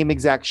same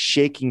exact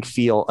shaking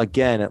feel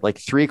again at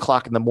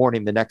 3:00 in the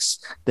morning the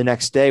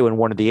next day when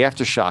one of the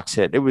aftershocks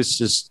hit. It was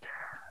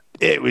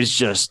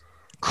just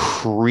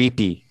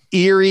creepy,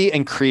 eerie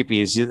and creepy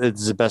is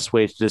the best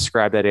way to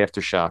describe that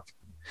aftershock.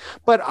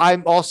 But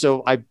I'm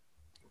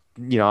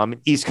an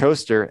East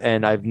Coaster,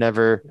 and I've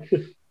never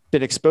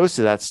been exposed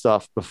to that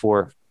stuff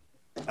before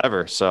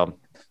ever. So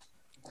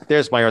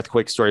there's my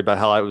earthquake story about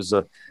how it was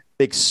a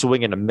big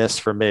swing and a miss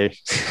for me.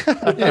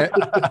 Yeah.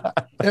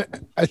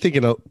 I think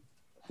in a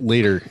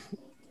later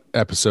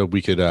episode,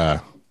 we could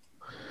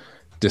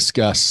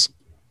discuss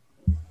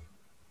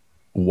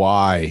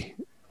why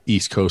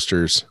East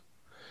Coasters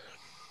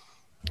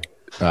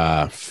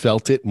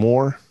felt it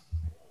more.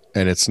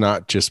 And it's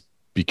not just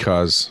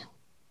because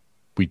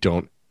we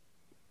don't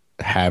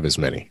have as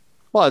many.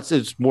 Well,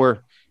 it's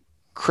more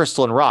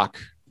crystal and rock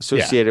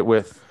associated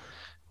with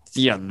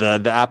the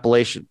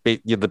Appalachian,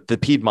 the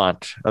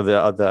Piedmont of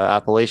the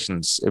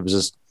Appalachians. It was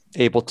just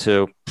able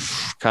to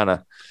kind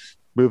of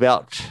move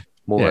out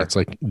more. Yeah, it's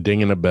like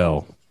dinging a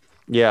bell.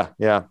 Yeah.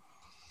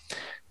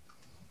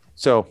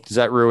 So does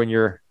that ruin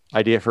your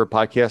idea for a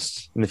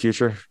podcast in the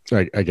future?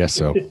 I guess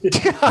so. It'd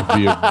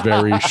be a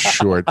very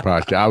short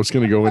podcast. I was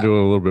going to go into it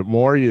a little bit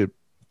more, you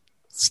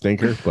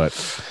stinker, but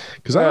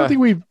because I don't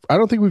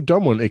think we've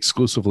done one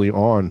exclusively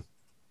on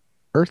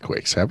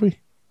earthquakes, have we?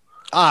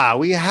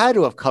 We had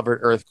to have covered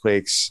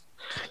earthquakes.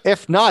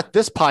 If not,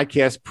 this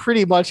podcast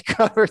pretty much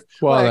covers.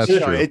 Well, that's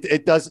true.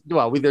 It does.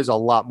 Well, there's a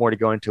lot more to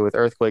go into with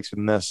earthquakes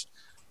than this.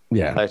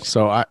 Yeah.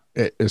 So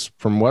it's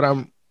from what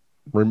I'm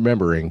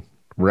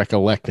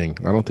recollecting,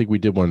 I don't think we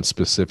did one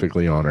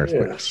specifically on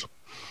earthquakes.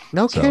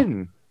 No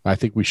kidding. I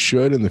think we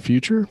should in the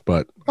future,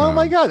 but oh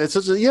my god, it's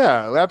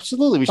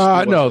absolutely we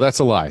should. No, that's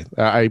a lie.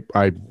 I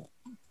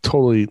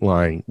totally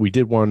lying. We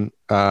did one.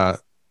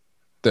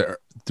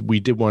 We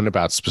did one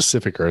about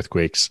specific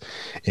earthquakes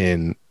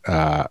in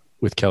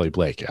with Kelly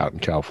Blake out in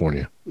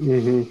California.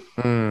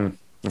 Mm-hmm.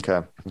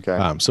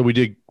 Okay. So we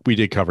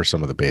did cover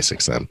some of the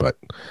basics then, but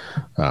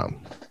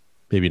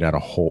maybe not a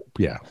whole.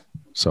 Yeah.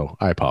 So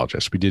I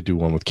apologize. We did do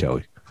one with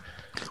Kelly.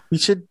 We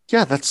should.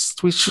 Yeah,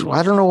 we should.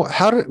 I don't know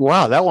how to.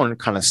 Wow, that one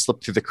kind of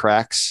slipped through the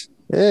cracks.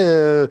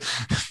 Yeah.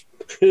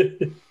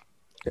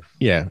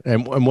 Yeah,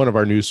 and one of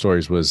our news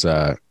stories was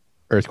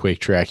earthquake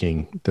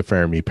tracking the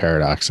Fermi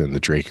paradox and the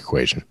Drake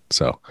equation.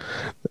 So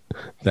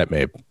that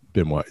may have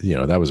been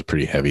that was a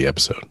pretty heavy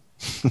episode.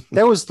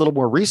 That was a little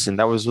more recent.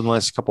 That was in the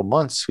last couple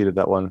months we did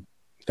that one.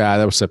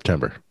 That was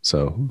September.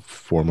 So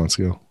 4 months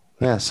ago.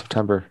 Yeah,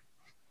 September.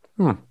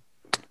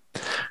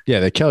 Yeah,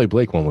 the Kelly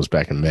Blake one was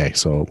back in May,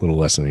 so a little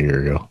less than a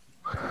year ago.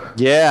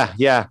 Yeah.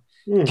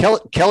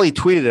 Kelly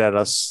tweeted at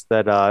us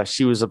that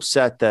she was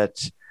upset that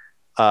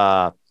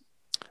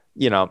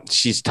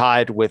she's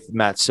tied with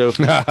Matt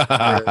Sophie.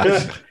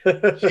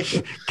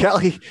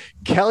 Kelly's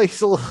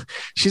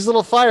she's a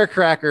little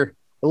firecracker.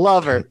 I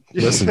love her.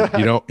 Listen,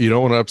 you don't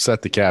want to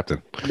upset the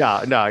captain.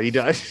 No, you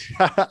don't.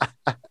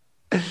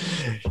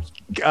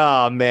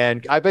 Oh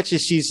man, I bet you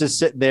she's just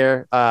sitting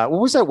there. What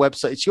was that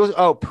website? She goes,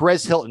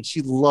 Perez Hilton.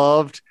 She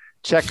loved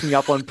checking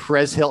up on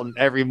Perez Hilton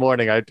every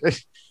morning.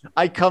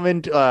 I come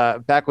in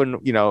back when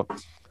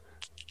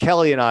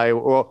Kelly and I.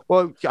 Well,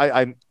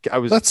 I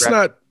was. Let's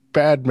not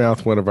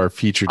badmouth one of our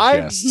featured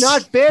guests. I'm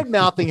not bad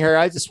mouthing her.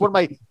 I just one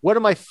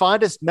of my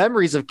fondest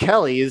memories of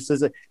Kelly is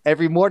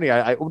every morning.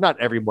 Not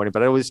every morning,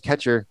 but I always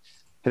catch her.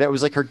 That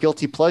was like her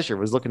guilty pleasure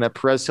was looking at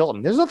Perez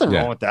Hilton. There's nothing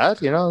wrong with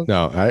that,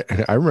 No,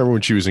 I remember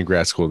when she was in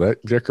grad school.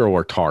 That girl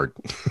worked hard.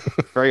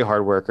 Very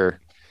hard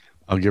worker.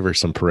 I'll give her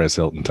some Perez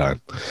Hilton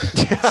time.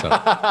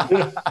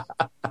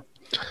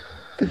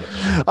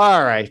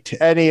 All right.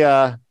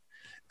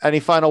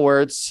 Any final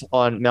words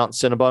on Mount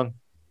Cinnabung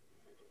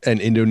and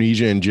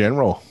Indonesia in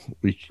general?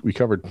 We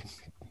covered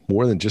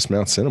more than just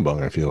Mount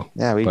Cinnabung, I feel.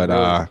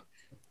 Yeah,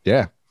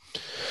 yeah.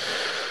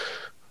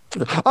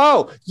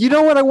 Oh, you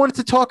know what I wanted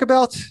to talk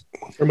about?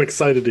 I'm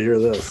excited to hear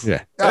this.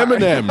 Yeah.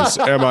 M&Ms.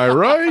 Am I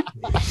right?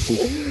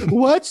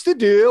 What's the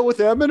deal with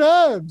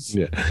M&Ms?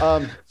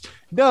 Yeah.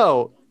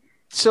 No.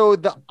 So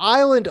the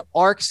island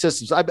arc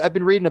systems, I've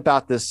been reading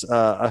about this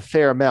a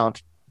fair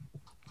amount.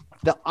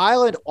 The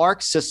island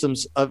arc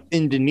systems of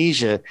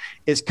Indonesia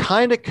is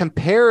kind of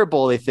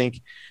comparable, I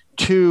think,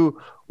 to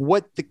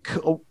what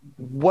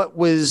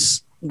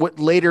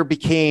later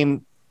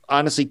became,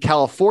 honestly,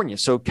 California.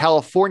 So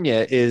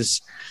California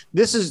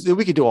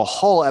we could do a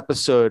whole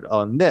episode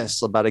on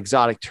this about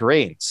exotic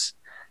terrains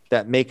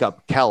that make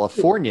up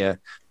California,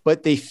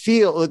 but they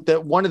feel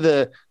that one of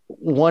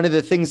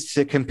the things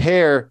to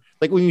compare,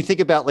 like when you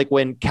think about like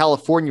when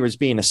California was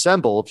being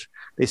assembled,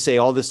 they say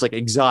all this like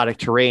exotic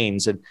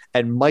terrains and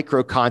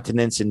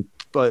microcontinents and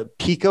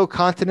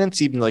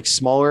picocontinents, even like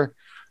smaller.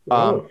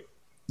 Like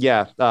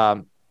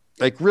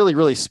really,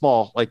 really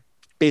small, like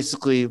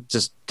basically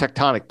just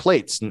tectonic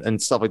plates and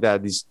stuff like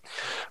that.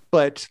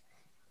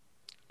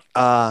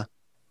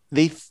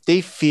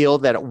 They feel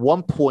that at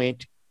one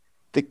point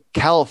the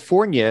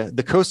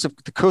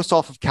coast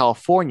off of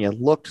California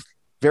looked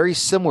very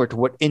similar to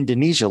what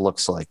Indonesia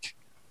looks like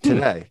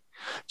today,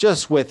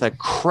 just with a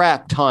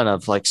crap ton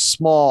of like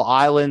small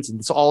islands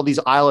and all these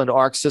island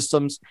arc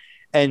systems.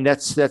 And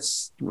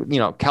that's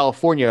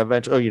California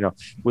eventually,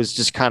 was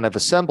just kind of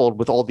assembled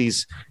with all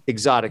these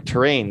exotic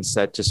terrains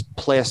that just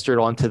plastered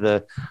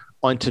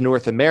onto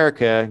North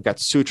America and got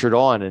sutured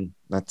on, and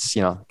that's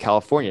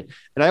California.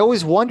 And I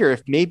always wonder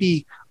if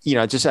maybe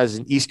just as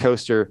an East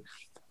Coaster,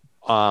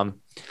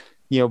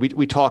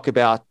 we talk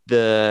about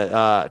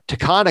the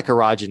tectonic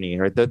orogeny,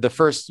 or the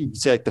first, you could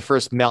say like the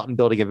first mountain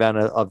building event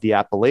of the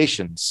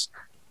Appalachians.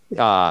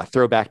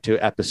 Throwback to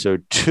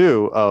episode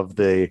 2 of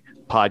the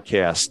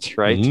podcast,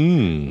 right?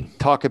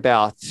 Talk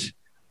about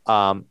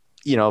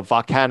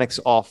volcanics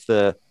off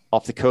the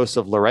coast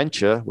of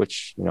Laurentia,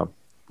 which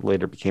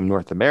later became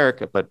North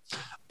America, but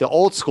the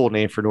old school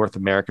name for North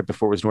America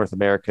before it was North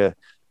America.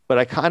 But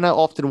I kind of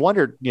often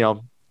wondered,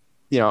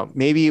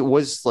 maybe it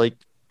was like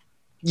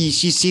you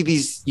see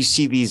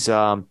these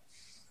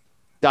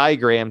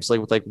diagrams like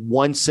with like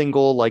one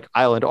single like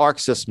island arc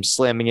system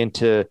slamming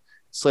into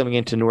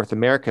North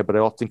America. But I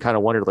often kind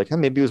of wondered like,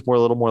 maybe it was a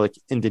little more like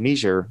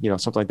Indonesia, or,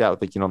 something like that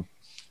with like,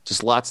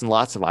 just lots and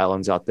lots of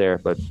islands out there.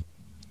 But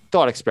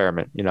thought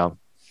experiment,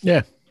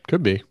 Yeah,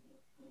 could be.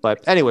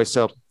 But anyway,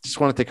 so just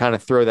wanted to kind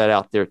of throw that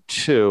out there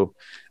too.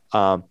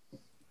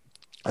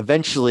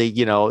 Eventually,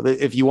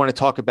 if you want to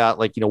talk about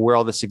where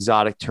all this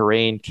exotic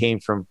terrain came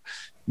from,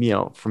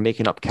 from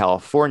making up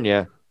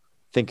California,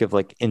 think of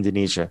like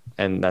Indonesia.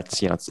 And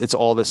that's, it's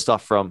all this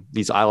stuff from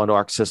these island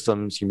arc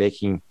systems. You're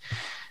making,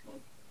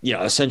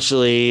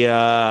 essentially,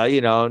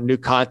 new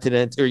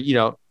continent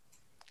or,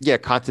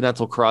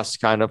 continental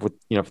crust kind of with,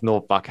 from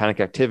the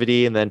volcanic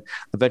activity. And then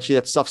eventually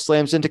that stuff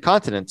slams into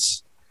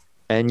continents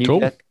and you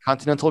get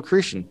continental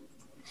accretion.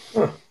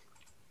 Huh.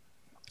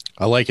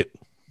 I like it.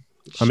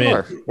 I'm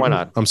in. Why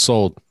not? I'm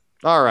sold.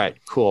 All right.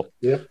 Cool.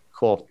 Yeah.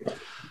 Cool.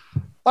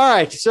 All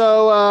right.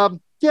 So,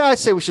 I'd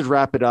say we should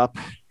wrap it up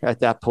at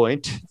that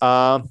point.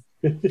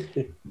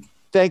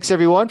 Thanks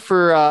everyone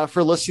for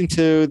listening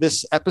to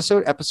this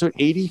episode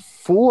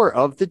 84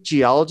 of the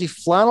Geology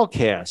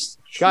Flannelcast.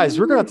 Guys,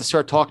 we're going to have to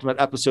start talking about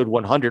episode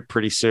 100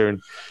 pretty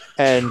soon.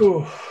 And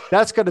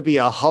that's going to be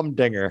a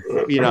humdinger.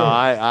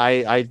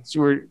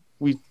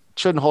 We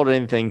shouldn't hold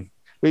anything.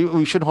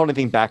 We shouldn't hold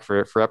anything back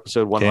for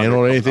episode 100. Can't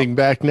hold anything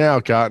back now,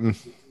 Cotton.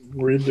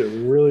 We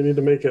really need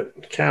to make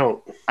it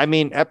count. I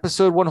mean,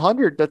 episode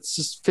 100, that's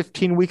just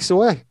 15 weeks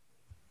away.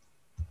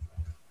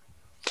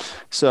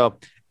 So,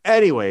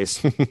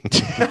 anyways,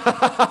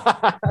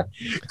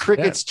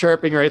 crickets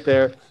chirping right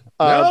there.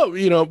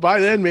 No, by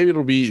then maybe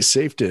it'll be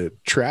safe to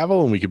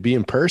travel and we could be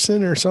in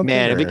person or something.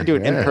 Man, if we could do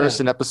an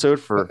in-person episode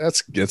for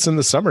it's in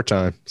the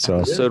summertime. So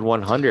episode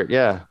 100,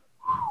 yeah.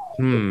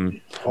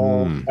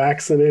 All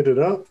vaccinated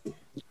up.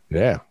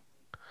 Yeah.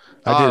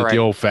 I did it the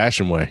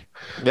old-fashioned way.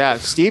 Yeah,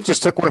 Steve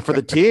just took one for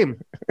the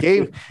team.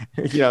 Team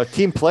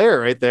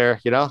player right there,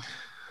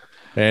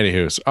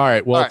 Anywho's. All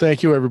right. Well,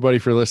 thank you, everybody,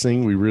 for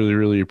listening. We really,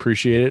 really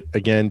appreciate it.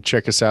 Again,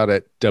 check us out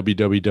at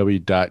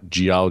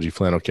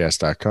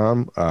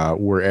www.geologyflannelcast.com.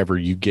 Wherever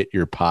you get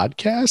your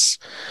podcasts,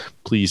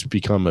 please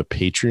become a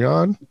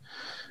Patreon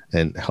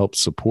and help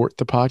support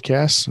the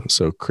podcast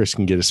so Chris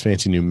can get his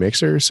fancy new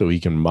mixer so he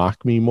can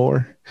mock me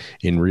more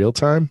in real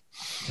time.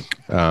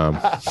 So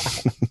on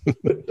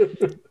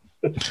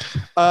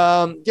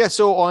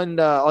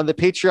the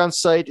Patreon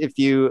site, if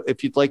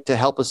you'd like to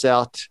help us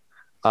out,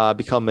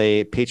 become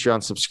a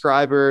Patreon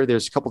subscriber.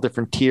 There's a couple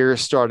different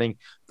tiers starting.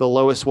 The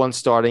lowest one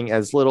starting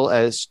as little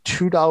as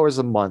 $2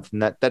 a month,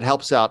 and that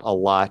helps out a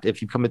lot.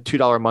 If you become a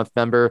 $2 a month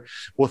member,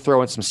 we'll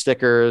throw in some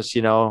stickers,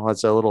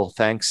 as a little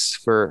thanks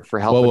for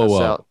helping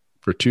us out.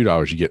 For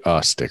 $2, you get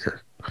a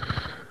sticker.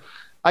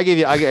 I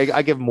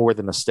give more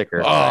tthan a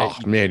sticker. Oh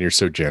right? Man, you're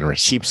so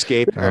generous,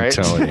 cheapskate. I'm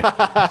telling you.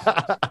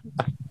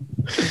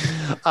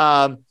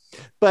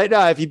 But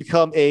if you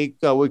become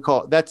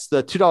that's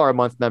the $2 a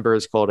month member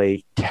is called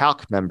a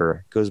talc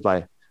member. It goes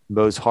by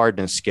Mohs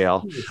hardness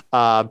scale.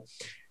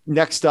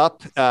 Next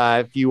up,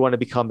 if you want to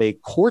become a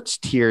quartz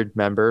tiered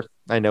member,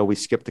 I know we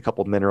skipped a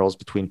couple minerals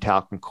between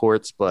talc and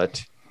quartz,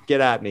 but get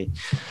at me.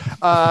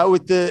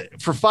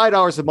 For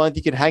 $5 a month,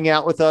 you can hang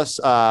out with us.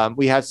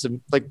 We had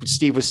some, like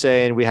Steve was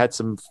saying, we had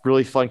some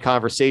really fun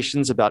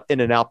conversations about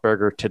In-N-Out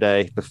Burger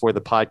today before the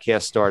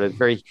podcast started.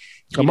 Very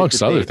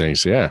amongst other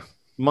things, yeah.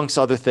 Amongst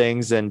other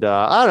things, and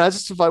I don't know,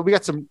 it's just fun. We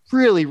got some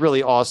really,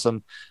 really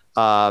awesome,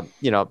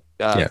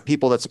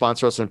 people that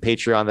sponsor us on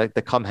Patreon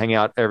that come hang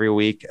out every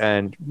week,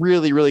 and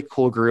really, really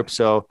cool group.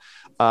 So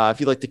if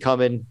you'd like to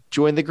come and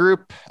join the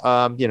group,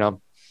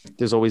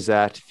 there's always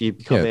that. If you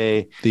become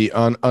the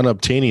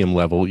unobtainium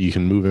level, you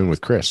can move in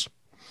with Chris.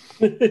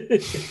 I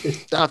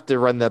have to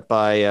run that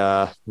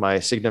by my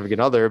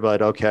significant other,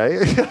 but okay.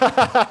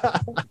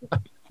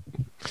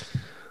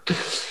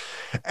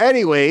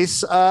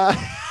 Anyways,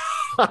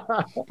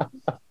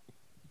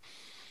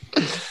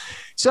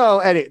 so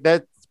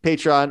that's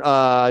Patreon,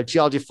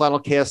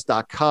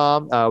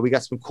 geologyflannelcast.com. We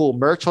got some cool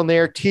merch on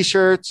there,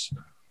 t-shirts,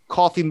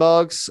 coffee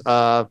mugs.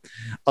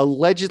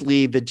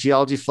 Allegedly, the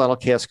Geology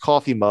Flannelcast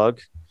coffee mug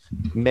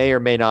may or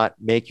may not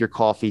make your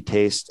coffee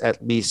taste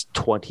at least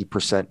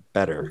 20%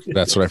 better.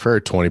 That's what I've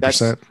heard,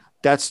 20%.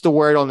 That's the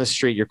word on the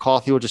street. Your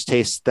coffee will just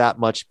taste that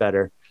much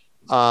better.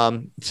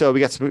 So we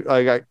got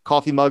got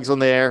coffee mugs on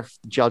there,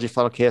 Geology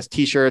Flannelcast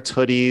t-shirts,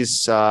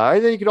 hoodies,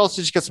 and then you can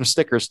also just get some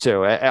stickers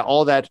too.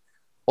 All that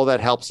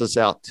helps us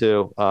out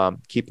too,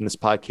 keeping this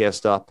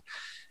podcast up.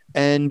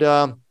 And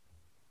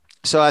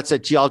so that's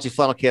at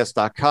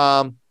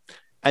geologyflannelcast.com.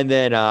 And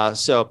then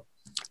so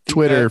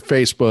Twitter,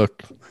 Facebook,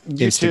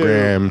 YouTube,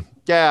 Instagram.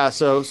 Yeah,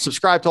 so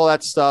subscribe to all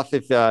that stuff.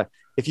 If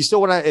you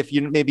still want to, if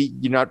you're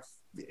not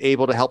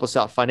able to help us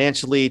out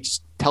financially,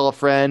 just tell a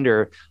friend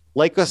or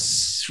like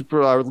us,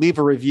 or leave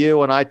a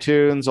review on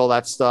iTunes, all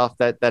that stuff.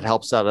 That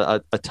helps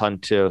out a ton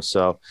too.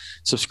 So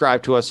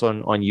subscribe to us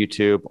on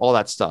YouTube, all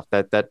that stuff.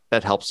 That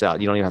helps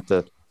out. You don't even have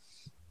to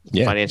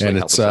financially. And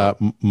it's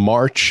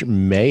March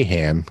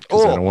Mayhem,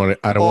 because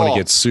I don't want to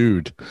get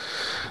sued.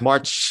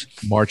 March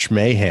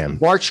Mayhem.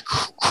 March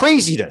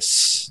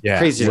craziness. Yeah,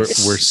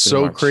 craziness. We're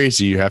so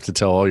crazy. You have to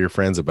tell all your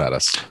friends about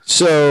us.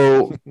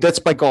 So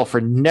that's my goal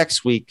for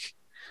next week.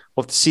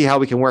 We'll have to see how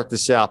we can work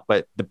this out,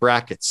 but the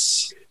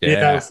brackets.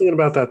 Yeah, I was thinking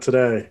about that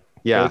today.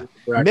 Yeah.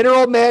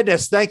 Mineral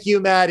Madness. Thank you,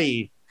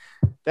 Maddie.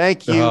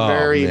 Thank you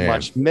very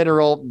much.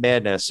 Mineral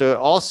Madness. So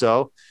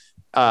also,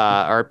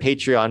 our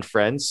Patreon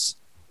friends,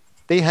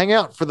 they hang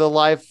out for the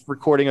live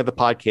recording of the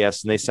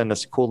podcast and they send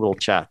us cool little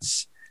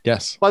chats.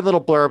 Yes. Fun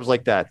little blurbs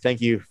like that.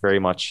 Thank you very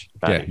much,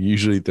 Maddie. Yeah,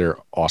 usually they're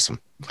awesome.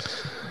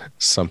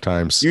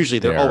 Sometimes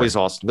they're always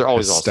awesome. They're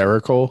always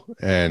hysterical,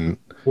 and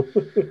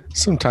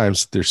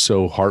sometimes they're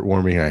so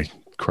heartwarming I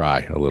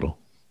cry a little.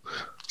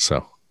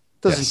 So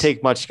doesn't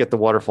take much to get the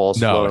waterfalls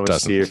flowing. No, it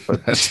doesn't.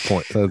 But that's the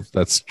point.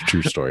 That's a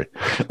true story.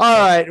 All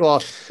right.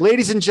 Well,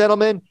 ladies and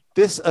gentlemen,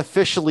 this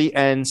officially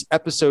ends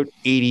episode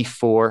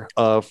 84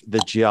 of the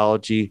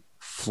Geology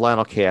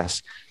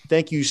Flannelcast.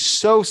 Thank you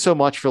so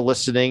much for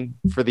listening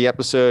for the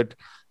episode.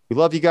 We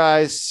love you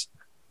guys.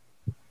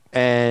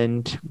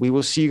 And we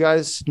will see you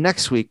guys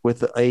next week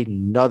with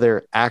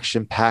another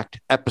action-packed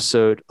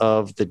episode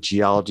of the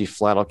Geology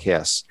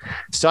Flannelcast.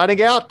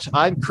 Signing out,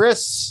 I'm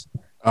Chris.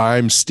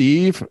 I'm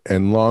Steve,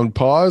 and long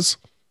pause.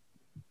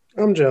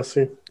 I'm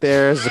Jesse.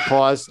 There's the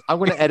pause. I'm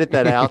going to edit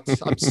that out.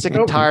 I'm sick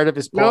and tired of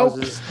his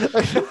pauses.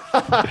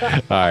 All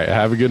right.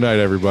 Have a good night,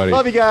 everybody.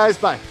 Love you guys.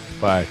 Bye.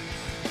 Bye.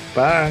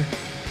 Bye.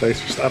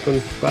 Thanks for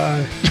stopping.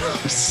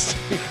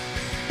 Bye.